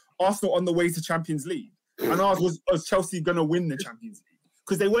one was Arsenal on the way to Champions League. And ours was Chelsea going to win the Champions League.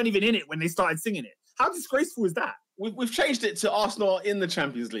 Because they weren't even in it when they started singing it. How disgraceful is that? We've changed it to Arsenal in the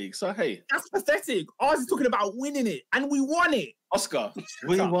Champions League. So, hey. That's pathetic. Ours is talking about winning it. And we won it. Oscar,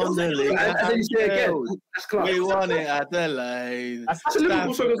 we won the league. We won it at the lane. That's a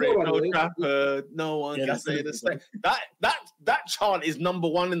Liverpool song as well. No Trafford. No one can say the same. That chant is number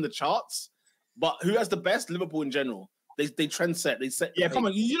one in the charts. But who has the best? Liverpool in general. They trend set. They set. Yeah, come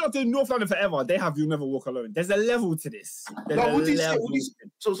on. You're not doing North London forever. They have You'll Never Walk Alone. There's a level to this. So what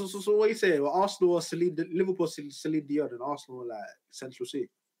are you saying? Well, Arsenal or Liverpool Celine Dion and Arsenal like Central C.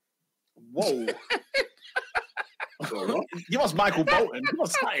 Whoa. Give us Michael Bolton. Give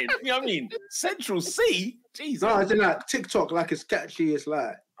us something. You know what I mean? Central C? Jesus. No, I think like TikTok, like it's catchy. It's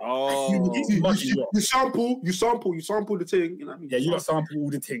like you sample the thing. You know what I mean? Yeah, you got sample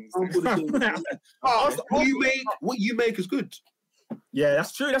all the things. What you make is good. Yeah,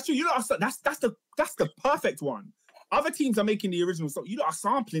 that's true. You know, that's the perfect one. Other teams are making the original song. You know, are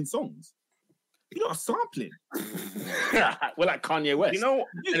sampling songs. You know, are sampling. We're like Kanye West. You know,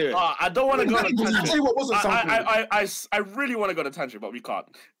 anyway. I don't want to go on a tangent. Tell you what wasn't sampling. I really want to go on a tangent, but we can't.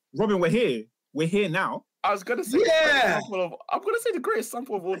 Robin, we're here. We're here now. I was gonna say, I'm gonna say the greatest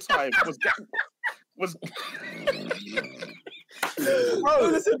sample of all time was. Bro,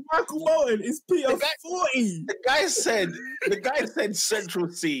 listen, Michael Bolton is Peter 40. The guy said Central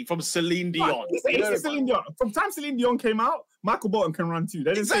C from Celine Dion. It's Celine Dion. From time Celine Dion came out, Michael Bolton can run too.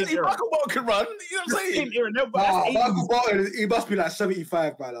 They didn't say Michael Bolton can run. You know what I'm saying? Michael Bolton, he must be like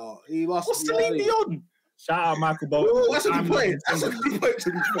 75 by now. He must. What's Celine Dion? Shout out Michael Bolton. Ooh, that's a good point. That's a good point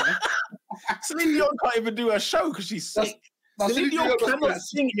to be fair. Celine Dion can't even do her show because she's sick. Celine Dion cannot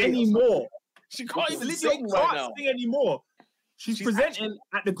sing anymore. She can't even sing anymore. She's presenting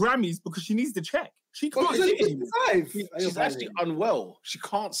at the Grammys because she needs the check. She can't sing anymore. She's actually unwell. She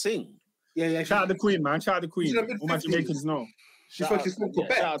can't sing. Yeah. Shout out the Queen, man. Shout out the Queen. All my Jamaicans know. She's fucking from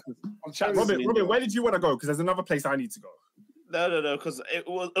Quebec. Robin, where did you want to go? Because there's another place I need to go. No, because it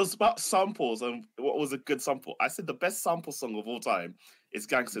was about samples and what was a good sample. I said the best sample song of all time is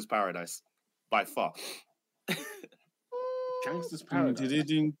Gangsta's Paradise, by far. Gangsta's Paradise.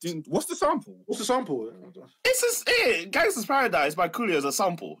 What's the sample? It's Gangsta's Paradise by Coolio is a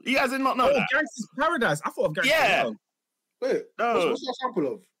sample. You guys did not know that. Gangsta's Paradise. I thought of Gangsta's Paradise. Wait, no. What's that sample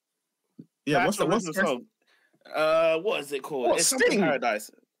of? Yeah, what's the song? What is it called? It's Sting?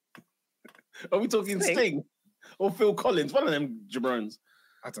 Paradise. Are we talking Sting? Or Phil Collins? One of them jabrones.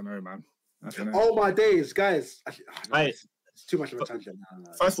 I don't know, man. Oh my days, guys. It's too much of a tangent.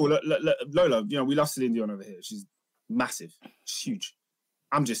 First of all, Lola, we love Celine Dion over here. She's massive. She's huge.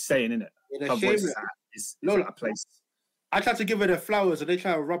 I'm just saying, innit? Yeah, her voice is Lola a place. I tried to give her the flowers and they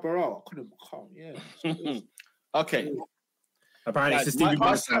tried to rub her out. I couldn't come. Yeah. Okay. Apparently, it's Stevie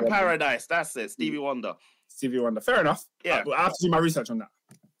Wonder. Paradise. That's it. Stevie Wonder. Stevie Wonder. Fair enough. Yeah. I have to do my research on that.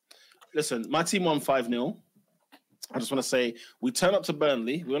 Listen, my team won 5-0. I just want to say we turned up to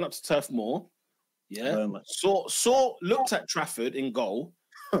Burnley. We went up to Turf Moor. Yeah. Looked at Trafford in goal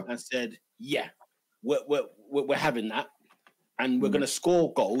and said, "Yeah, we're having that, and we're going to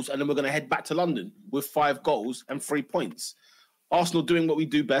score goals, and then we're going to head back to London with 5 goals and 3 points." Arsenal doing what we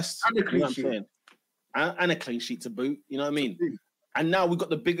do best, and a clean sheet, and a clean sheet to boot. You know what I mean? And now we've got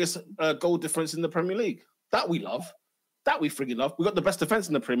the biggest goal difference in the Premier League. That we love. That we friggin' love. We've got the best defense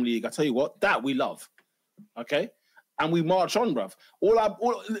in the Premier League. I tell you what, that we love. Okay. and we march on, bruv.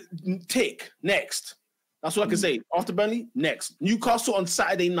 Tick next. That's all I can say. After Burnley, next. Newcastle on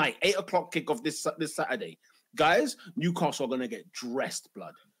Saturday night, 8:00 kickoff this Saturday. Guys, Newcastle are gonna get dressed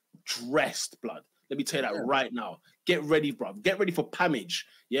blood. Dressed blood. Let me tell you that right now. Get ready, bruv. Get ready for Pamage.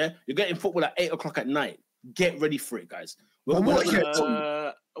 Yeah, you're getting football at 8:00 at night. Get ready for it, guys. We're not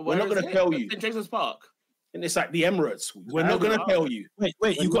gonna tell you. St. James's Park. And it's like the Emirates. We're not going to tell you.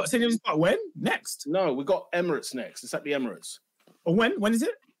 Wait, you got St. James's Park when? Next? No, we got Emirates next. It's at the Emirates. Oh, when? When is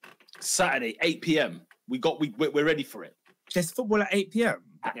it? Saturday, 8 p.m. We're ready for it. There's football at 8 p.m.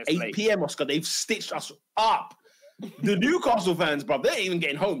 At 8 p.m, Oscar, they've stitched us up. The Newcastle fans, bro, they're even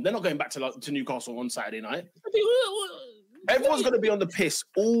getting home. They're not going back to Newcastle on Saturday night. Everyone's going to be on the piss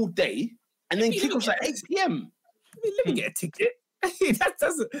all day and then kick off at 8 p.m. Let me get a ticket.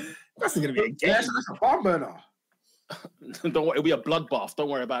 that's going to be a game. That's a barn burner. Don't worry, it'll be a bloodbath. Don't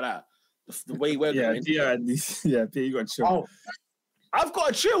worry about that. The way we're going. Yeah, you got to chill. Oh, I've got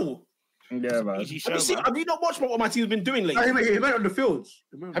to chill. Yeah, man. Have you not watched what my team's been doing lately? He went on the fields.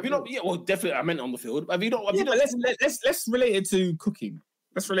 Have you not? Yeah, well, definitely. I meant on the field. Have you not? Let's relate it to cooking.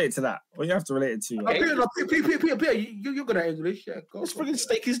 Let's relate it to that. Well, you have to relate it to. Peter, you're good at English. Yeah, this friggin'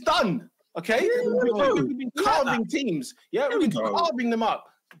 steak is done. Okay, we've been carving teams. Yeah, we've been carving them up.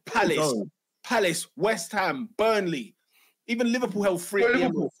 Palace, West Ham, Burnley, even Liverpool held 3 at the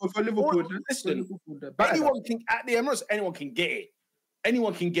Emirates. For Liverpool, listen, anyone can at the Emirates. Anyone can get it.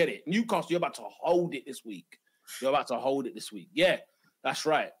 Anyone can get it. Newcastle, you're about to hold it this week. Yeah, that's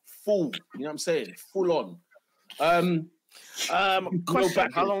right. Full. You know what I'm saying? Full on.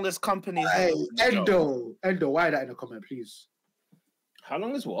 Question: how long this company? Endo, why that in the comment, please? How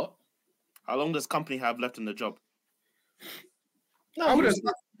long is what? How long does company have left in the job? No, I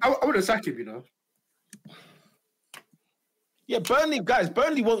wouldn't sack him, you know. Yeah, Burnley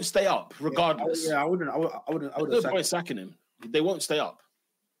won't stay up regardless. I wouldn't. No point sacking him. They won't stay up.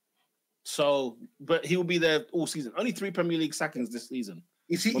 So, but he will be there all season. Only 3 Premier League sackings this season.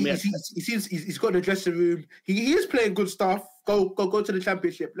 He's got in the dressing room. He is playing good stuff. Go to the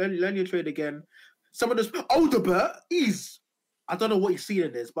Championship. Learn your trade again. Some of this Alderbert, I don't know what he's seeing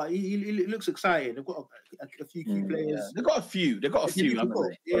in this, but he looks exciting. They've got a few key players. Yeah. They've got a few. They've got a few.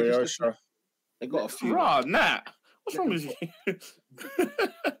 Sure. They've got a few. Nah. What's wrong with you?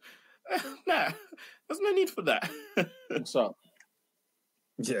 Nah. There's no need for that. What's up?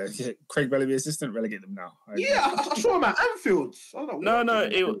 Yeah. Craig Bellamy assistant, relegate them now. I saw him at Anfield. No,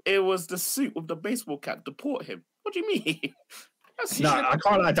 it was the suit with the baseball cap. Deport him. What do you mean? I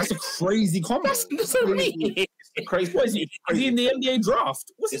can't lie. That's a crazy comment. That's so mean. It's crazy. What is he in the NBA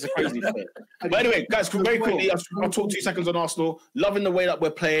draft? It's a crazy fit. But anyway, guys, very quickly, I'll talk 2 seconds on Arsenal. Loving the way that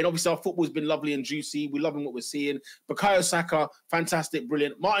we're playing. Obviously, our football's been lovely and juicy. We're loving what we're seeing. Bukayo Saka, fantastic,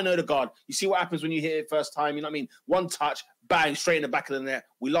 brilliant. Martin Odegaard, you see what happens when you hit it first time. You know what I mean? One touch, bang, straight in the back of the net.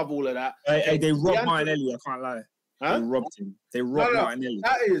 We love all of that. Hey, they robbed Martinelli. I can't lie. Huh? They robbed him. They robbed Martinelli.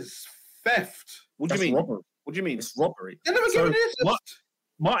 That is theft. What do you mean? Robbery. What do you mean? It's robbery. They never given it a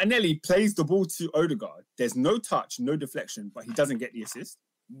Martinelli plays the ball to Odegaard. There's no touch, no deflection, but he doesn't get the assist.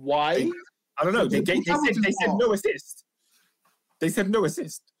 Why? I don't know. They said no assist. They said no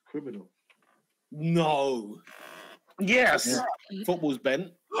assist. Criminal. No. Yes. Yeah. Football's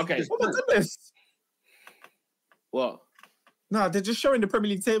bent. Okay. Oh my goodness. What? No, they're just showing the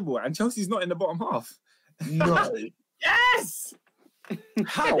Premier League table, and Chelsea's not in the bottom half. No. Yes.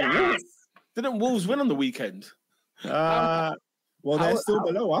 How? Yes. Didn't Wolves win on the weekend? Well, they're still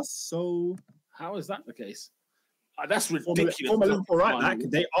below us, so... How is that the case? That's ridiculous.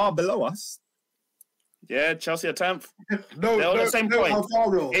 They are below us. Yeah, Chelsea are 10th. They're on the same point.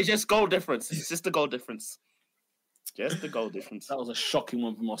 Alvaro. It's just goal difference. It's just the goal difference. Just the goal difference. That was a shocking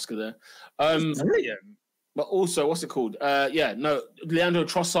one from Oscar there. Brilliant. But also, what's it called? Leandro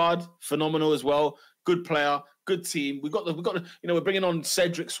Trossard, phenomenal as well. Good player, good team. We got the. We're bringing on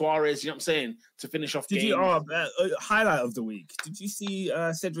Cedric Suarez. You know what I'm saying, to finish off. Did you highlight of the week? Did you see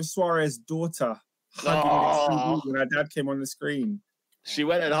Cedric Suarez's daughter hugging when her dad came on the screen? She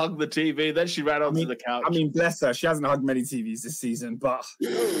went and hugged the TV. Then she ran onto the couch. I mean, bless her. She hasn't hugged many TVs this season, but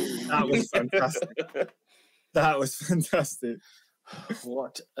that was fantastic. That was fantastic.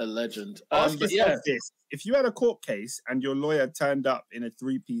 What a legend. Ask yourself this: if you had a court case and your lawyer turned up in a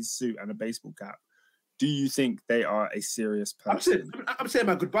 3-piece suit and a baseball cap, do you think they are a serious person? I'm saying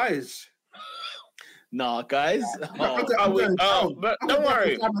my goodbyes. Nah, guys. But don't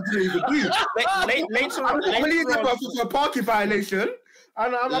worry. Later on, a parking violation.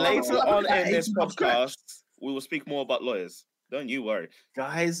 Later on in this podcast, we will speak more about lawyers. Don't you worry,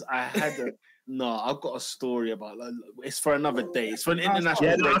 guys. I've got a story about. It's for another day. It's for an international.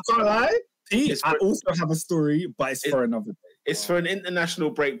 Yeah, I can't lie. I also have a story, but it's for another day. It's for an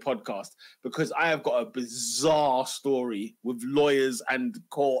international break podcast because I have got a bizarre story with lawyers and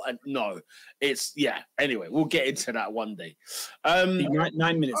court. And anyway, we'll get into that one day. 9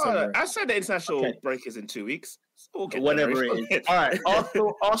 minutes. I said the international break is in 2 weeks. So whenever it is. All right.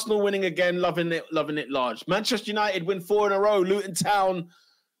 Arsenal winning again, loving it large. Manchester United win 4 in a row. Luton Town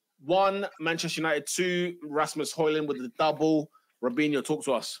 1, Manchester United 2. Rasmus Højlund with the double. Robinho, talk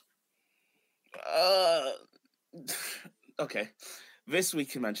to us. Okay, this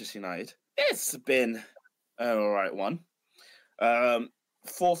week in Manchester United, it's been an all right one.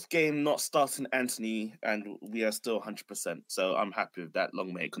 4th game not starting Anthony, and we are still 100%. So I'm happy with that.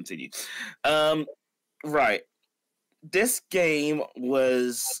 Long may it continue. Right, this game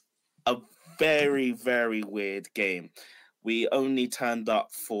was a very, very weird game. We only turned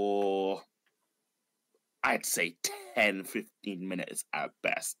up for, I'd say, 10, 15 minutes at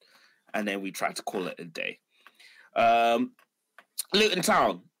best, and then we tried to call it a day. Luton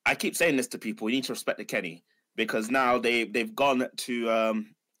Town, I keep saying this to people, you need to respect the Kenny, because now they've gone to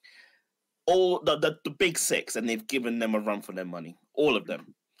all the big 6 and they've given them a run for their money, all of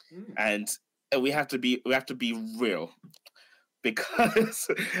them. And we have to be real, because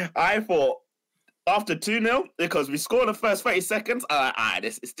I thought after 2-0, because we scored the first 30 seconds,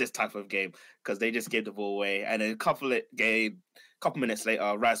 it's this type of game, because they just gave the ball away, and then a couple minutes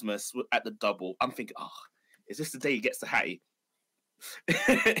later, Rasmus at the double. I'm thinking, is this the day he gets the Hattie?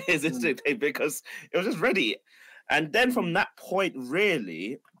 Is this the day? Because it was just ready. And then from that point,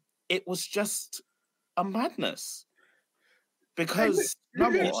 really, it was just a madness. Because,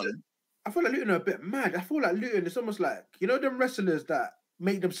 number one... I feel like Luton are a bit mad. I feel like Luton is almost like, them wrestlers that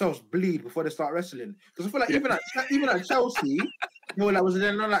make themselves bleed before they start wrestling. Because I feel like even at Chelsea, was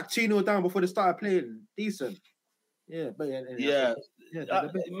it like 2-0 down before they started playing decent? Yeah, but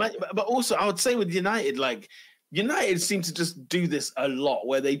but also I would say with United, like United seem to just do this a lot,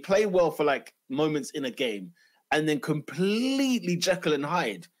 where they play well for like moments in a game, and then completely Jekyll and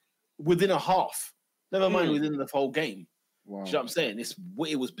Hyde within a half. Never mind within the whole game. Wow. Do you know what I'm saying?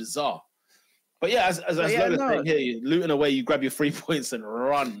 It was bizarre. But yeah, as saying here, Luton away, you grab your 3 points and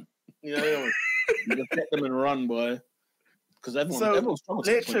run. You get them and run, boy. Because everyone's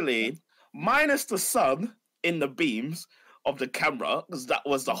literally minus the sun in the beams of the camera, because that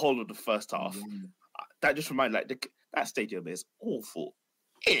was the whole of the first half. That just reminded, that stadium is awful.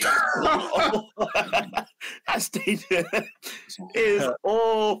 That stadium is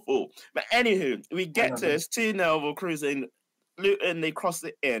awful. But anywho, we get to this 2-0, we're cruising. Luton, they cross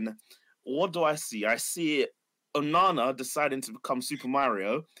it in. What do I see? I see Onana deciding to become Super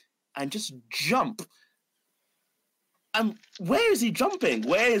Mario and just jump. And where is he jumping?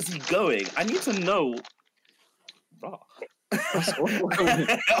 Where is he going? I need to know. That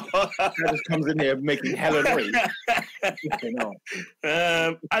just comes in here making hella noise.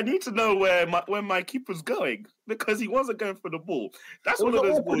 I need to know where my keeper's going, because he wasn't going for the ball. That's one of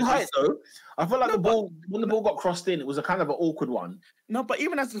those balls. Height, though. I feel like when the ball got crossed in, it was a kind of an awkward one. No, but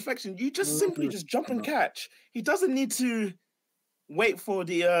even as a deflection, you just simply just jump and catch. He doesn't need to wait for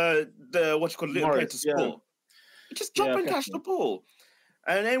the little player to score. Yeah. Just jump and catch the ball.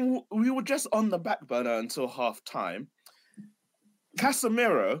 And then we were just on the back burner until half time.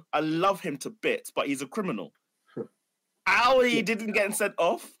 Casemiro, I love him to bits, but he's a criminal. How he didn't get sent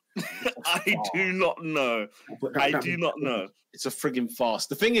off, I do not know. I do not know. It's a frigging farce.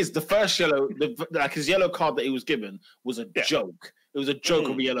 The thing is, the first yellow, his yellow card that he was given was a joke. It was a joke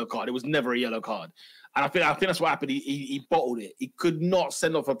of a yellow card. It was never a yellow card. And I think that's what happened. He bottled it. He could not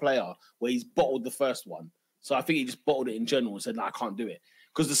send off a player where he's bottled the first one. So I think he just bottled it in general and said, I can't do it.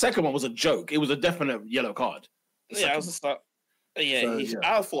 Because the second one was a joke. It was a definite yellow card. I was just like,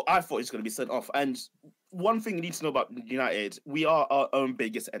 I thought he was going to be sent off. And one thing you need to know about United, we are our own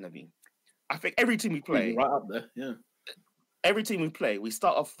biggest enemy. I think every team we play, right up there, yeah. Every team we play, we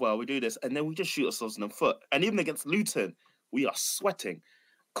start off well, we do this, and then we just shoot ourselves in the foot. And even against Luton, we are sweating.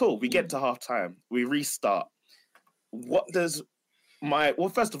 Cool, we get to half time, we restart. First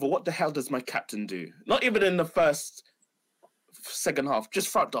of all, what the hell does my captain do? Not even in the second half, just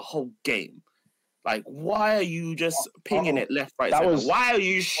throughout the whole game. Like, why are you just pinging it left, right, center? Why are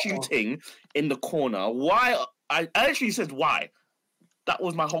you shooting in the corner? Why? I actually said why. That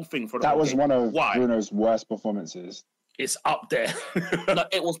was my whole thing for the That was game. one of Bruno's worst performances. It's up there. No,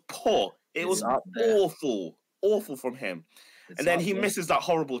 it was poor. It was awful from him. And then he misses that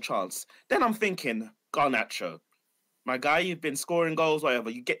horrible chance. Then I'm thinking, Garnacho, my guy, you've been scoring goals, whatever.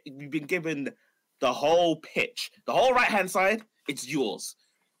 You've been given the whole pitch, the whole right-hand side, it's yours.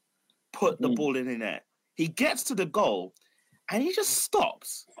 Put the ball in there. He gets to the goal and he just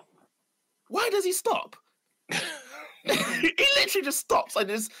stops. why does he stop? He literally just stops and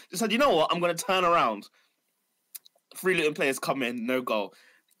just said, you know what, I'm going to turn around. 3 Luton players come in, no goal.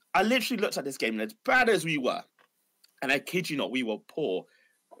 I literally looked at this game, and as bad as we were, and I kid you not, we were poor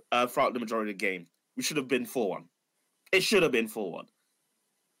throughout the majority of the game. We should have been 4-1. It should have been 4-1.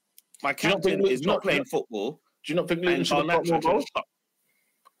 My captain is not playing football. Do you not think Luton should have got more goals?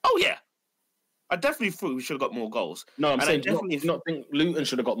 Oh, yeah. I definitely thought we should have got more goals. No, I'm saying, do you not think Luton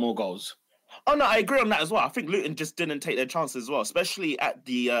should have got more goals? Oh, no, I agree on that as well. I think Luton just didn't take their chances as well, especially at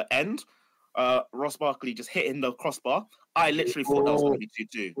the end. Ross Barkley just hitting the crossbar. I literally thought that was going to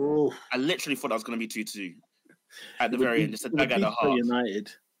be 2-2. I literally thought that was going to be 2-2 at the very end. Just a dag at the heart.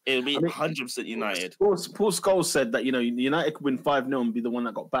 United. It'll be 100% United. Paul Scholes said that, United could win 5-0 and be the one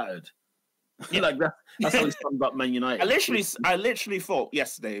that got battered. Like that's how he summed up Man United. I literally thought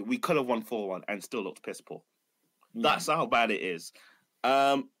yesterday we could have won 4-1 and still looked piss poor. That's how bad it is.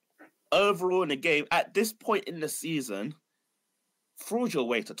 Overall in the game, at this point in the season, fraud your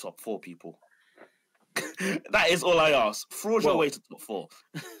way to top 4, people. That is all I ask. Fraud your way to top 4.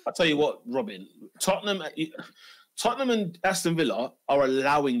 I'll tell you what, Robin. Tottenham and Aston Villa are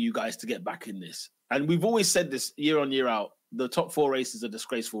allowing you guys to get back in this. And we've always said this year on, year out. The top 4 race is a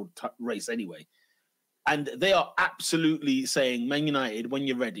disgraceful race anyway. And they are absolutely saying, Man United, when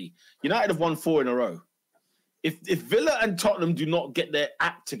you're ready. United have won 4 in a row. If Villa and Tottenham do not get their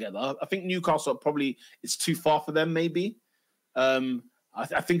act together, I think Newcastle probably, it's too far for them maybe.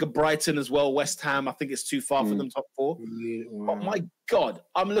 I think of Brighton as well, West Ham. I think it's too far for them top 4. Wow. But my God,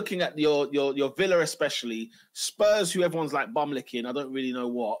 I'm looking at your Villa especially. Spurs, who everyone's like bum licking. I don't really know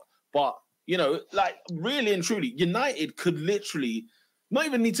what. But, like really and truly, United could literally not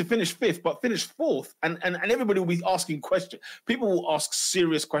even need to finish 5th, but finish 4th. And everybody will be asking questions. People will ask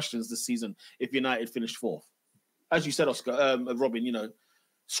serious questions this season if United finish 4th. As you said, Oscar, Robin,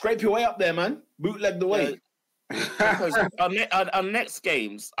 scrape your way up there, man. Bootleg the way. Because our next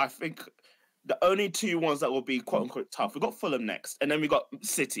games, I think the only 2 ones that will be quote unquote tough. We got Fulham next, and then we got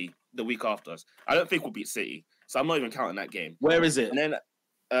City the week after us. I don't think we'll beat City, so I'm not even counting that game. Where is it? And then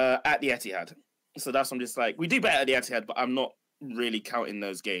at the Etihad. So that's I'm just like we do better at the Etihad, but I'm not really counting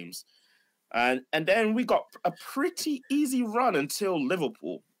those games. And then we got a pretty easy run until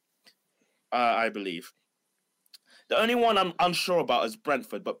Liverpool, I believe. The only one I'm unsure about is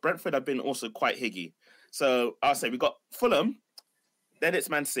Brentford, but Brentford have been also quite higgy. So I'll say we got Fulham, then it's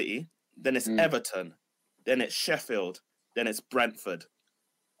Man City, then it's Everton, then it's Sheffield, then it's Brentford.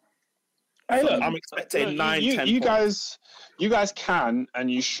 Hey, look, I'm expecting 9-10 you points. You guys can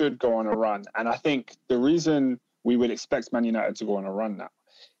and you should go on a run. And I think the reason we would expect Man United to go on a run now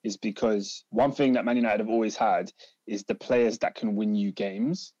is because one thing that Man United have always had is the players that can win you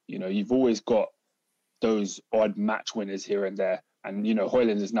games. You've always got those odd match winners here and there. And,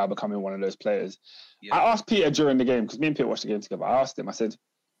 Haaland is now becoming one of those players. Yeah. I asked Peter during the game, because me and Peter watched the game together, I asked him, I said,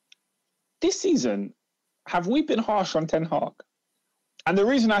 this season, have we been harsh on Ten Hag? And the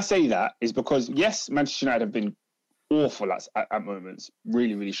reason I say that is because, yes, Manchester United have been awful at moments,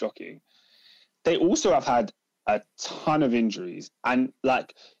 really, really shocking. They also have had a ton of injuries. And,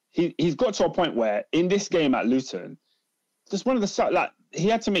 he's got to a point where, in this game at Luton, just one of the, he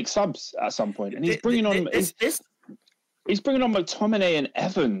had to make subs at some point. And he's bringing on... He's bringing on McTominay and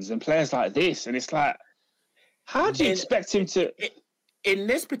Evans and players like this. And it's like, how do you expect him to... In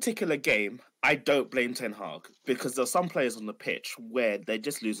this particular game, I don't blame Ten Hag because there's some players on the pitch where they're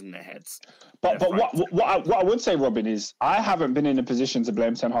just losing their heads. But what I would say, Robin, is I haven't been in a position to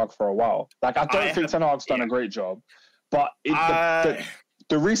blame Ten Hag for a while. I don't think Ten Hag's done a great job. But the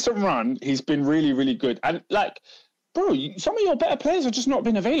recent run, he's been really, really good. And, bro, some of your better players have just not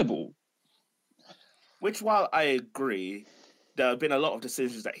been available. Which, while I agree, there have been a lot of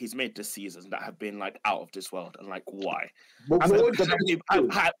decisions that he's made this season that have been out of this world, and why?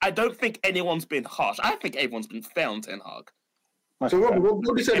 I don't think anyone's been harsh. I think everyone's been fair on Ten Hag. So, Robin, what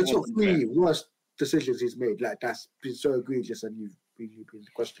would you say the top 3 worst decisions he's made? That's been so egregious, and you've been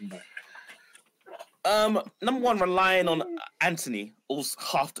questioned by. Number 1, relying on Anthony all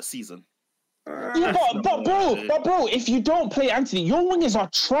half the season. Yeah, but bro, if you don't play Anthony, your wingers are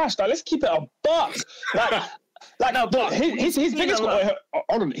trash. Let's keep it a buck.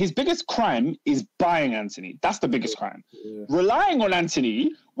 His biggest crime is buying Anthony. That's the biggest crime. Yeah. Relying on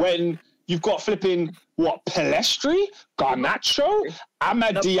Anthony when you've got flipping Pelestri, Garnacho,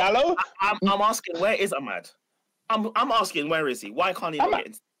 Amad Diallo. I'm asking, where is Amad? I'm asking, where is he? Why can't he get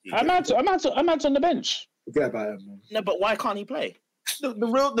into Amad's on the bench. Forget about him, man. No, but why can't he play?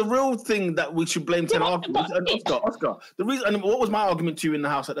 The real thing that we should blame Ten Hag Oscar. The reason, and what was my argument to you in the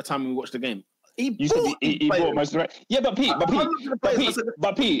house at the time when we watched the game? He bought most of the right. Yeah, but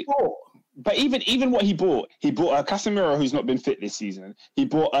Pete. But even what he bought Casemiro, who's not been fit this season. He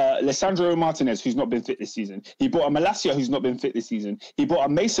bought Lisandro Martinez, who's not been fit this season. He bought a Malacia, who's not been fit this season. He bought a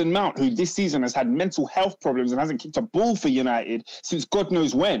Mason Mount, who this season has had mental health problems and hasn't kicked a ball for United since God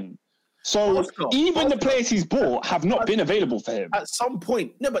knows when. So even the players he's bought have not been available for him. At some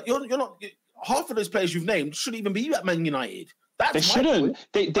point, no, but you're not. Half of those players you've named shouldn't even be at Man United. They shouldn't.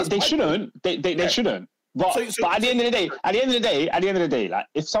 They shouldn't. They shouldn't. But at the end of the day, like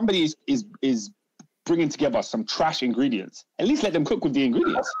if somebody is bringing together some trash ingredients, at least let them cook with the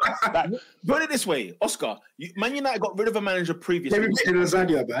ingredients. Like, put it this way, Oscar, Man United got rid of a manager previously. They made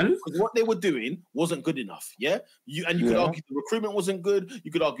lasagna, man. What they were doing wasn't good enough. Yeah, you could argue the recruitment wasn't good.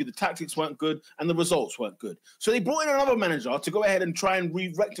 You could argue the tactics weren't good, and the results weren't good. So they brought in another manager to go ahead and try and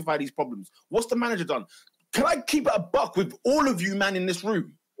rectify these problems. What's the manager done? Can I keep it a buck with all of you, man, in this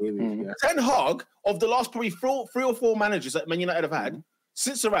room? Yeah. Ten Hag, of the last probably three or four managers that Man United have had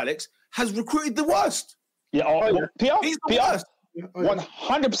since Sir Alex, has recruited the worst. Yeah, He's the worst.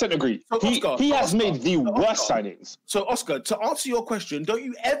 100% agree. So He has made the worst signings. So, Oscar, to answer your question, don't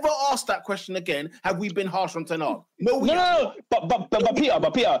you ever ask that question again? Have we been harsh on Ten Hag? No. But Peter,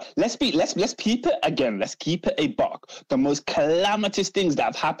 let's keep it again. Let's keep it a buck. The most calamitous things that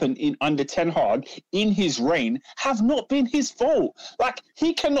have happened under Ten Hag in his reign have not been his fault. Like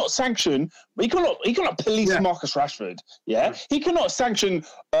he cannot sanction. He cannot police Marcus Rashford. Yeah, he cannot sanction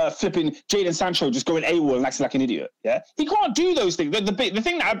flipping Jadon Sancho just going AWOL and acting like an idiot. Yeah, he can't do those things. The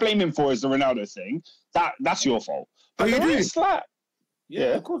thing that I blame him for is the Ronaldo thing. That's your fault. But you do.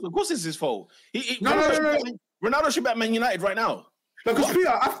 Yeah, of course, it's his fault. No. Ronaldo should be at Man United right now. Because Peter,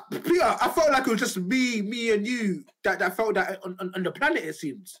 I felt like it was just me and you that felt that on the planet. It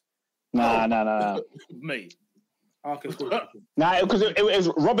seems. Nah. Mate. Okay, cool. Nah, because it was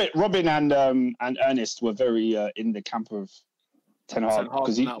Robin and Ernest were very in the camp of Ten Hag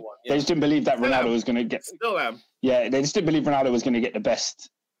because they just didn't believe that Ronaldo was going to get. Still am. Yeah, they just didn't believe Ronaldo was going to get the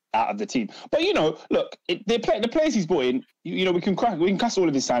best out of the team. But look, the players he's bought in. We can cuss all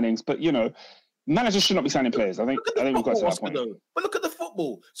of his signings, but managers should not be signing players. I think we've got to that point. But look at the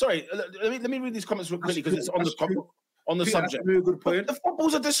football. Sorry, let me read these comments real quickly because it's on the subject. Good point. The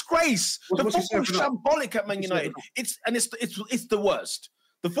football's a disgrace. The football's shambolic at Man United. It's the worst.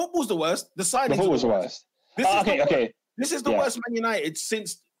 The football's the worst. The signings. The football's the worst. Okay. This is the worst Man United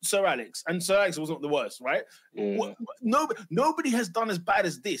since Sir Alex, and Sir Alex wasn't the worst, right? Yeah. Nobody has done as bad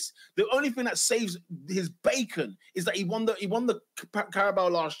as this. The only thing that saves his bacon is that he won the Carabao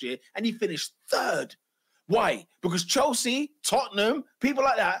last year and he finished third. Why? Because Chelsea, Tottenham, people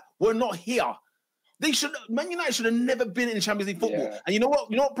like that were not here. Man United should have never been in Champions League football. Yeah. And you know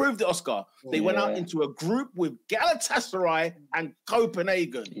what proved it, Oscar? They went out into a group with Galatasaray and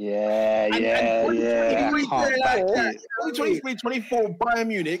Copenhagen. 2023-24 Bayern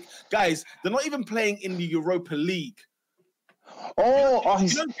Munich. Guys, they're not even playing in the Europa League.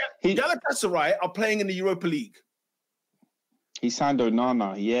 Galatasaray are playing in the Europa League. He signed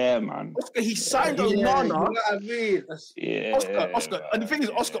Onana. Yeah, man. Oscar, he signed Onana. You know what I mean? Oscar. And the thing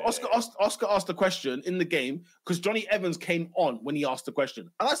is, Oscar asked the question in the game because Johnny Evans came on when he asked the question.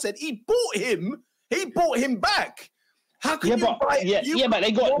 And I said, he bought him back. How can you buy it? But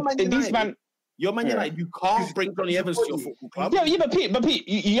they got these man. You're Man United. You can't bring Johnny Evans to your football club. But Pete,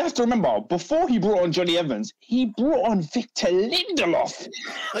 you have to remember, before he brought on Johnny Evans, he brought on Victor Lindelof.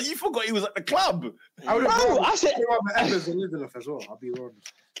 You forgot he was at the club. I said Evans and Lindelof as well. I'll be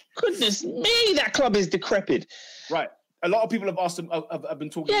honest. Goodness me, that club is decrepit. Right. A lot of people have asked him. Have been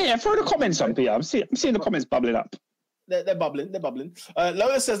talking. Yeah. Throw the comments on, Peter. I'm seeing the comments bubbling up. They're bubbling.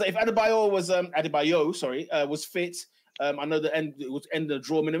 Lola says that if Adebayo was fit. I know it was end of the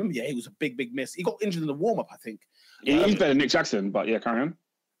draw minimum. Yeah, he was a big miss. He got injured in the warm-up, I think. He's better than Nick Jackson, but yeah, carry on.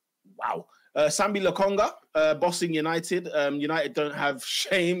 Wow. Sambi Lokonga, bossing United. United don't have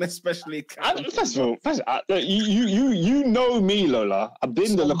shame, especially. First of all, you know me, Lola. I've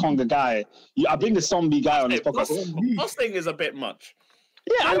been the Lokonga guy. I've been the zombie guy on this podcast. Bossing is a bit much.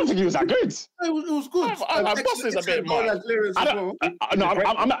 Yeah, I don't think he was that good. It was good. Boss is a bit much. I'm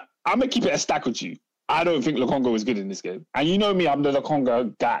gonna keep it a stack with you. I don't think Lokonga was good in this game. And you know me, I'm the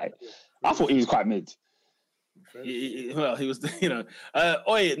Lokonga guy. I thought he was quite mid. He was,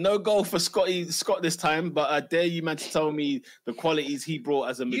 no goal for Scott this time, but I dare you, man, to tell me the qualities he brought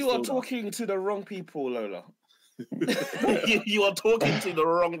as a midfielder. You are talking to the wrong people, Lola. you are talking to the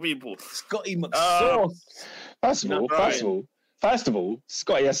wrong people. Scotty McSauce. First of all,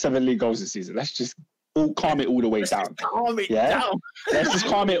 Scotty has 7 league goals this season. Let's just calm it all the way down. Let's just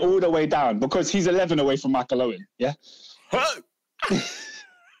calm it all the way down because he's 11 away from Michael Owen. Yeah.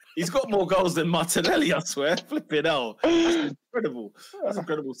 He's got more goals than Martinelli, I swear. Flipping hell. That's incredible. That's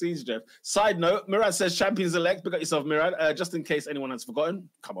incredible season, Jeff. Side note, Murad says champions elect. Pick up yourself, Murad. Just in case anyone has forgotten.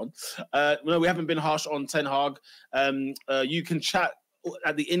 Come on. No, we haven't been harsh on Ten Hag. You can chat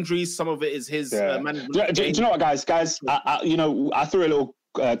at the injuries. Some of it is his management. Do you know what, guys? I threw a little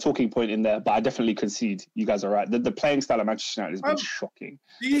talking point in there, but I definitely concede. You guys are right. The playing style of Manchester United has been shocking.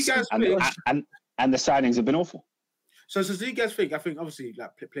 Do you guys and the signings have been awful. So do you guys think? I think obviously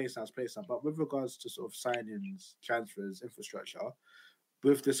like play style, but with regards to sort of signings, transfers, infrastructure,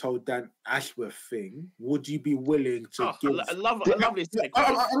 with this whole Dan Ashworth thing, would you be willing to give? I love this segue.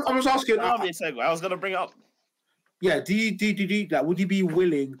 I was asking. I love this segue. I was going to bring it up. Yeah. Do you that? Would you be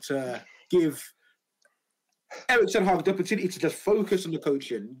willing to give Eric Ten Hag the opportunity to just focus on the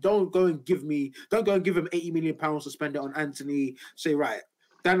coaching? Don't go and give him £80 million to spend it on Anthony. Say, right,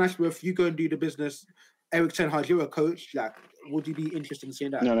 Dan Ashworth, you go and do the business. Eric Ten Hag, you're a coach. Like, would you be interested in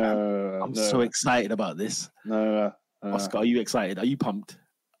seeing that? No. I'm so excited about this. No. Oscar, are you excited? Are you pumped?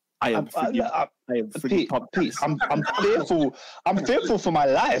 I am freaking pumped. I'm fearful. I'm fearful for my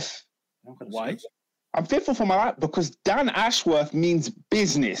life. Why? I'm fearful for my life because Dan Ashworth means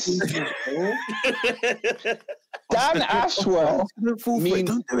business. Dan Ashworth means...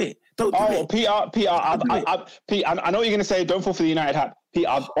 Don't do it. Don't do it. Peter, I know what you're going to say. Don't fall for the United hat. Peter,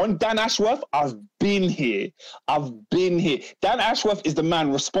 on Dan Ashworth, I've been here. Dan Ashworth is the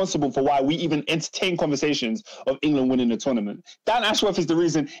man responsible for why we even entertain conversations of England winning the tournament. Dan Ashworth is the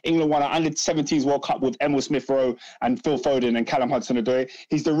reason England won our under-17s World Cup with Emil Smith-Rowe and Phil Foden and Callum Hudson-Odoi.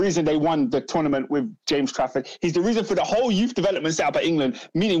 He's the reason they won the tournament with James Trafford. He's the reason for the whole youth development set up at England,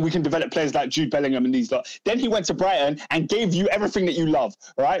 meaning we can develop players like Jude Bellingham and these lot. Then he went to Brighton and gave you everything that you love,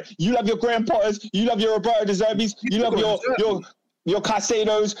 right? You love your Graham Potters, you love your Roberto De Zerbis, you love your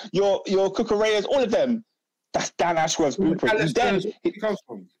Caicedos, your Cucureas, all of them. That's Dan Ashworth's blueprint.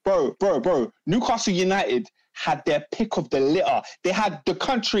 Bro. Newcastle United had their pick of the litter. They had the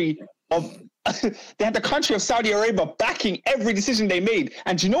country of Saudi Arabia backing every decision they made.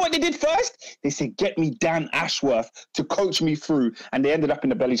 And do you know what they did first? They said, get me Dan Ashworth to coach me through. And they ended up in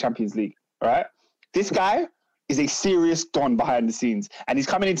the Belly Champions League. All right? This guy is a serious don behind the scenes. And he's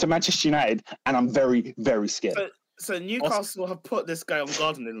coming into Manchester United. And I'm very, very scared. So Newcastle have put this guy on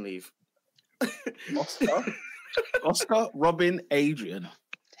gardening leave. Oscar, Robin, Adrian,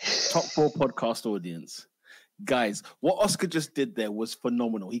 top 4 podcast audience. Guys, what Oscar just did there was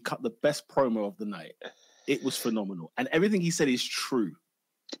phenomenal. He cut the best promo of the night. It was phenomenal. And everything he said is true.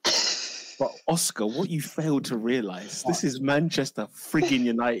 But Oscar, what you failed to realize, this is Manchester frigging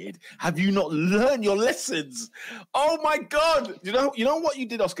United. Have you not learned your lessons? Oh my God. You know what you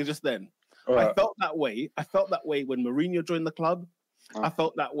did, Oscar, just then? I felt that way. I felt that way when Mourinho joined the club. I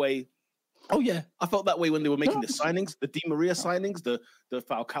felt that way. Oh yeah, I felt that way when they were making the signings, the Di Maria signings, the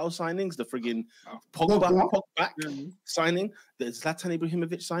Falcao signings, the friggin' Pogba signing, the Zlatan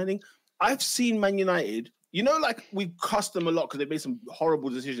Ibrahimovic signing. I've seen Man United. You know, like we cussed them a lot because they made some horrible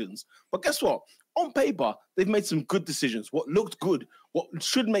decisions. But guess what? On paper, they've made some good decisions. What looked good, what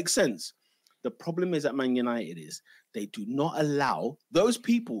should make sense. The problem is at Man United is they do not allow those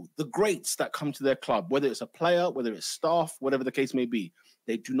people, the greats that come to their club, whether it's a player, whether it's staff, whatever the case may be,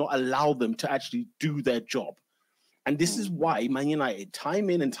 they do not allow them to actually do their job. And this is why Man United, time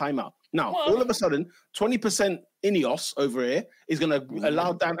in and time out. Now, all of a sudden, 20% Ineos over here is going to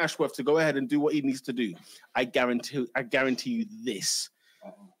allow Dan Ashworth to go ahead and do what he needs to do. I guarantee you this.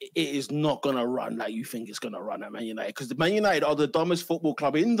 It is not going to run like you think it's going to run at Man United, because the Man United are the dumbest football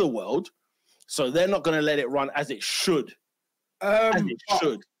club in the world. So they're not going to let it run as it should. Would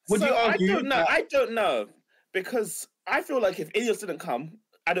you argue? I don't know. Because I feel like if Ineos didn't come,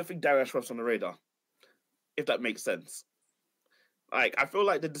 I don't think Darren Ashworth's on the radar. If that makes sense. Like, I feel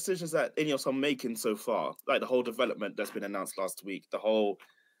like the decisions that Ineos are making so far, like the whole development that's been announced last week, the whole,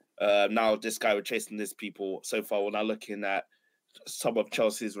 now this guy we're chasing these people so far, we're now looking at some of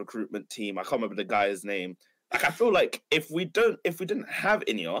Chelsea's recruitment team. I can't remember the guy's name. Like, I feel like if we didn't have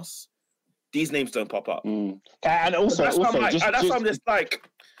Ineos, these names don't pop up. And also, I'm just like,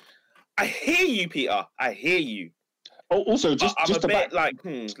 I hear you, Peter. I hear you. Also, let's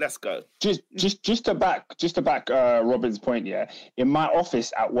go. Just to back Robin's point, yeah. In my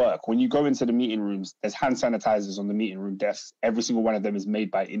office at work, when you go into the meeting rooms, there's hand sanitizers on the meeting room desks. Every single one of them is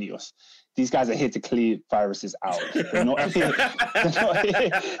made by Ineos. These guys are here to clear viruses out. They're not here.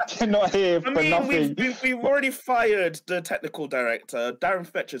 They're not here for nothing. We've already fired the technical director. Darren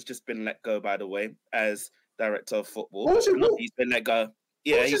Fletcher's just been let go, by the way, as director of football. He's been let go.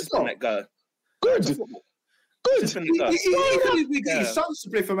 Yeah, he's been let go. Good. Good. Just in the dust. We get his sons to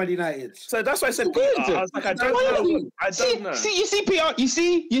play for Man United. So that's why I said Good. Peter. I was like, I don't know. I don't know. See, you see, PR. You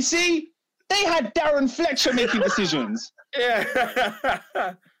see. They had Darren Fletcher making decisions. Yeah.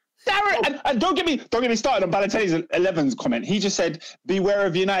 Darren, and don't get me started on Balotelli's 11's comment. He just said, "Beware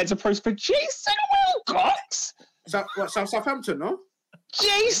of United's approach for Jason Wilcox." Southampton, no?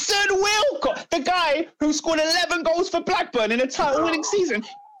 Jason Wilcox, the guy who scored 11 goals for Blackburn in a title-winning season.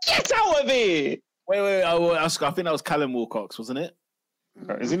 Get out of here! Wait. I think that was Callum Wilcox, wasn't it?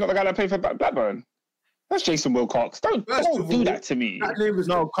 Is he not the guy that played for Blackburn? That's Jason Wilcox. Don't do that to me.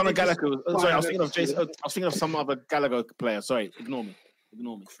 No, Conor Gallagher. Sorry, I was thinking of Jason. I was thinking of some other Gallagher player. Sorry, ignore me.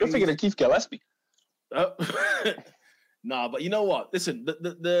 You're thinking of Keith Gillespie. Nah, but you know what? Listen,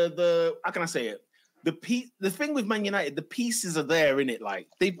 the how can I say it? The thing with Man United, the pieces are there in it. Like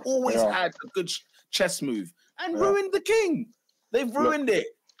they've always had a good chess move and ruined the king. They've ruined it.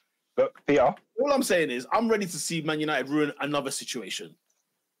 Look, PR. All I'm saying is, I'm ready to see Man United ruin another situation.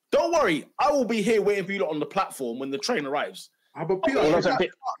 Don't worry, I will be here waiting for you lot on the platform when the train arrives. But Peter,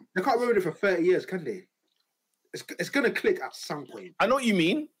 they can't ruin it for 30 years, can they? It's going to click at some point. I know what you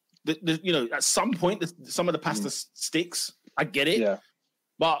mean. At some point, some of the pasta sticks. I get it. Yeah.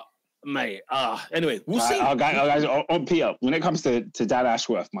 But, mate, anyway, we'll see. Guys, on Peter, when it comes to Dan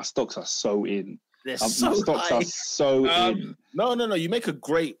Ashworth, my stocks are so in. They're my stocks are so in. No. You make a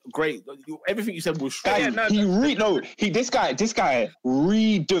great. Everything you said was strong. This guy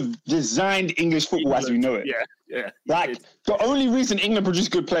redesigned English football as we know it. Yeah. Like the only reason England produce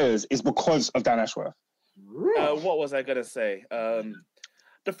good players is because of Dan Ashworth. What was I gonna say?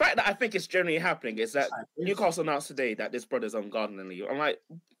 The fact that I think it's generally happening is that Newcastle announced today that this brother's on gardening leave. I'm like,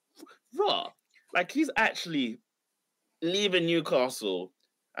 raw. Like he's actually leaving Newcastle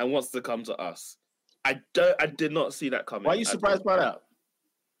and wants to come to us. I did not see that coming. Why are you surprised by that?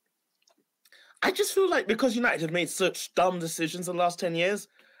 I just feel like because United have made such dumb decisions in the last 10 years,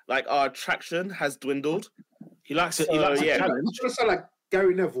 like our attraction has dwindled. He likes it. He likes a challenge. It's going to sound like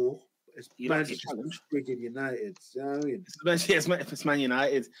Gary Neville. He likes a challenge. Friggin' United. You know what I mean? It's Man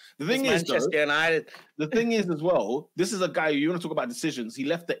United. The thing is, United. The thing is as well, this is a guy, you want to talk about decisions. He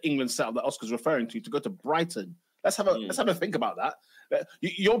left the England setup that Oscar's referring to go to Brighton. Let's have a think about that.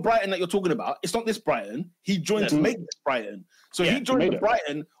 Your Brighton that you're talking about, it's not this Brighton. He joined to make this Brighton. So he joined the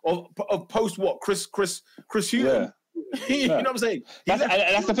Brighton of post what? Chris Hughton. Yeah. You know what I'm saying?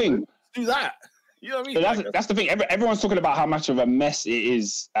 That's the thing. Do that. You know what I mean? That's the thing. Everyone's talking about how much of a mess it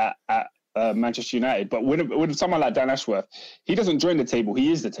is at Manchester United. But with someone like Dan Ashworth, he doesn't join the table.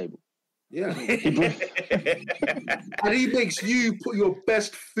 He is the table. Yeah. And he makes you put your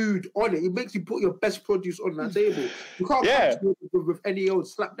best food on it. He makes you put your best produce on that table. You can't with any old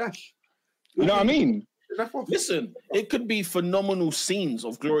slapdash. You know what I mean? Listen, it could be phenomenal scenes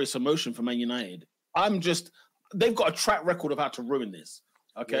of glorious emotion for Man United. They've got a track record of how to ruin this.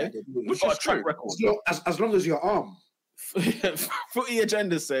 Okay? Yeah, we've got a track record. As long as your arm. Footy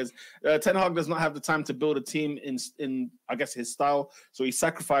Agenda says Ten Hag does not have the time to build a team in I guess his style, so he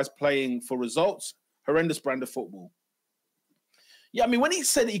sacrificed playing for results. Horrendous brand of football. Yeah, I mean when he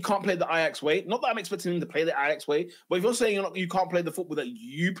said that he can't play the Ajax way, not that I'm expecting him to play the Ajax way, but if you're saying you can't play the football that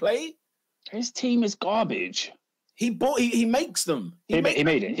you play, his team is garbage. He makes them. He made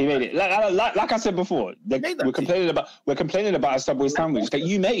it. Like I said before, we're complaining about a Subway sandwich that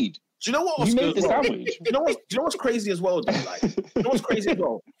you made. Do you know what? You made the sandwich. Do you know what's crazy as well? Dude? Like, you know what's crazy as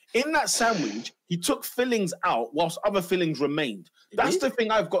well? In that sandwich, he took fillings out whilst other fillings remained. That's the thing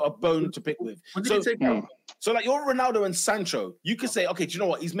I've got a bone to pick with. What did he take out? So like you're Ronaldo and Sancho, you could say, okay, do you know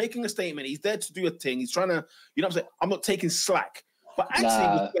what? He's making a statement. He's there to do a thing. He's trying to, you know what I'm saying? I'm not taking slack. But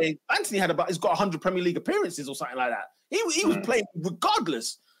Anthony he's got 100 Premier League appearances or something like that. He was playing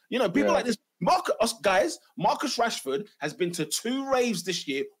regardless. You know, people like this. Marcus Rashford has been to 2 raves this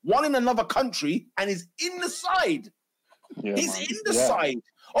year, 1 in another country, and is in the side. Yeah, he's in the side.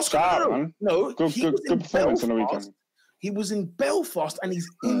 Oscar, good performance on the weekend. He was in Belfast, and he's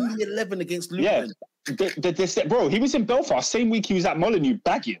in the 11 against Luton. Yeah, bro, he was in Belfast same week he was at Molineux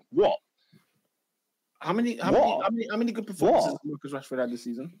bagging. What? How many good performances has Marcus Rashford had this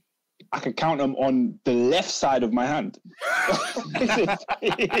season? I could count them on the left side of my hand. But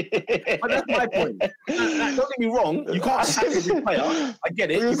that's my point. Don't get me wrong. You can't sack every player. I get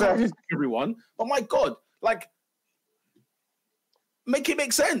it. You can't sack everyone. But my God, like, make it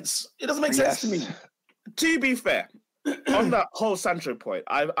make sense. It doesn't make sense to me. To be fair, on that whole Sancho point,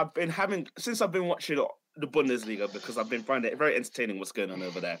 I've been since I've been watching the Bundesliga because I've been finding it very entertaining what's going on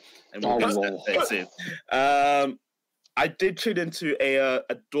over there. And we'll get to that soon. I did tune into a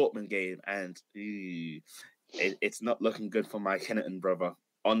Dortmund game, and it's not looking good for my Kenneton brother.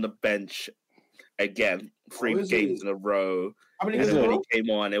 On the bench, again. 3 games in a row. How many And games then in a when row? he came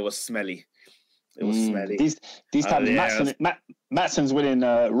on, it was smelly. It was smelly. These times, yeah. Matson's winning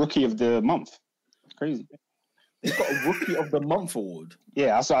Rookie of the Month. Crazy. He's got a Rookie of the Month award.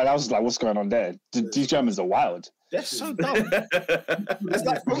 Yeah, I was like, what's going on there? These Germans are wild. They're so dumb. There's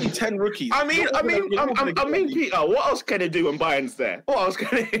like probably 10 rookies. I mean, Peter, what else can they do when Bayern's there? What else can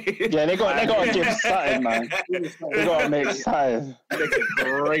they? Yeah, they got to give something, man. They got to make something. That's a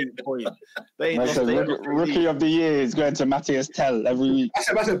great point. Rookie of the Year is going to Matthias Tell every week.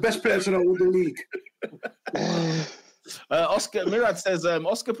 That's the best player to win the league. Oscar Mirad says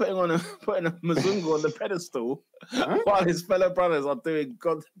Oscar putting a Mazungu on the pedestal while his fellow brothers are doing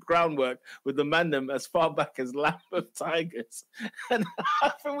groundwork with the Mandem as far back as Lambeth Tigers and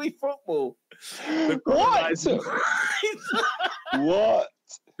Hathaway football. What? What?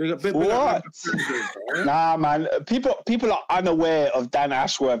 What? Nah, man. People are unaware of Dan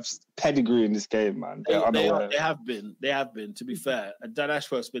Ashworth's pedigree in this game, man. They have been. To be fair, Dan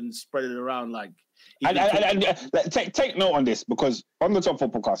Ashworth's been spreading around like. And take note on this, because on the Top 4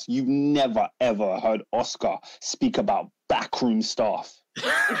 podcast, you've never ever heard Oscar speak about backroom staff.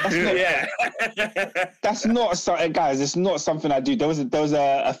 That's not something, guys. It's not something I do. There was a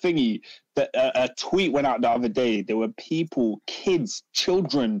thingy that a tweet went out the other day. There were kids,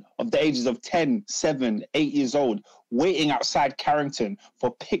 children of the ages of 10, 7, 8 years old, waiting outside Carrington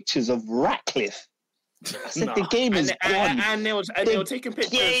for pictures of Ratcliffe. I said the game is gone. And they were taking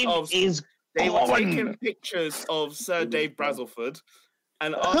pictures of. They were taking pictures of Sir Dave Brailsford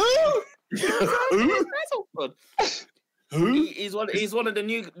and Who? He's one of the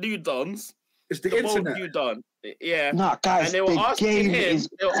new dons. It's the internet. New don. Yeah. Nah, guys, and they were asking him,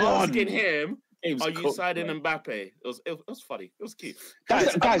 Game's "Are you cooked, signing man. Mbappe?" It was funny. It was cute.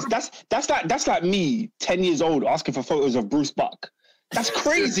 That's like me 10 years old asking for photos of Bruce Buck. That's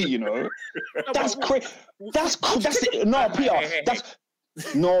crazy, you know. That's crazy. No, Peter.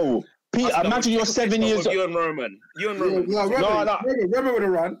 No. Peter, imagine you're 7 years old. You and Roman. Roman would have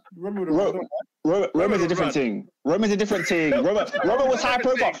run. Roman's a different thing. Roman was high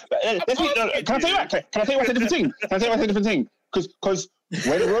profile. Can I tell you what? Can I tell you what's a different thing? Because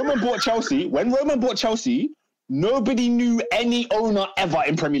when Roman bought Chelsea, nobody knew any owner ever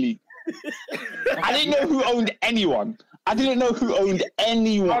in Premier League. I didn't know who owned anyone. No,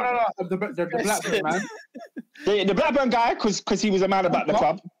 the Blackburn man. The Blackburn guy, because he was a man about the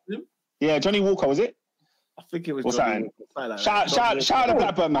club. Yeah, Johnny Walker, was it? I think it was. What's that? Shout out to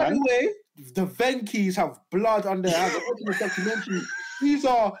Blackburn, man. By the way, the Venkies have blood on their hands. I'm watching the documentary.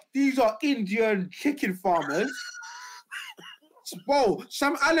 These are Indian chicken farmers. Whoa,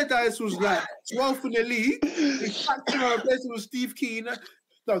 Sam Allardyce was like 12th in the league. His captain replaced with Steve Keane.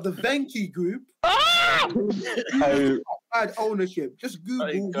 No, the Venki group. Bad ownership. Just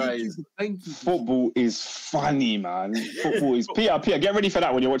Google guys. Venki. Football is funny, man. Football is Peter, get ready for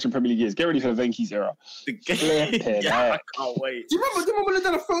that when you're watching Premier League games. Get ready for the Venki's era. I can't wait. Do you remember when they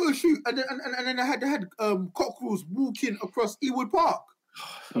done a photo shoot and then they had cockerels walking across Ewood Park?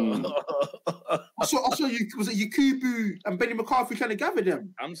 I saw was it Yakubu and Benny McCarthy trying to gather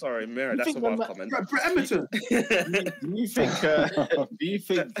them? I'm sorry, Mira. That's a wild comment. Brett Emerton.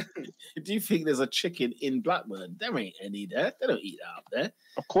 Do you think there's a chicken in Blackburn? There ain't any there. They don't eat that up there.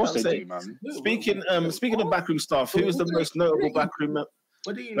 Of course they do, man. Speaking of backroom staff, who is the most notable backroom?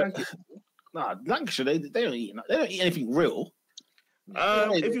 What do you like? Nah, Lancashire. They don't eat anything real.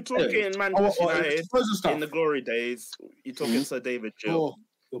 If you're talking Manchester United in the glory days, you're talking Sir David Gill.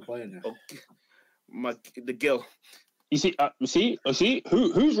 The Gill. You see,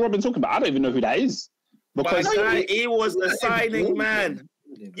 who's Robin talking about? I don't even know who that is. Because he was the signing man.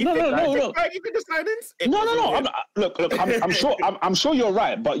 No. You think the signings? No. I'm sure you're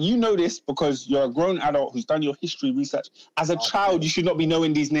right, but you know this because you're a grown adult who's done your history research. As a child, you should not be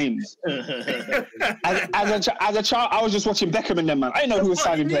knowing these names. as a child, I was just watching Beckham and them, man. I didn't know who was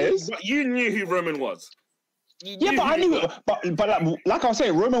signing players. But you knew who Roman was. I knew it. But like I was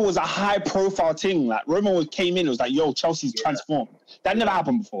saying, Roman was a high-profile thing. Like Roman came in, it was like, "Yo, Chelsea's transformed." That never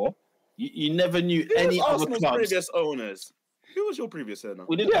happened before. You never knew any other clubs. Previous owners. Who was your previous owner?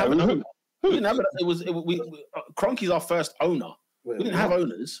 We didn't have an owner. We didn't have it. Kroenke's our first owner. We didn't have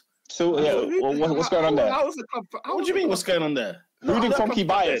owners. So what's going on there? How was the club? What do you mean? What's going on there? Who did Kroenke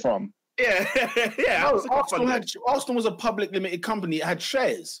buy it from? Yeah. Arsenal was a public limited company. It had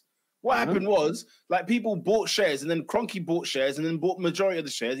shares. What happened was, like, people bought shares, and then Kroenke bought shares, and then bought majority of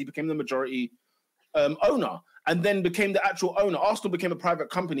the shares. He became the majority owner, and then became the actual owner. Arsenal became a private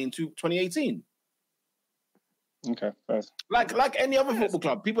company in 2018. Okay, first. Like any other football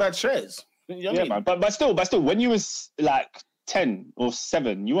club, people had shares. You know what I mean? Man. But still, when you was like 10 or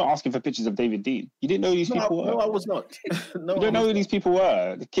 7, you weren't asking for pictures of David Dean. You didn't know who these people were. No, I was not. No, you don't know who these people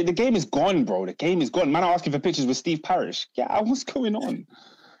were. The game is gone, bro. The game is gone. Man, I'm asking for pictures with Steve Parish. Yeah, what's going on?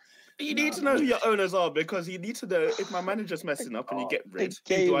 You need to know who your owners are because you need to know if my manager's messing up and you get rid.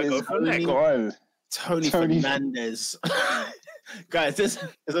 Do I go for next? Tony Fernandez. Guys, there's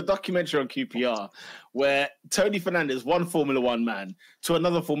a documentary on QPR where Tony Fernandez, one Formula One man, to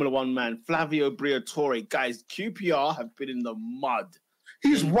another Formula One man, Flavio Briatore. Guys, QPR have been in the mud.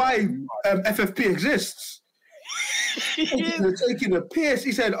 He's why FFP exists. They're taking a piss.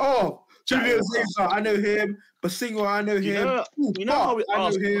 He said, "Oh, Julio Cesar, I know him. Basingo, I know him. You know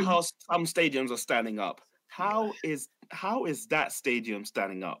how some stadiums are standing up. How is that stadium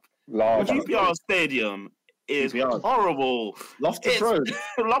standing up? QPR Stadium is horrible.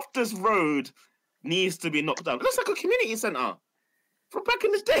 Loftus Road needs to be knocked down. It looks like a community centre from back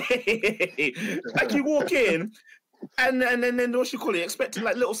in the day. Like you walk in and then what you call it, expecting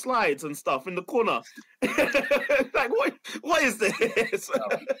like little slides and stuff in the corner. Like what is this?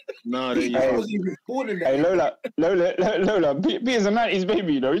 No, hey, Lola, B is a 90s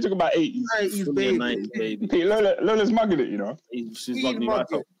baby, you know. You talk about 80s. 90s baby. Lola's mugging it, you know. She's mugging me right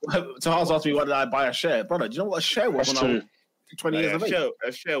up. Tahaz asked me, why did I buy a share? Brother, do you know what a share was when I was 20 years of age?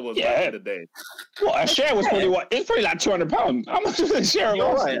 A share was back in the day. What, a share was probably what? It's probably like £200. How much was a share of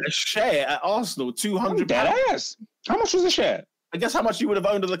Arsenal? Right, a share at Arsenal, £200. Dead ass. How much was a share? I guess how much you would have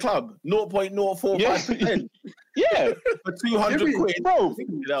owned of the club? 0.045%. Yeah. For 200 quid. Bro,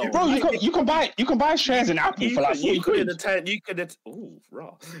 you can buy shares in Apple for like 40 quid. Oh,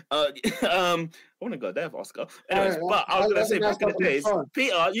 raw. I want to go there, Oscar. Anyways, but I was going to say back in the days,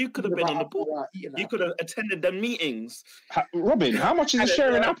 Peter, you could have been on the board. You could have attended the meetings. Robin, how much is a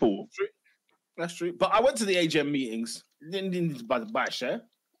share in Apple? That's true. But I went to the AGM meetings. Didn't need to buy a share.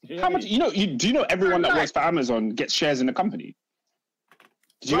 How much? Do you know everyone that works for Amazon gets shares in the company?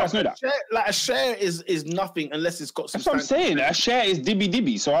 Did you guys know that? A share is nothing unless it's got some. That's what I'm saying. A share is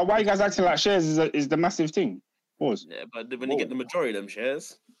dibby. So why are you guys acting like shares is the massive thing? Pause. Yeah, but when you get the majority of them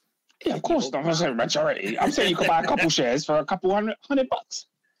shares. Yeah, of course. I'm not saying majority. I'm saying you can buy a couple shares for a couple $100.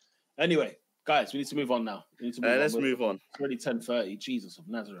 Anyway, guys, we need to move on now. Let's move on. It's already 10:30. Jesus of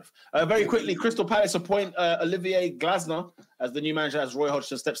Nazareth. Very quickly, Crystal Palace appoint Olivier Glasner as the new manager as Roy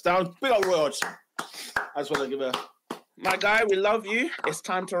Hodgson steps down. Big old Roy Hodgson. I just want to give a... My guy, we love you. It's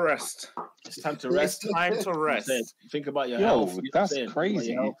time to rest. It's time to rest. Think about your health. That's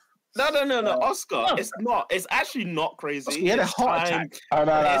crazy. No, Oscar. No. It's not. It's actually not crazy. Oscar, he had a heart attack.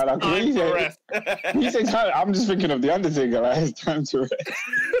 He said, I'm just thinking of the Undertaker. Like, it's time to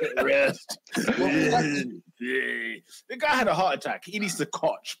rest. The guy had a heart attack. He needs to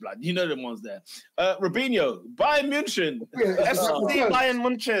coach, blood. You know them ones there. Robinho, Bayern München. FC Bayern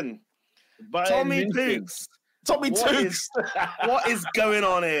München. Tommy Tukes. What is going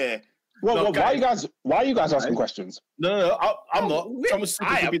on here? Well, why are you guys asking questions? No, I'm not. Thomas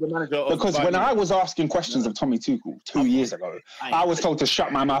Tuchel to be the manager because when I was asking questions of Tommy Tuchel 2 years ago, I was told to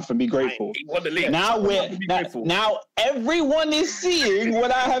shut my mouth and be grateful. Now everyone is seeing what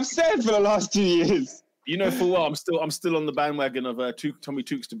I have said for the last 2 years. You know full well I'm still on the bandwagon of Tommy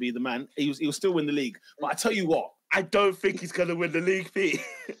Tukes to be the man. He'll still win the league. But I tell you what, I don't think he's gonna win the league, Pete.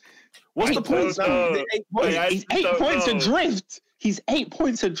 What's the point? He's 8 points adrift. He's 8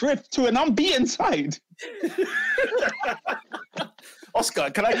 points adrift to an unbeaten side. Oscar,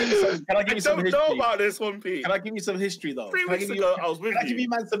 can I give you some history? I don't know about this one, Pete. Can I give you some history though? 3 weeks ago, I was with you. Can I give you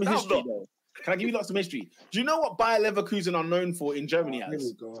some history though? Can I give you lots of history? Do you know what Bayer Leverkusen are known for in Germany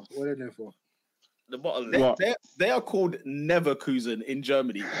as? What are they known for? They are called Neverkusen in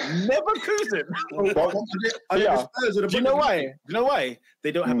Germany. Neverkusen. Do you know why? Do you know why?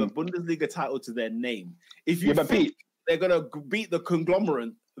 They don't have a Bundesliga title to their name. If you think they're gonna beat the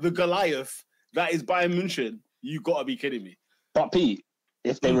conglomerate, the Goliath that is Bayern München, you gotta be kidding me. But Pete,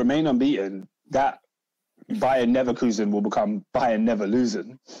 if they remain unbeaten, that Bayern Neverkusen will become Bayern Never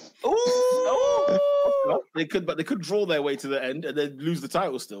Losing. They could draw their way to the end and then lose the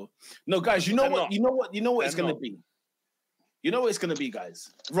title still. No, guys, you know what it's gonna be. You know what it's gonna be,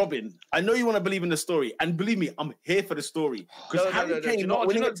 guys. Robin, I know you want to believe in the story, and believe me, I'm here for the story. Because Harry Kane not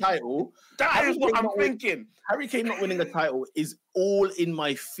winning a title. That is what I'm thinking. Harry Kane not winning a title is all in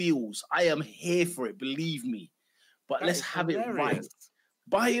my feels. I am here for it, believe me. But let's have it right.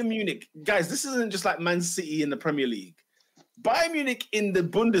 Bayern Munich, guys, this isn't just like Man City in the Premier League. Bayern Munich in the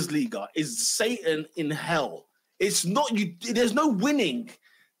Bundesliga is Satan in hell. It's not you. There's no winning.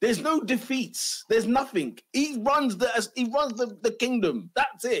 There's no defeats. There's nothing. He runs the kingdom.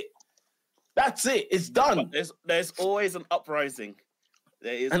 That's it. It's done. There's always an uprising.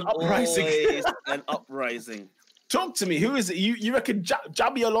 There is an uprising. Always an uprising. Talk to me. Who is it? You reckon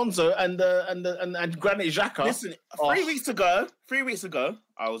Jabi Alonso and Granit Xhaka? Listen, 3 weeks ago,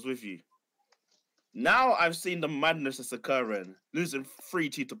 I was with you. Now I've seen the madness that's occurring. Losing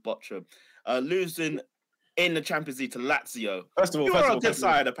 3-2 to Bochum, losing in the Champions League to Lazio. First of all, you're on a good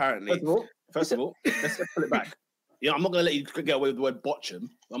side, apparently. First of all, let's pull it back. Yeah, I'm not going to let you get away with the word Bochum.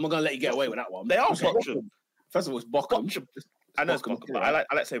 I'm not going to let you get away with that one. They are Bochum. First of all, it's Bochum. I know it's Bochum, but I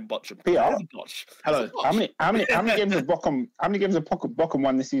like saying Bochum. Peter, hello. How many games have Bochum? How many games have Bochum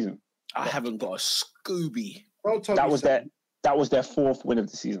won this season? I haven't got a Scooby. That was their fourth win of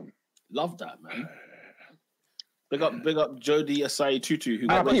the season. Love that, man. Big up Jody Asai Tutu. Who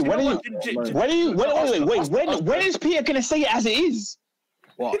when is Peter gonna say it as it is?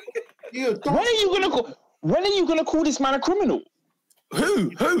 What? When are you gonna call this man a criminal? Who?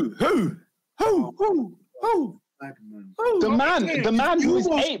 The man who is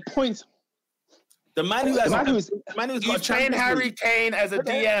 8 points. The man who's got playing Harry Kane as a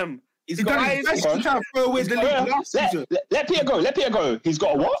DM. He's got his best to try to throw away the league last season. Let Peter go. He's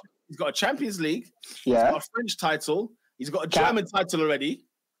got a what? He's got a Champions League. Yeah. He's got a French title. He's got a German title already.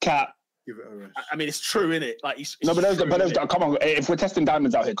 Cap. Give it a rest. I mean, it's true, isn't it? Like, but those, come on. If we're testing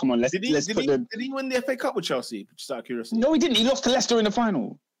diamonds out here, come on. Did he win the FA Cup with Chelsea? Just out of curiosity. No, he didn't. He lost to Leicester in the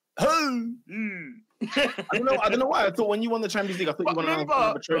final. I don't know why. I thought when you won the Champions League, I thought you won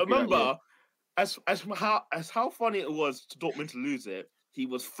another trophy. Remember, as how funny it was to Dortmund to lose it, he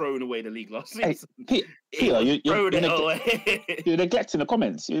was throwing away the league last season. Peter, you're neglecting the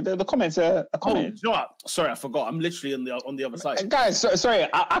comments. The comments are comments. You know what? Sorry, I forgot. I'm literally on the other side. Guys, sorry,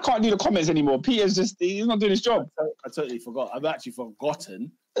 I can't do the comments anymore. Peter's he's not doing his job. I totally forgot. I've actually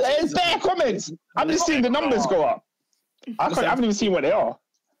forgotten. It's their comments. I'm just seeing the numbers go up. I haven't even seen what they are.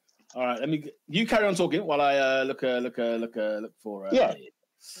 All right, you carry on talking while I look for.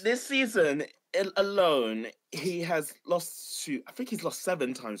 This season alone, he has lost I think he's lost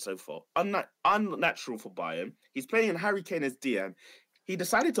 7 times so far. Unnatural for Bayern. He's playing Harry Kane as DM. He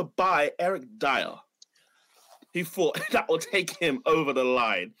decided to buy Eric Dyer. He thought that would take him over the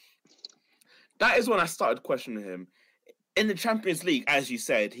line. That is when I started questioning him. In the Champions League, as you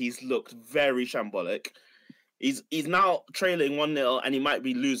said, he's looked very shambolic. He's now trailing 1-0 and he might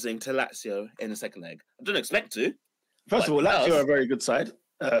be losing to Lazio in the second leg. I don't expect to. First of all, Lazio are a very good side.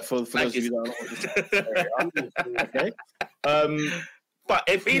 For those of you that are not okay. But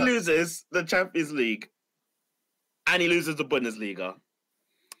if he loses the Champions League and he loses the Bundesliga,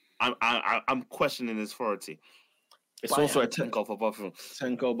 I'm questioning his authority. It's also a 10-goal buffer.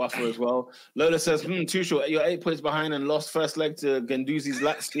 10-goal buffer as well. Lola says, too short. You're 8 points behind and lost first leg to Guendouzi's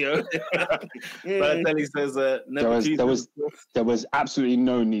Lazio. Balotelli says, there was absolutely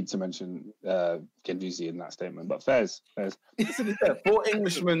no need to mention Guendouzi in that statement. But fairs. Listen, 4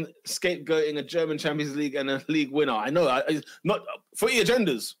 Englishmen scapegoating a German Champions League and a league winner. I know. Not for your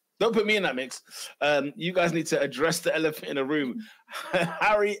agendas. Don't put me in that mix. You guys need to address the elephant in the room.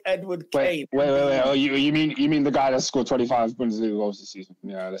 Harry Edward Kane. Wait. Oh, you mean the guy that scored 25 Bundesliga goals this season?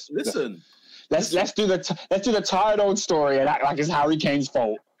 Yeah. Let's do the tired old story and act like it's Harry Kane's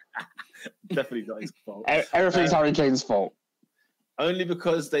fault. Definitely not his fault. Everything's Harry Kane's fault. Only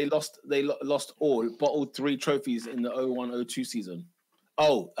because they lost all, bottled 3 trophies in the 01-02 season.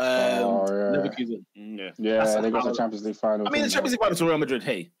 Leverkusen. Yeah, they got the Champions League final. I mean, the Champions League final to Real Madrid.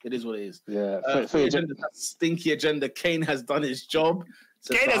 Hey, it is what it is. Yeah, that stinky agenda. Kane has done his job.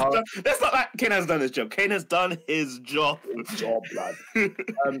 That's not like Kane has done his job. Kane has done his job. Lad.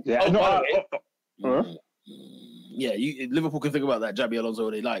 Liverpool can think about that. Jabi Alonso,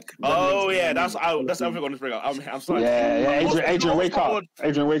 what they like. That's everything I want to bring up. I'm sorry. Adrian, wake up.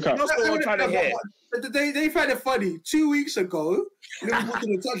 Adrian, wake up. That's what I'm trying to hear. They found it funny. 2 weeks ago, Liverpool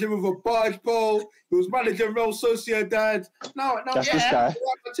didn't touch him with a barge pole. He was managing Real Sociedad. Now, that's this guy.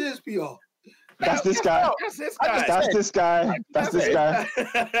 Cheers, Peter. That's this guy. That's this guy.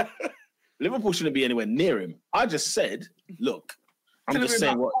 Liverpool shouldn't be anywhere near him. I just said, look, I'm just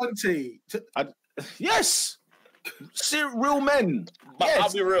saying what. Yes, real men. But yes.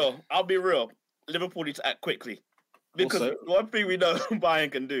 I'll be real. Liverpool need to act quickly because one thing we know Bayern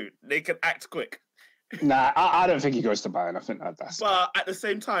can do, they can act quick. Nah, I don't think he goes to Bayern. I think that's. But at the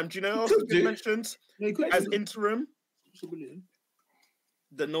same time, do you know who been mentioned as interim?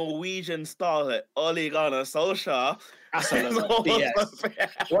 The Norwegian starlet Ole Gunnar Solskjaer. That's a load of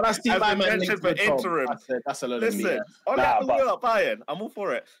BS. When I see my man mentioned for interim, that's a load of BS. Bayern, I'm all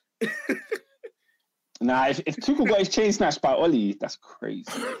for it. Nah, if Tuchel got his chain snatched by Oli, that's crazy.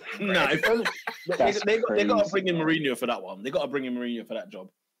 Nah, they got to bring in Mourinho for that one. They got to bring in Mourinho for that job.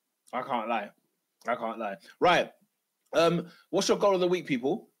 I can't lie. Right. What's your goal of the week,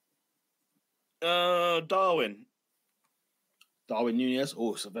 people? Darwin. Darwin Núñez.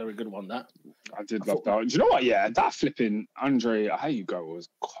 Oh, it's a very good one, that. I did love that. Do you know what? Yeah, that flipping Andre, how you go, was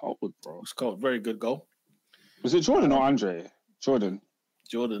cold, bro. It's cold. Very good goal. Was it Jordan or Andre? Jordan.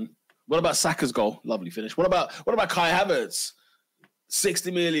 What about Saka's goal? Lovely finish. What about Kai Havertz?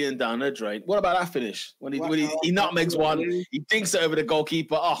 60 million down the drain. What about that finish? When he nutmegs one, he dinks it over the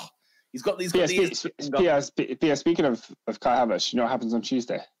goalkeeper. Oh, he's got these. Speaking of Kai Havertz, you know what happens on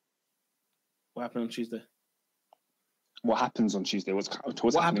Tuesday? What happened on Tuesday? What happens on Tuesday? What's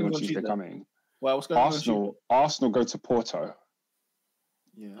happening on Tuesday coming? Well, what's going on? Arsenal go to Porto.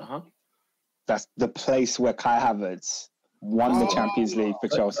 Yeah. That's the place where Kai Havertz won the Champions League for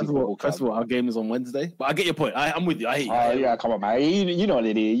Chelsea Football Club. First of all, our game is on Wednesday, but I get your point. I'm with you. I hate you. Oh yeah, come on, man. You know what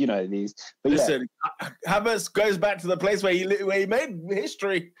it is. But listen, Havertz goes back to the place where he made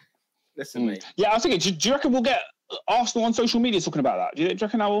history. Listen, mate. Yeah, I was thinking. Do you reckon we'll get Arsenal on social media talking about that? Do you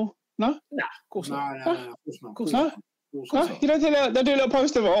reckon I will? No? Nah, of course not. No, of course not. No? You don't think they'll do a little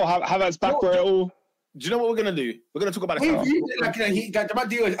post of it? Oh, Havertz back where it all... Do you know what we're going to do? We're going to talk about it. They might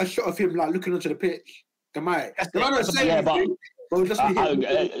do a shot of him like looking onto the pitch. They might.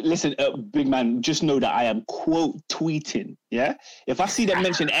 Listen, big man, just know that I am quote tweeting. Yeah, if I see them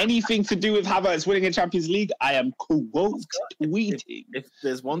mention anything to do with Havertz winning a Champions League, I am quote tweeting. If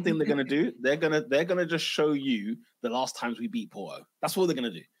there's one thing they're gonna do, they're gonna just show you the last times we beat Porto. That's what they're gonna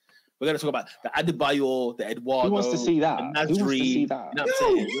do. We're gonna talk about the Adebayor, the Eduardo. Who wants to see that? The Nasri, Who wants to see that? You know what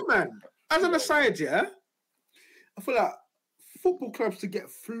I'm saying? You, man. As an aside, yeah, I feel like football clubs to get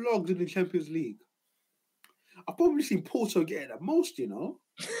flogged in the Champions League. I've probably seen Porto get it the most, you know.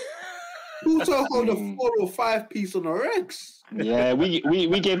 Porto hold a 4 or 5 piece on the Rex. Yeah,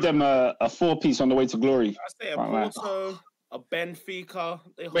 we gave them a 4 piece on the way to glory. I say a Porto, a Benfica.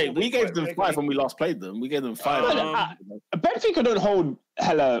 Wait, we gave them 5 when we last played them. We gave them 5. Benfica don't hold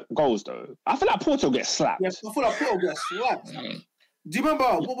hella goals though. I feel like Porto gets slapped. Yes, I feel like Porto gets slapped. Do you remember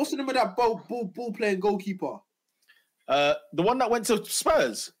what's the name of that ball playing goalkeeper? The one that went to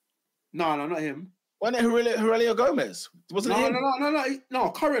Spurs. No, not him. Wasn't it Aurelio Gomez? Wasn't it him? No.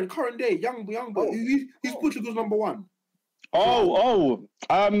 Current day, young boy. He's Portugal's number 1.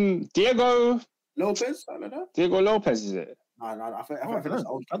 Diego Lopez, something like that. Diego Lopez, is it? No, I think I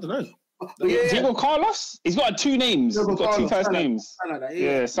don't know. Diego Carlos? He's got 2 names. He's got 2 first names.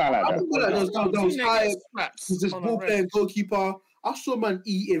 Yeah, something like that. Those guys, this ball playing goalkeeper. I saw man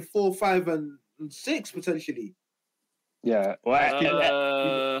eating 4, 5, and 6 potentially. Yeah.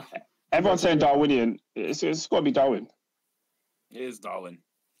 Well, everyone's saying Darwinian. It's got to be Darwin. It is Darwin.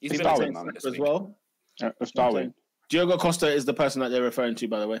 It's Darwin, man. As well. It's Darwin. Okay. Diogo Costa is the person that they're referring to,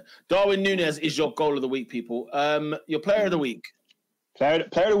 by the way. Darwin Núñez is your goal of the week, people. Your player of the week. Player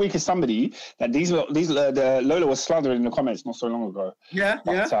of the week is somebody that the Lola was slandering in the comments not so long ago. Yeah.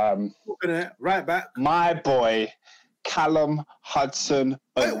 Right back. My boy, Callum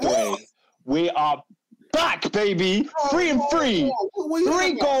Hudson-Odoi. We are back, baby. 3 and 3.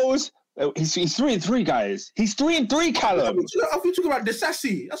 3 goals. He's 3 and 3, guys. He's 3 and 3, Callum. I thought you talking about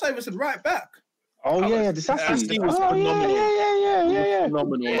Dissassi. That's how I even said right back. Oh, yeah, Dissassi. Was phenomenal. Yeah.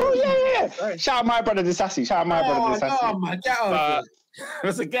 Phenomenal. Oh, yeah. Shout out my brother Dissassi. Oh, my God.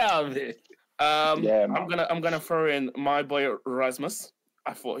 Let's get out of here. I'm gonna throw in my boy Rasmus.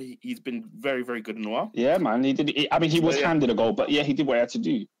 I thought he's been very, very good in a while. Yeah, man. He was handed a goal, but yeah, he did what he had to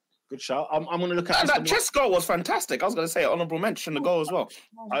do. Good shout. I'm going to look at that chest goal was fantastic. I was going to say honourable mention the goal as well.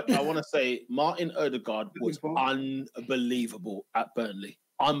 I want to say Martin Odegaard was unbelievable at Burnley.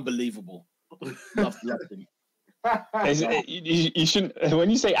 Unbelievable. Loved him. You shouldn't. When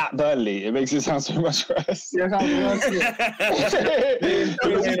you say at Burnley, it makes it sound so much worse. Yeah,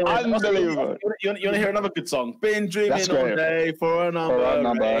 unbelievable. You want to hear another good song? Been dreaming all day for a number.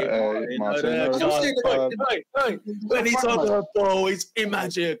 When he's on the ball, it's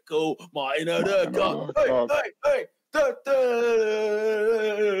magical. Martin Odegaard.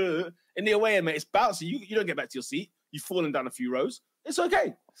 In the away, mate, it's bouncy. You don't get back to your seat. You've fallen down a few rows. It's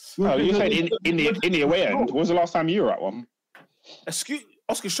okay. Oh, you said in the away end. When was the last time you were at one? Excuse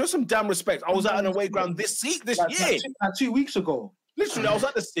Oscar, show some damn respect. I was at an away ground this year. 2 weeks ago. Literally, I was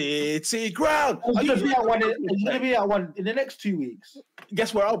at the City ground. You're going to be at one in the next 2 weeks.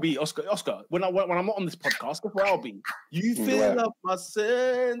 Guess where I'll be, Oscar? When I'm not on this podcast, guess where I'll be? You fill up my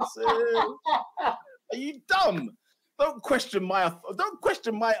senses. Are you dumb? Don't question my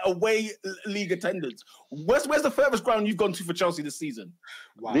away league attendance. Where's the furthest ground you've gone to for Chelsea this season?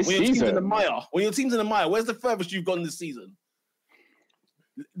 Wow. When your team's in the Mire, where's the furthest you've gone this season?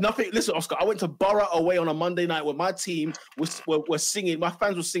 Nothing. Listen, Oscar, I went to Borough away on a Monday night where my team were singing. My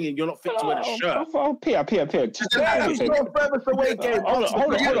fans were singing, "You're not fit to wear the shirt." Peter. That was your furthest away game. Hold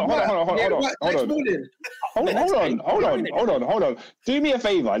on. Do me a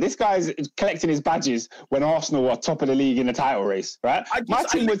favour. This guy's collecting his badges when Arsenal are top of the league in the title race, right? I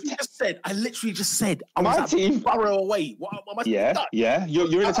literally just said. I was my team Borough away. What am I yeah.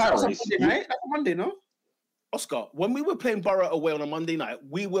 You're in the title race. That's a Monday, no? Oscar, when we were playing Borough away on a Monday night,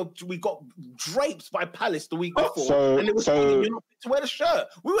 we got draped by Palace the week before, and it was you're not fit to wear the shirt.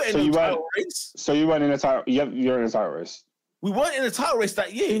 We were in the title race. So you weren't in the title. You're in the title race. We weren't in the title race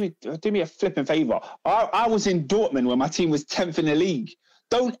that year. Do me a flipping favour. I was in Dortmund when my team was 10th in the league.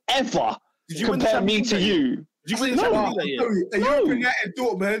 Don't ever compare me to you. Did you win the Champions League that year? You're United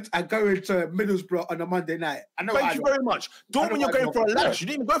Dortmund and going to Middlesbrough on a Monday night. Thank you very much. Dortmund, you're going for a lash. You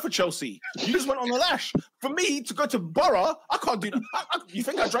didn't even go for Chelsea. You just went on the lash. For me to go to Borough, I can't do that. You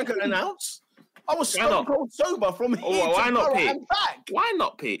think I drank an ounce? I was so cold sober from here to Borough and back. Why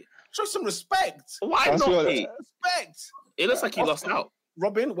not, Pete? Show some respect. Why not, Pete? Respect. It looks like you lost out.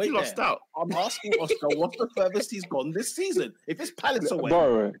 Robin, wait, you lost out. I'm asking Oscar, what's the furthest he's gone this season? If it's Palace away,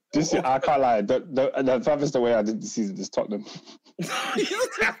 bro, I can't lie. The furthest away I did this season is Tottenham.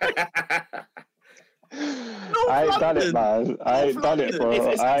 I ain't done it, man. I ain't done it, bro.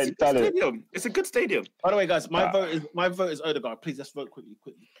 I ain't done it. It's a good stadium. By the way, guys, my vote is Odegaard. Please, let's vote quickly.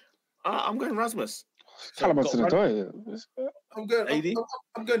 I'm going Rasmus. Callum to the door. I'm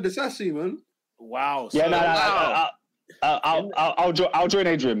going Disassi, man. Wow. Yeah, no. I'll join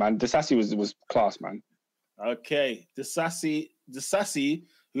Adrian, man. Disassi was class, man. Okay, Disassi,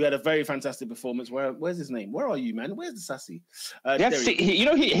 who had a very fantastic performance. Where's his name? Where are you, man? Where's Disassi? He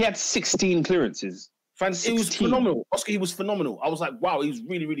had 16 clearances. It was phenomenal. Oscar, he was phenomenal. I was like, wow, he was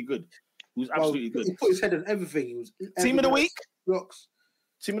really, really good. He was absolutely good. He put his head on everything. He was Team of the week. Rocks.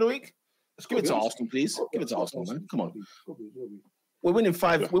 Team of the week. Let's give it to Arsenal, please. Give it to Arsenal, man. Come on. We're winning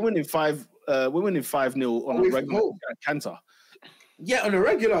 5. We're winning 5. We're winning 5-0 on a regular canter. Yeah, on a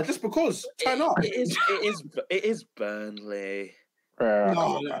regular, just because. Turn up. It is Burnley.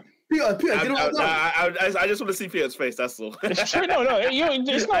 No. Peter, you know what I just want to see Peter's face. That's all. It's true. No,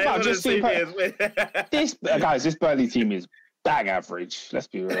 it's not about just seeing this Burnley team is bang average. Let's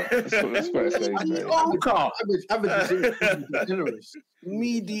be real.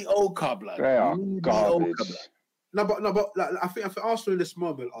 Mediocre, blood. They are garbage. No, but like, I think Arsenal in this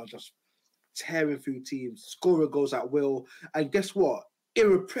moment are just tearing through teams, scoring goals at will, and guess what?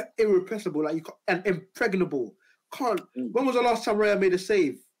 Irrepressible, and impregnable. When was the last time Raya made a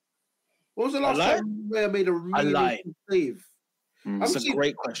save? When was the last time Raya made a really save? That's a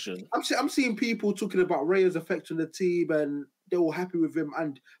great question. I'm seeing people talking about Raya's effect on the team, and they're all happy with him.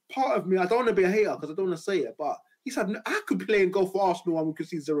 And part of me, I don't want to be a hater because I don't want to say it, but he said I could play and go for Arsenal and we could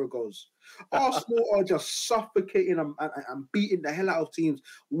see 0 goals. Arsenal are just suffocating and beating the hell out of teams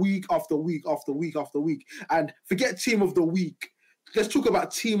week after week after week after week. And forget team of the week. Let's talk about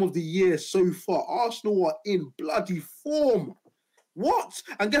team of the year so far. Arsenal are in bloody form. What?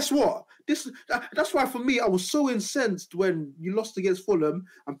 And guess what? That's why for me, I was so incensed when you lost against Fulham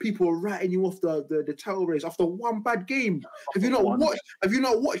and people were writing you off the title race after one bad game. Have you not watched?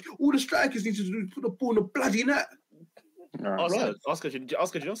 All the strikers need to do put the ball in the bloody net. Oscar, you know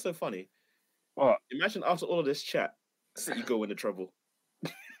what's so funny? What? Imagine after all of this chat, you go into trouble.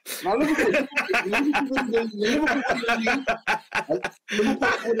 Now, Liverpool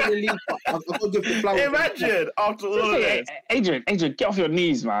Imagine after all of this. Adrian, get off your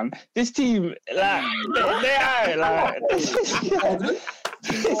knees, man. This team, they are like. This guy.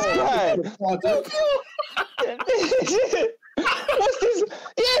 What's this?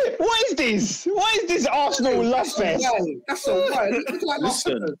 Yeah, what is this? What is this Arsenal love fest? That's all right.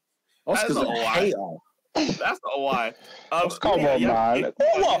 Listen, Oscar's a hater. That's not why. Come on, man.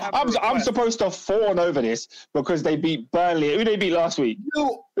 I'm supposed to fawn over this because they beat Burnley. Who they beat last week?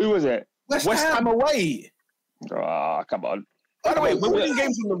 Who was it? West Ham away. Come on. By the way, we're winning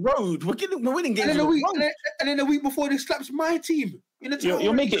games on the road. We're winning games on the road. And then the week before, they slaps my team.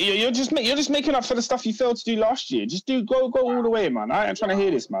 You're just making up for the stuff you failed to do last year. Just go all the way, man. I ain't trying to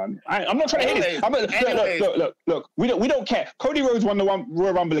hear this, man. I'm not trying to hear this. Look. We don't care. Cody Rhodes won the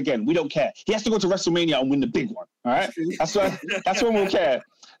Royal Rumble again. We don't care. He has to go to WrestleMania and win the big one. All right. That's when we'll care.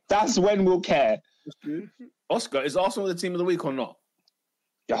 That's when we'll care. Oscar, is Arsenal the team of the week or not?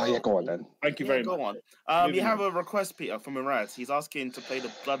 Yeah, go on then. Thank you very much. Go on. You have a request, Peter, from Miraz. He's asking to play the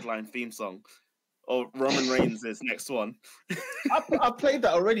Bloodline theme song. Or Roman Reigns' next one. I played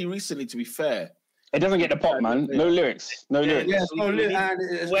that already recently, to be fair. It doesn't get the pop, man. No lyrics. No lyrics. Yeah,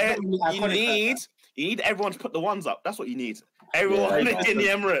 you need everyone to put the ones up. That's what you need. Everyone in the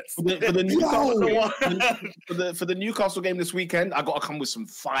Emirates. For the Newcastle game this weekend, I got to come with some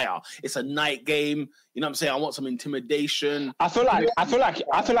fire. It's a night game. You know what I'm saying? I want some intimidation. I feel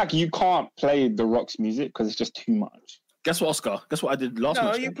like you can't play the Rock's music because it's just too much. Guess what, Oscar? Guess what I did last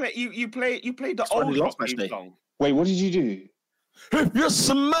match? No, you played the old last Rock match day. song. Wait, what did you do? If you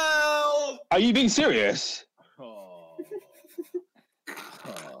smell. Are you being serious?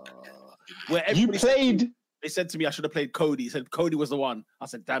 Where You played. They said to me I should have played Cody. He said Cody was the one. I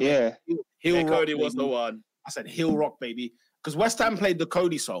said, damn Yeah. it. Hill Rock, Cody was baby. the one. I said, Hill Rock, baby. Because West Ham played the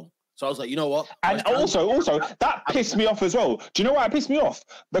Cody song. So I was like, you know what? And West Ham- also, that pissed me off as well. Do you know why it pissed me off?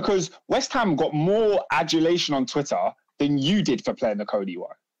 Because West Ham got more adulation on Twitter than you did for playing the Cody one.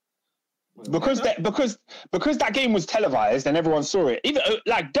 Because that game was televised and everyone saw it. Even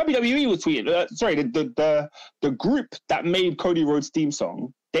like WWE was tweeting. The group that made Cody Rhodes' theme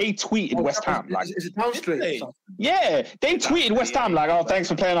song, they tweeted West Ham like, is it Pound Street? yeah, they tweeted West Ham like, oh, thanks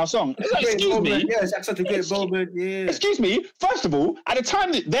for playing our song. It's like, excuse me. Yeah, it's such a great moment. Yeah. Excuse me. First of all, at the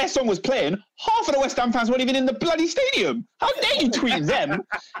time that their song was playing, half of the West Ham fans weren't even in the bloody stadium. How dare you tweet them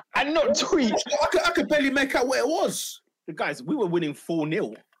and not tweet? I could barely make out what it was. Guys, we were winning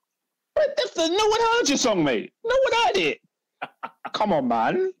 4-0. But no one heard your song, mate. No one heard it. Come on,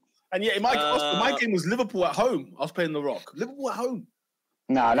 man. And yeah, my game was Liverpool at home. I was playing the Rock. Liverpool at home.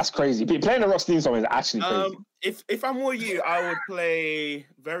 Nah, that's crazy. Playing the Rock's theme song is actually crazy. If I'm with you, I would play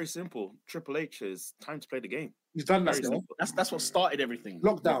very simple. Triple H's Time to Play the Game. He's done that. Very Still. simple. That's what started everything.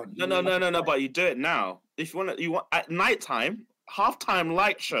 Lockdown. No. But you do it now. If you want at nighttime, halftime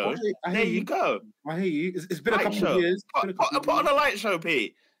light show. There you go. I hear you. It's been a Light couple show. of years. Put on a light show,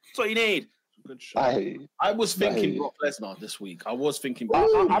 Pete. That's what you need. Good show. I I was thinking Brock Lesnar this week. I was thinking.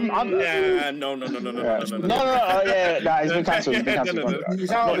 No. Yeah. No. He's been cancelled. He's been cancelled.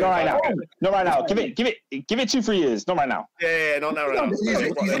 Not right now. Not right now. Give it 2-3 years. Not right now. Yeah, not now. Right now.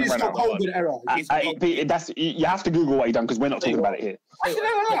 He's in his COVID era. Pete, you have to Google what he done because we're not talking about it here. Actually,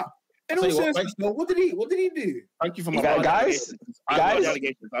 no. In all seriousness, what did he do? Thank you for my Guys,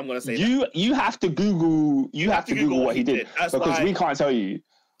 I'm gonna say you have to Google. You have to Google what he did because we can't tell you.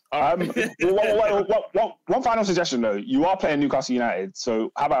 One final suggestion though. You are playing Newcastle United, so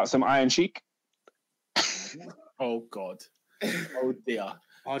how about some Iron Cheek? Oh God. Oh dear.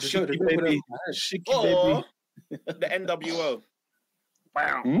 Oh, Chicky baby. Chicky or baby. the NWO.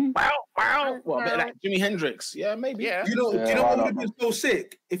 Wow. Well, a bit like Jimi Hendrix. Yeah, maybe. Yeah. Do you know what would have been so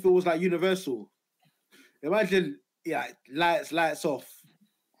sick if it was like Universal? Imagine, lights off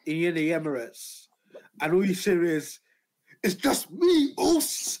in the Emirates, and all you hear is, it's just me,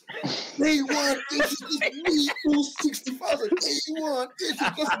 Oos. Day one, it's just me, Oos. 60,000. Day one, it's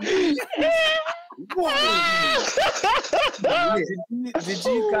just me. Did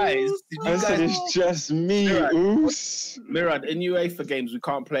you guys? It's just me, Oos. Mirad, in UEFA games, we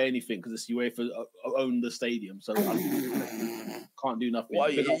can't play anything because it's UEFA own the stadium, so can't do nothing. Well,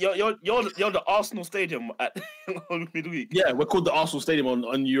 you're the Arsenal Stadium at on midweek. Yeah, we're called the Arsenal Stadium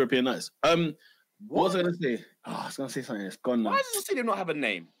on European nights. What was I going to say? Oh, I was going to say something. It's gone now. Why does the stadium not have a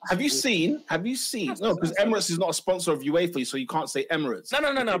name? Have you seen? No, because Emirates is not a sponsor of UEFA, so you can't say Emirates.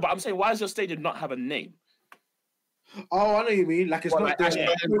 No. But I'm saying, why does your stadium not have a name? Oh, I know what you mean. Like it's Well, not like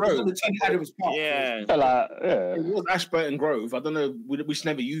Ashburton Grove. the team Adams Park. Yeah. It was Ashburton Grove. I don't know. We just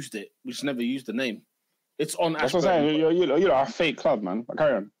never used it. We just never used the name. It's on That's what I'm Ashburton. saying. You're a fake club, man. But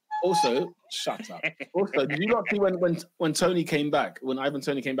carry on. Also, shut up. Also, did you not see when Tony came back, when Ivan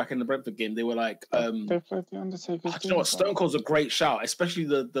Tony came back in the Brentford game, they were like, They played the Undertaker's you know what? Stone Cold's a great shout, especially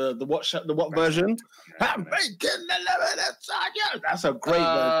the what version? I'm making the living inside you. That's a great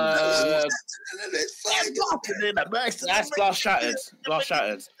version. That's Glass Shattered. Glass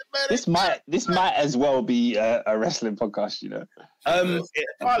Shattered. This might as well be a wrestling podcast, you know. It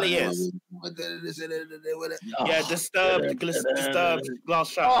probably is. Yeah, disturbed, Glass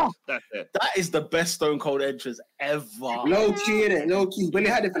Shattered. Oh, That's it. that is the best Stone Cold entrance ever. Low key, innit? Low key. When they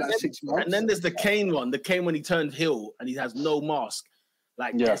had it for like 6 months. And then there's the Kane one. The Kane when he turned heel and he has no mask.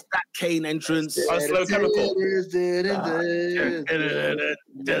 Like there's that Kane entrance. Slow Chemical.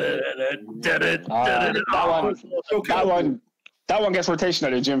 That one gets rotation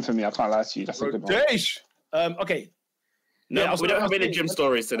at the gym for me. I can't lie to you. That's a good one. Okay. No, Yeah, we don't have any gym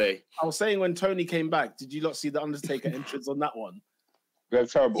stories today. I was saying when Tony came back, did you not see the Undertaker entrance on that one? They're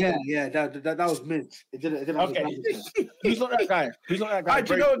terrible. Yeah, that was mint. It didn't Okay. Who's not that guy? Who's not that guy?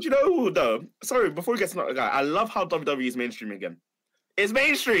 Do you know who though? Sorry, before we get to that guy, I love how WWE is mainstream again. It's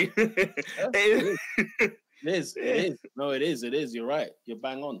mainstream. It is. No, it is. You're right. You're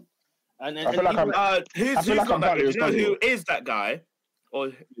bang on. And I feel like who's like not I'm that? Do you know partly who is that guy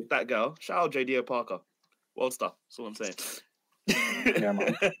or that girl? Shout out JD Parker. World star. That's all I'm saying. Yeah,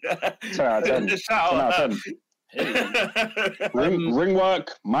 man. 10 out of 10. Shout out. 10 out of 10. Ring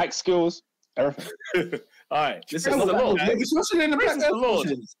work, mic skills, everything. All right, listen, Praise the Lord. She's wrestling in the Praise Black Air the Lord.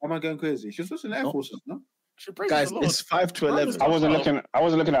 Forces. Am I going crazy? She's wrestling Air Forces, no? guys, it's 5 to 11. I wasn't looking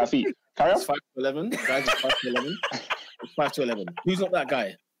at her feet. Carry on. It's 5 to 11. Guys, it's 5 to 11. It's 5 to 11. Who's not that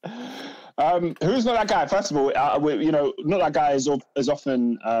guy? Who's not that guy? First of all, not that guy is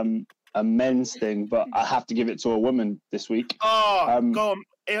often a men's thing, but I have to give it to a woman this week. Oh, go on.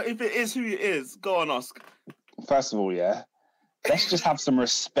 If it is who it is, go on, Oscar. First of all, yeah, let's just have some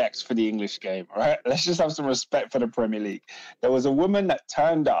respect for the English game, all right? Let's just have some respect for the Premier League. There was a woman that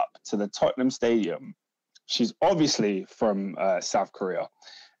turned up to the Tottenham Stadium. She's obviously from South Korea,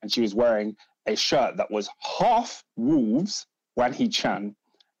 and she was wearing a shirt that was half Wolves, Wan Hee-chan,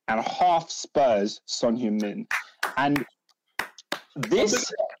 and half Spurs, Son Heung-min. And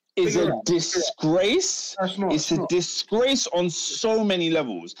this is a disgrace. It's a disgrace on so many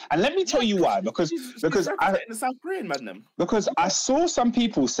levels. And let me tell you why. Because the South Korean madam. Because I saw some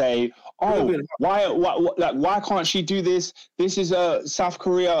people say, "Oh, why can't she do this? This is a South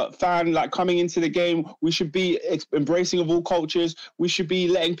Korea fan like coming into the game. We should be embracing of all cultures. We should be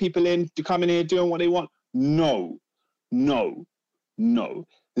letting people in to come in here doing what they want." No.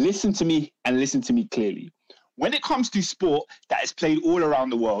 Listen to me and listen to me clearly. When it comes to sport that is played all around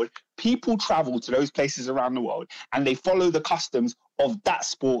the world, people travel to those places around the world and they follow the customs of that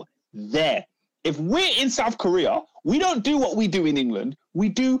sport there. If we're in South Korea, we don't do what we do in England. We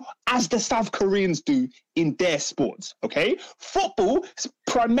do as the South Koreans do in their sports, okay? Football,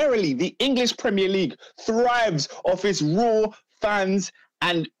 primarily the English Premier League, thrives off its raw fans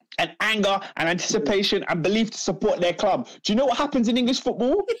and anger and anticipation and belief to support their club. Do you know what happens in English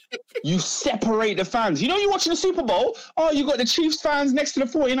football? You separate the fans. You know, you're watching the Super Bowl. Oh, you got the Chiefs fans next to the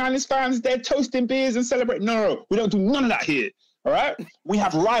 49ers fans. They're toasting beers and celebrating. No, we don't do none of that here. All right? We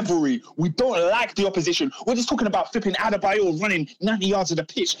have rivalry. We don't like the opposition. We're just talking about flipping Adebayo running 90 yards of the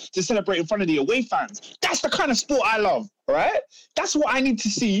pitch to celebrate in front of the away fans. That's the kind of sport I love. All right? That's what I need to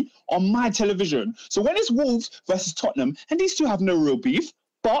see on my television. So when it's Wolves versus Tottenham, and these two have no real beef,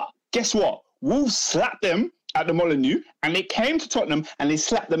 but guess what? Wolves slapped them at the Molineux, and they came to Tottenham and they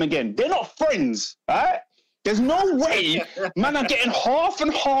slapped them again. They're not friends, right? There's no way man are getting half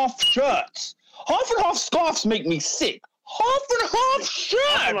and half shirts. Half and half scarves make me sick. Half and half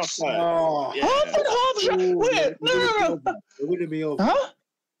shirts. Oh, Yeah. Half and half shirts. Wait, no. It wouldn't be over. Huh?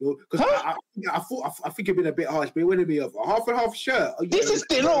 Because I think it'd been a bit harsh, but it wouldn't be over. Half and half shirt.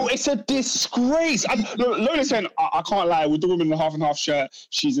 It's a disgrace. Lola's saying, I can't lie, with the woman in the half and half shirt,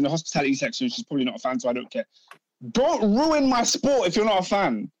 she's in the hospitality section, she's probably not a fan, so I don't care. Don't ruin my sport if you're not a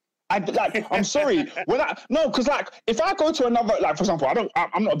fan. I'm sorry. Because if I go to another, like for example,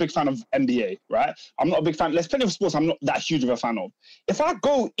 I'm not a big fan of NBA, right? I'm not a big fan. There's plenty of sports I'm not that huge of a fan of. If I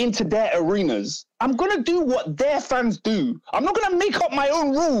go into their arenas, I'm gonna do what their fans do. I'm not gonna make up my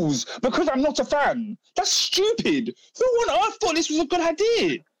own rules because I'm not a fan. That's stupid. Who on earth thought this was a good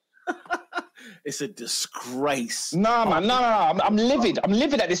idea? It's a disgrace. Nah, man, no. I'm livid. I'm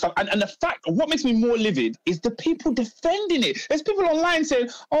livid at this stuff. And the fact, what makes me more livid is the people defending it. There's people online saying,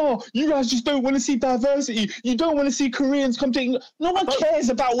 "Oh, you guys just don't want to see diversity. You don't want to see Koreans come to England." No one cares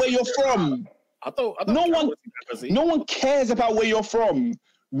about where you're from. No one cares about where you're from.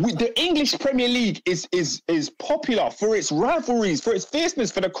 The English Premier League is popular for its rivalries, for its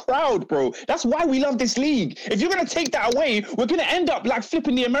fierceness, for the crowd, bro. That's why we love this league. If you're going to take that away, we're going to end up like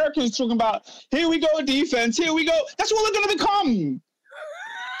flipping the Americans talking about, here we go, defense, here we go. That's what we're going to become.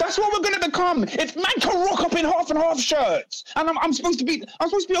 That's what we're going to become. If man can rock up in half and half shirts, and I'm supposed to be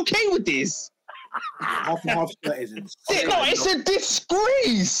okay with this. Half and half shirt is insane. No, it's a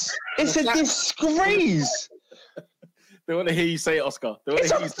disgrace. It's a disgrace. They want to hear you say it, Oscar.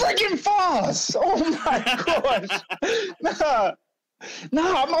 It's a freaking farce! Oh my gosh!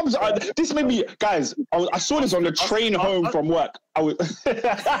 Nah, this made me, guys. I saw this on the train home from work.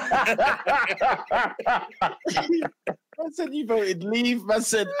 Man said you voted leave. Man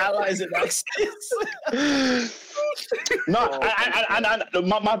said allies and Axis. No, and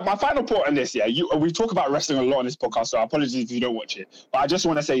my final point on this, yeah. We talk about wrestling a lot on this podcast, so apologies if you don't watch it. But I just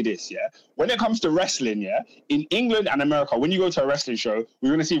want to say this, yeah. When it comes to wrestling, yeah, in England and America, when you go to a wrestling show, we're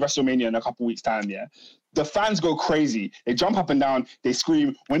going to see WrestleMania in a couple weeks' time, yeah. The fans go crazy. They jump up and down. They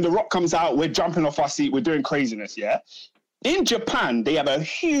scream. When The Rock comes out, we're jumping off our seat. We're doing craziness, yeah. In Japan, they have a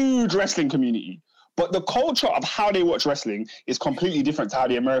huge wrestling community. But the culture of how they watch wrestling is completely different to how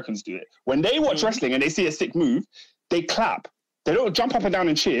the Americans do it. When they watch wrestling and they see a sick move, they clap. They don't jump up and down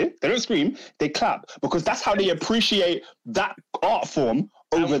and cheer. They don't scream. They clap because that's how they appreciate that art form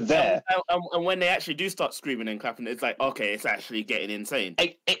over there. And when they actually do start screaming and clapping, it's like, okay, it's actually getting insane.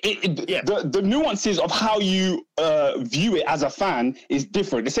 The nuances of how you view it as a fan is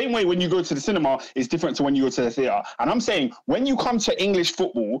different. The same way when you go to the cinema is different to when you go to the theatre. And I'm saying, when you come to English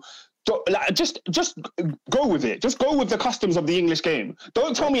football, just go with it. Just go with the customs of the English game.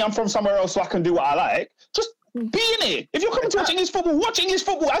 Don't tell me I'm from somewhere else so I can do what I like. Just be in it. If you're coming to watch English football, watch English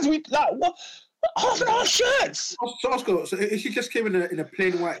football as we like. What? Half and half shirts. So if she just came in a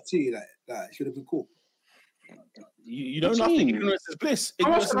plain white tee, like it should have been cool. You know nothing. Ignorance is bliss.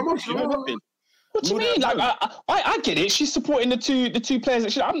 What do you mean? Like I get it. She's supporting the two players.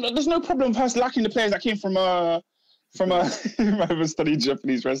 There's no problem with her liking the players that came from I haven't studied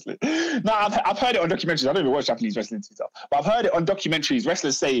Japanese wrestling. No, I've heard it on documentaries. I don't even watch Japanese wrestling too tough, but I've heard it on documentaries.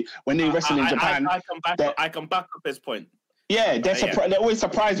 Wrestlers say when they wrestle in Japan, I can back up his point. Yeah, they're always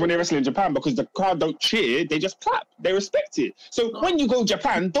surprised when they wrestle in Japan because the crowd don't cheer; they just clap. They respect it. So when you go to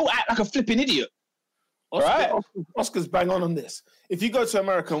Japan, don't act like a flipping idiot. Oscar's bang on this. If you go to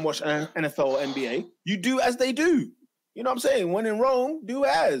America and watch NFL or NBA, you do as they do. You know what I'm saying? When in Rome, do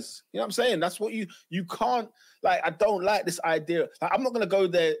as. You know what I'm saying? That's what you can't, like, I don't like this idea. Like, I'm not going to go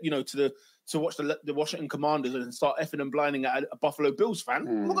there, to watch the Washington Commanders and start effing and blinding at a Buffalo Bills fan.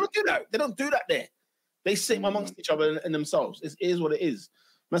 I'm not going to do that. They don't do that there. They sit amongst each other and themselves. It is what it is.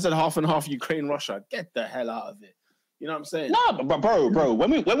 I said half and half Ukraine, Russia. Get the hell out of it. You know what I'm saying? No, but bro,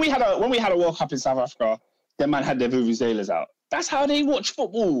 when we had a World Cup in South Africa, them man had their vuvuzelas out. That's how they watch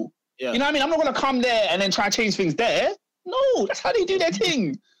football. Yeah. You know what I mean? I'm not gonna come there and then try to change things there. No, that's how they do their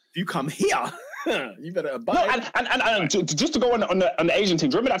thing. If you come here, you better abide. No, and just to go on the Asian thing.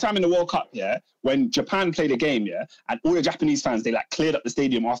 Remember that time in the World Cup, when Japan played a game, and all the Japanese fans, they like cleared up the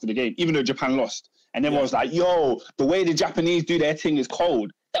stadium after the game, even though Japan lost. And everyone was like, yo, the way the Japanese do their thing is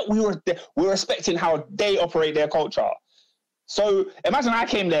cold. That we're respecting how they operate their culture. So imagine I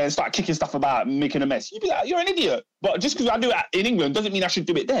came there and started kicking stuff about making a mess. You'd be like, you're an idiot. But just because I do it in England doesn't mean I should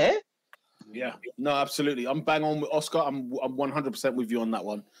do it there. Yeah, no, absolutely. I'm bang on with Oscar. I'm 100% with you on that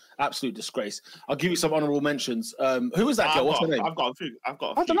one. Absolute disgrace. I'll give you some honourable mentions. Who was that girl? What's her name? I've got a few. I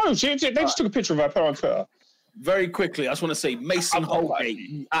don't know. They just took a picture of her, put her on Twitter. Very quickly, I just want to say Mason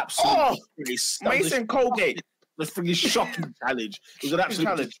Holgate. Absolutely disgrace. Mason Colgate. The freaking shocking challenge. It was an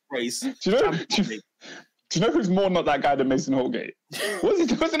absolute disgrace. Do you know who's more not that guy than Mason Holgate?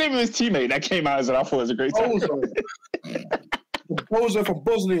 What's the name of his teammate that came out as an alpha as a great tackle? Bozo from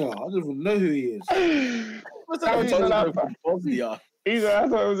Bosnia. I don't even know who he is. What's that Bozo from Bosnia? I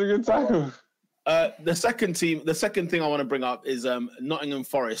thought it was a good tackle. The second thing I want to bring up is Nottingham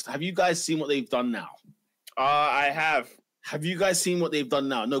Forest. Have you guys seen what they've done now? I have. Have you guys seen what they've done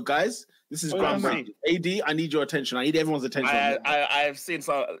now? No, guys, this is groundbreaking. AD, I need your attention. I need everyone's attention. I've seen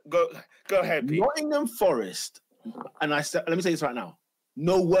some. Go ahead, Pete. Nottingham Forest, and let me say this right now.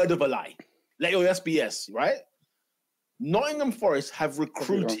 No word of a lie. Let your SBS, right? Nottingham Forest have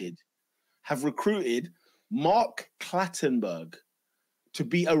recruited Mark Clattenburg to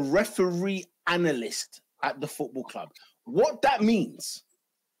be a referee analyst at the football club. What that means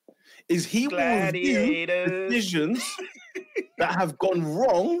is he will review decisions that have gone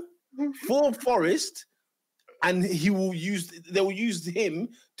wrong for Forest, and they will use him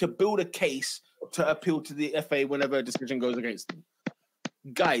to build a case to appeal to the FA whenever a decision goes against them.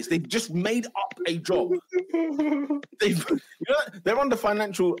 Guys, they've just made up a job. They're under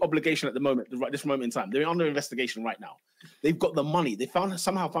financial obligation at the moment, right this moment in time. They're under investigation right now. They've got the money. They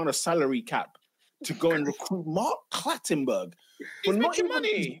somehow found a salary cap to go and recruit Mark Clattenburg. He's making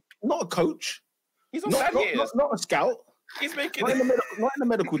money. Not a coach. He's not a scout. He's making not in the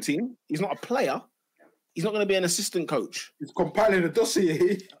medical team. He's not a player. He's not going to be an assistant coach. He's compiling a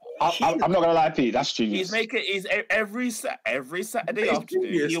dossier. I'm not going to lie, Pete. That's genius. He's every Saturday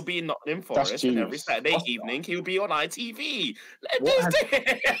afternoon he'll be in Nottingham Forest, and every Saturday evening he'll be on ITV. What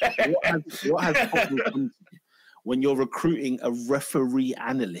has football come to? When you're recruiting a referee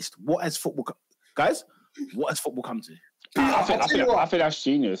analyst, what has football guys? What has football come to? I think that's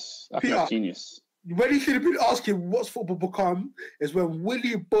genius. I think that's genius. When he should have been asking what's football become is when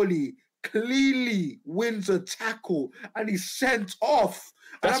Willy Bolly clearly wins a tackle and he's sent off.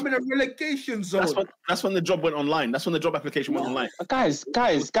 And I'm in a relegation zone. That's when the job went online. That's when the job application went online. Guys, we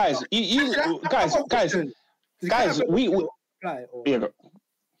go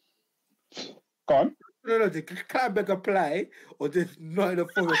on. No, did Clattenburg apply or did not the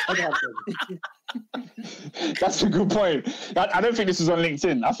Forest happen? That's a good point. I don't think this was on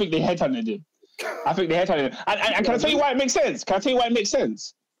LinkedIn. I think they headhunted him. And can I tell you why it makes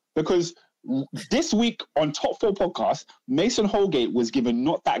sense? Because this week on Top 4 Podcast, Mason Holgate was given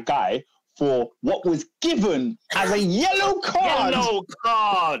Not That Guy for what was given as a yellow card. Yellow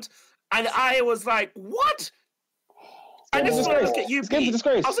card. And I was like, what? And this is when I look at you, Pete.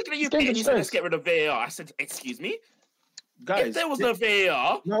 I was looking at you, Pete, and you said, let's get rid of VAR. I said, excuse me? Guys, if there was no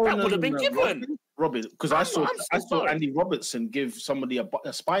VAR, that would have been given. Robin, because I saw Andy Robertson give somebody a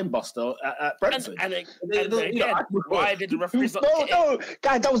spine buster at Brentford. And again, why did the referees not No,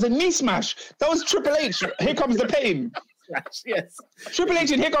 guys, that was a knee smash. That was Triple H. Here comes the pain. Yes. Triple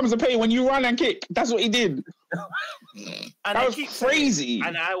H and Here Comes the Pain when you run and kick. That's what he did. And that was crazy. Saying,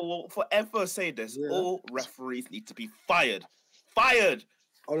 and I will forever say this: all referees need to be fired. Fired.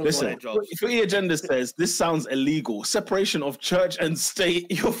 Listen, Footy Agenda says this sounds illegal. Separation of church and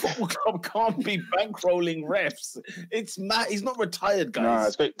state. Your football club can't be bankrolling refs. It's mad. He's not retired, guys. No,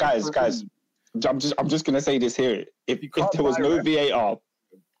 it's great. Guys. I'm just gonna say this here. If there was no VAR,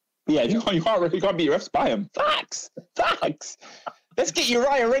 you can't beat refs. Buy them. Facts. Let's get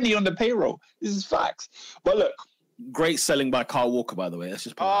Uriah Rennie on the payroll. This is facts. But look, great selling by Kyle Walker, by the way. That's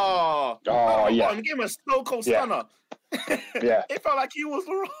just yeah. I'm giving him a Stone Cold Stunner. Yeah. It felt like he was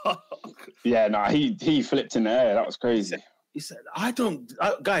the Rock. Yeah, no, he flipped in the air. That was crazy. He said, I think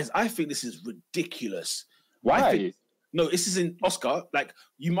this is ridiculous. Why? This isn't Oscar. Like,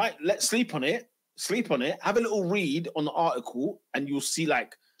 you might sleep on it, have a little read on the article, and you'll see,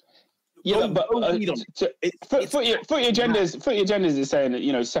 like, Footy Agendas is saying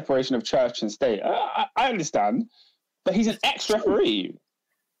that, separation of church and state. I understand, but he's an ex-referee.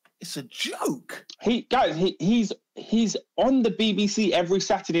 It's a joke. He's on the BBC every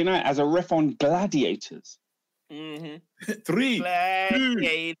Saturday night as a ref on Gladiators. Mm-hmm. 3,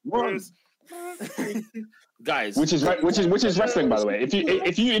 Gladiators. 2, 1. Guys, which is wrestling, by the way.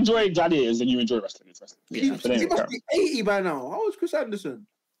 If you enjoy Gladiators, then you enjoy wrestling. It's wrestling. Yeah, he must be 80 by now. How old is Chris Anderson?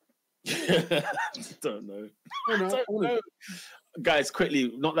 Don't know. Guys,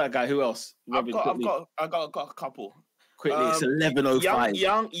 quickly, not that guy. Who else? I've got a couple. Quickly, it's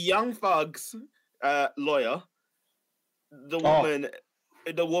 11:05. Young Thug's lawyer.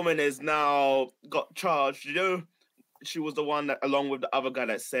 The woman is now got charged. She was the one that, along with the other guy,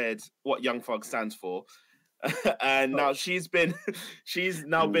 that said what Young Thug stands for, and now she's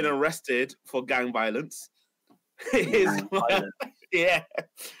now been arrested for gang violence. Yeah.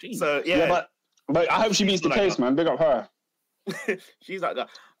 Jeez. So yeah, but I hope she beats the case, man. Big up her. She's like that.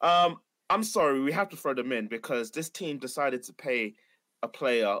 I'm sorry, we have to throw them in because this team decided to pay a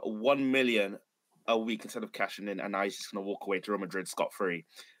player 1 million a week instead of cashing in, and now he's just gonna walk away to Real Madrid scot-free.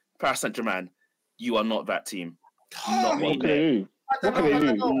 Paris Saint-Germain, you are not that team. Not one bit.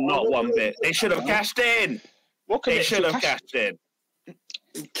 Not one bit. They should have cashed in. They should have cashed in.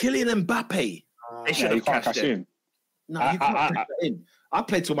 Kylian Mbappe. They should have cashed in. No, you can't cash that in. I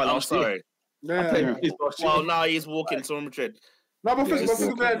played till my last year. Well, now he's walking to Real Madrid. No, but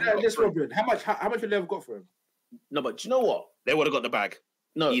this Robin. How much would they have got for him? No, but do you know what? They would have got the bag.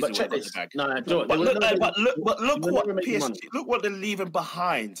 No, Easily but check this. Bag. No, but look what PSG. Look what they're leaving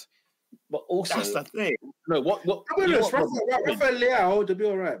behind. But also, that's the thing. No, what? Rafael Leao to be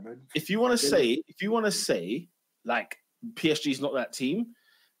all right, man. If you want to say, like PSG's not that team,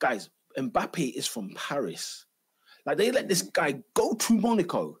 guys. Mbappe is from Paris. Like, they let this guy go to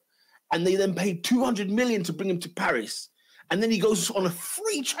Monaco, and they then paid 200 million to bring him to Paris, and then he goes on a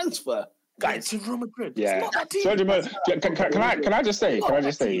free transfer. Guys, to Real Madrid. Yeah. Can I just say?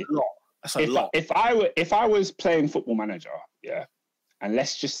 That's a lot. If I was playing Football Manager, yeah, and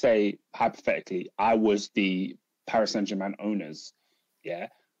let's just say hypothetically, I was the Paris Saint-Germain owners, yeah,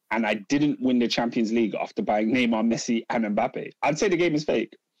 and I didn't win the Champions League after buying Neymar, Messi, and Mbappe, I'd say the game is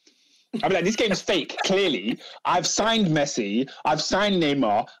fake. I mean, like, this game is fake, clearly. I've signed Messi, I've signed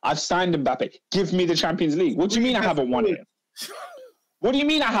Neymar, I've signed Mbappe. Give me the Champions League. What do you mean I haven't won it? What do you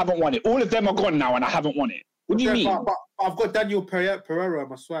mean I haven't won it? All of them are gone now and I haven't won it. What do you mean? But I've got Daniel Pereira on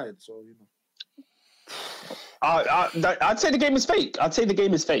my side, so, I'd say the game is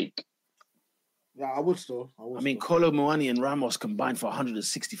fake. Yeah, I would still. I mean, Kolo Muani and Ramos combined for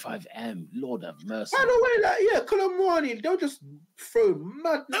 165 M. Lord have mercy. By the way, Kolo Muani, they'll just throw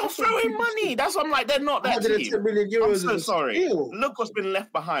mad. They'll throw in money. That's what I'm like. They're not that team. 110 million euros. I'm so sorry. Look what's been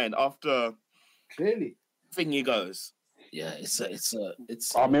left behind after. Clearly. Thingy goes. Yeah, it's.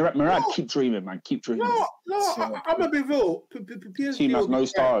 Oh, Murad, keep dreaming, man. Keep dreaming. I'm gonna be real. Your team has no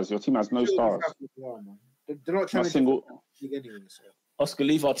stars. Your team has no stars. They're not trying single. Anyway, so. Oscar,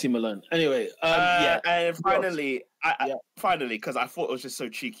 leave our team alone. Anyway, and finally, because I thought it was just so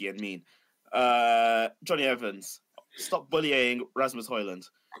cheeky and mean. Johnny Evans, stop bullying Rasmus Højlund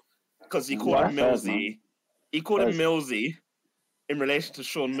because he called him Millsy. He called him Millsy in relation to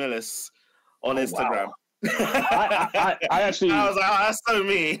Sean Millis on Instagram. I actually, I was like, oh, that's so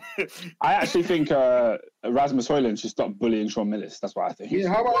mean. I actually think Rasmus Højlund should stop bullying Sean Millis. That's what I think. Yeah,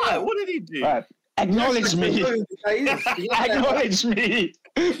 how about What? that? What did he do? Right. Acknowledge me. Acknowledge me.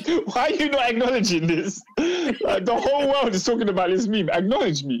 Why are you not acknowledging this? Like, the whole world is talking about this meme.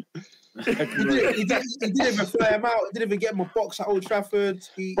 Acknowledge me. He didn't even fly him out. He didn't even get him a box at Old Trafford.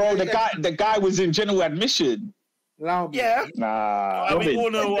 Bro, the guy was in general admission. Yeah. Nah. I mean, we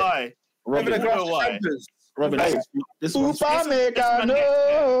all know why. Robin, We all know why. Robin, this one's Upamecano.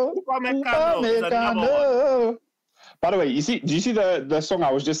 is another one. By the way, do you see the song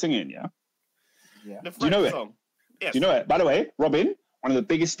I was just singing? Yeah. The Do you know French it? song. Yes. Do you know it? By the way, Robin, one of the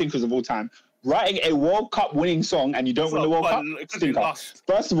biggest stinkers of all time, writing a World Cup winning song and you don't win the World Cup. Stinker.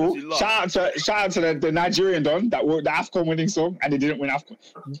 First of all, shout out to the Nigerian Don that wrote the AFCON winning song and they didn't win AFCON.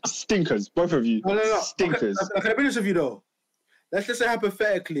 Stinkers, both of you. No. Stinkers. Can I be honest with you though? Let's just say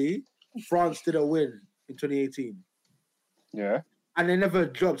hypothetically, France didn't win in 2018. Yeah. And they never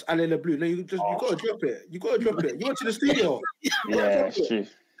dropped Alain Le Bleu. No, you gotta drop it. You gotta drop it. You went to the studio. Yeah, it's true.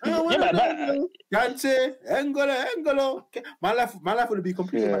 Dante, Engolo. My life would be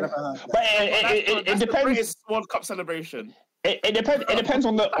completely. Yeah. But it depends. Greatest World Cup celebration. It depends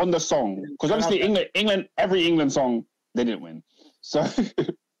on the song, because obviously England, every England song they didn't win. So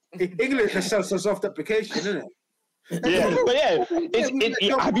English is a soft application, isn't it? yeah, but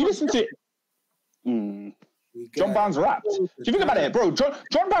yeah, have you listened to it? John Barnes rapped. Do you think about it, bro? John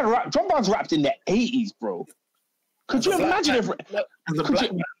Barnes rapped in the 80s, bro. Could you imagine if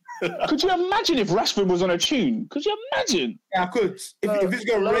Rashford was on a tune? Could you imagine? Yeah, I could. If he's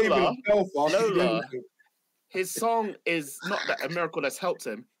going Raven Belfast, Lola, his song is not that a miracle that's helped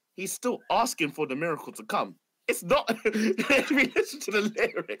him. He's still asking for the miracle to come. It's not. If you listen to the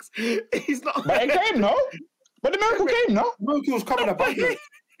lyrics, he's not. But it came, no? But the miracle came, no? The miracle was coming up.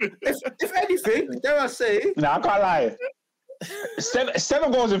 If anything, dare I say? No, I can't lie.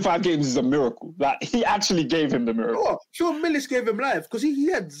 7 goals in 5 games is a miracle. Like, he actually gave him the miracle. Oh, Sean Millis gave him life because he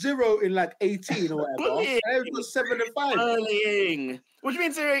had 0 in like 18 or whatever. And he was 7 and 5. Bullying. What do you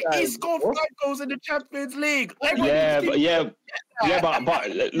mean, Siri? He scored 5 goals in the Champions League. But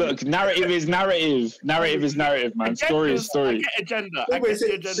look, narrative is narrative. Narrative is narrative, man. Story is story. I get agenda. I get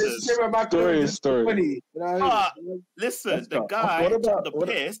the agendas. Story is story. Listen, the guy took the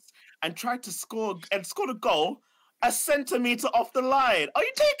piss and tried to score a goal a centimetre off the line. Are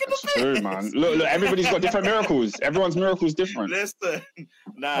you taking the piss? True, man. Look, everybody's got different miracles. Everyone's miracle is different. Listen,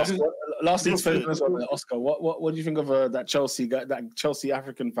 nah. Last Oscar, what do you think of that Chelsea guy, that Chelsea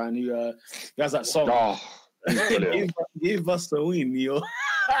African fan who has that song? Oh, give us the win, yo.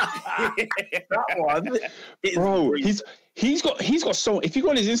 That one, bro. He's got song. If you go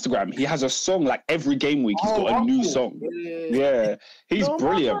on his Instagram, he has a song like every game week. He's got a new song. Yeah, he's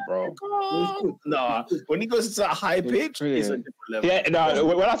brilliant, bro. No, when he goes into that high pitch, it's a different level. Yeah, no.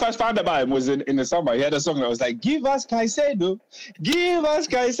 When I first found out about him was in the summer. He had a song that was like, "Give us Caicedo, give us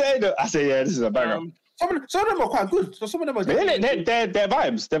Caicedo." I said, "Yeah, this is a banger." Some of them are quite good. So some of them are really, they're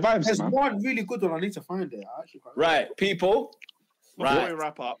vibes. They're vibes. There's man. one really good one. I need to find it. Right, people. Before we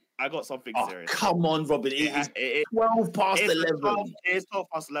wrap up, I got something serious. Come on, Robin. It is 12 past 11. It's 12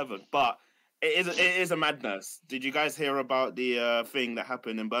 past 11, but it is a madness. Did you guys hear about the thing that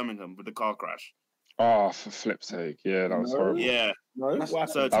happened in Birmingham with the car crash? Oh, for flip's sake. Yeah, that was horrible. Yeah. No,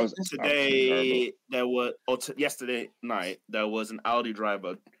 so yesterday night, there was an Audi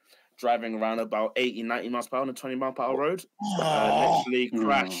driver driving around about 80, 90 miles per hour on a 20 mile per hour road. Literally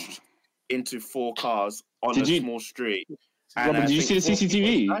crashed into 4 cars on a small street. Robin, did you see the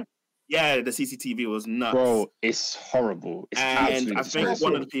CCTV? Yeah, the CCTV was nuts. Bro, it's horrible. It's and I think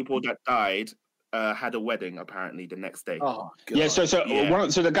one of the people that died had a wedding apparently the next day. Oh, God. Yeah, so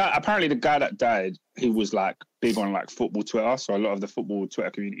the guy that died, he was like big on like football Twitter. So a lot of the football Twitter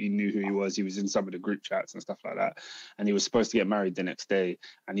community knew who he was. He was in some of the group chats and stuff like that. And he was supposed to get married the next day,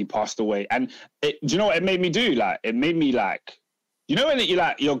 and he passed away. And do you know what it made me do? Like, it made me like, you know when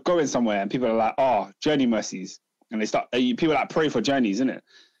you're going somewhere and people are like, "Oh, journey mercies," and they start people like pray for journeys, innit?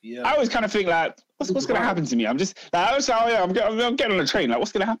 Yeah. I always kind of think like, what's going to happen to me? I'm just like, I'm getting on a train. Like,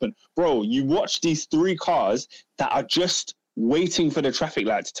 what's going to happen, bro? You watch these 3 cars that are just waiting for the traffic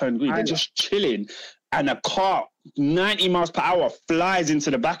light to turn green. They're just chilling, and a car 90 miles per hour flies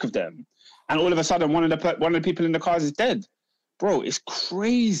into the back of them, and all of a sudden, one of the people in the cars is dead. Bro, it's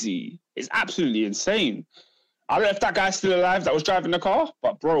crazy. It's absolutely insane. I don't know if that guy's still alive that was driving the car,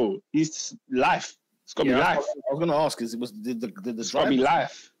 but bro, he's life. It's got to be life. I was going to ask, did the it's got to be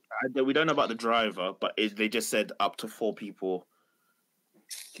life. We don't know about the driver, but they just said up to 4 people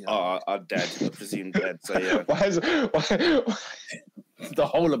are dead, I presume dead. So yeah. The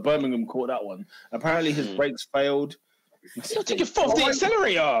whole of Birmingham caught that one. Apparently his brakes failed. Take your foot off the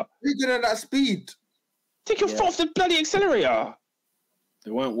accelerator. You're good at that speed. Take your foot off the bloody accelerator.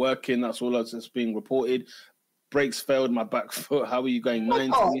 They weren't working. That's all that's being reported. Brakes failed my back foot. How are you going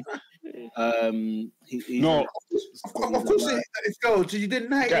 90? No. Of course it failed. You did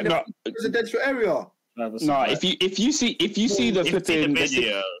 90 in the residential area. No, if you see the flipping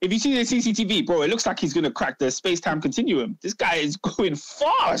video, if you see the CCTV, bro, it looks like he's gonna crack the space-time continuum. This guy is going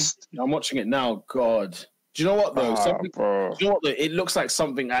fast. I'm watching it now. God, do you know what though? Do you know what though? It looks like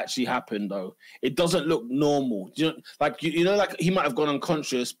something actually happened though. It doesn't look normal. Do you know, like he might have gone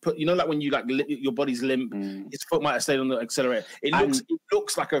unconscious. Like when you your body's limp, his foot might have stayed on the accelerator. It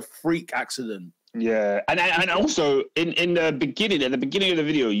looks like a freak accident. Yeah, and also in the beginning, at the beginning of the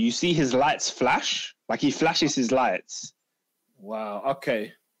video, you see his lights flash. Like he flashes his lights. Wow.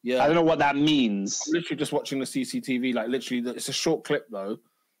 Okay. Yeah. I don't know what that means. I'm literally just watching the CCTV. Like literally, it's a short clip though.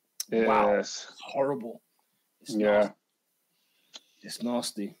 Yes. Wow. It's horrible. It's nasty. It's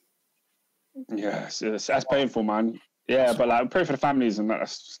nasty. Yes, that's painful, man. Yeah, but like pray for the families and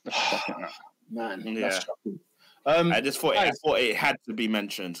that's man. Yeah. That's shocking. I just thought it had to be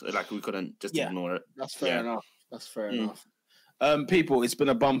mentioned. Like we couldn't just ignore it. That's fair enough. That's fair enough. People, it's been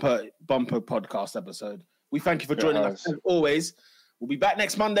a bumper podcast episode. We thank you for joining us as always. We'll be back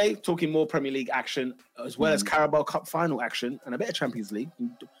next Monday talking more Premier League action as well as Carabao Cup final action and a bit of Champions League.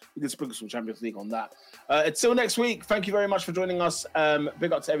 We can sprinkle some Champions League on that. Until next week, thank you very much for joining us.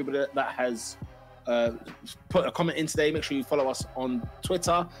 Big up to everybody that has put a comment in today. Make sure you follow us on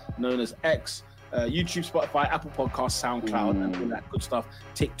Twitter, known as X, YouTube, Spotify, Apple Podcasts, SoundCloud, and all that good stuff.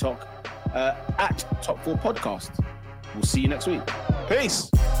 TikTok at Top 4 Podcast. We'll see you next week.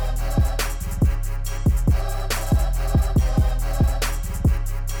 Peace.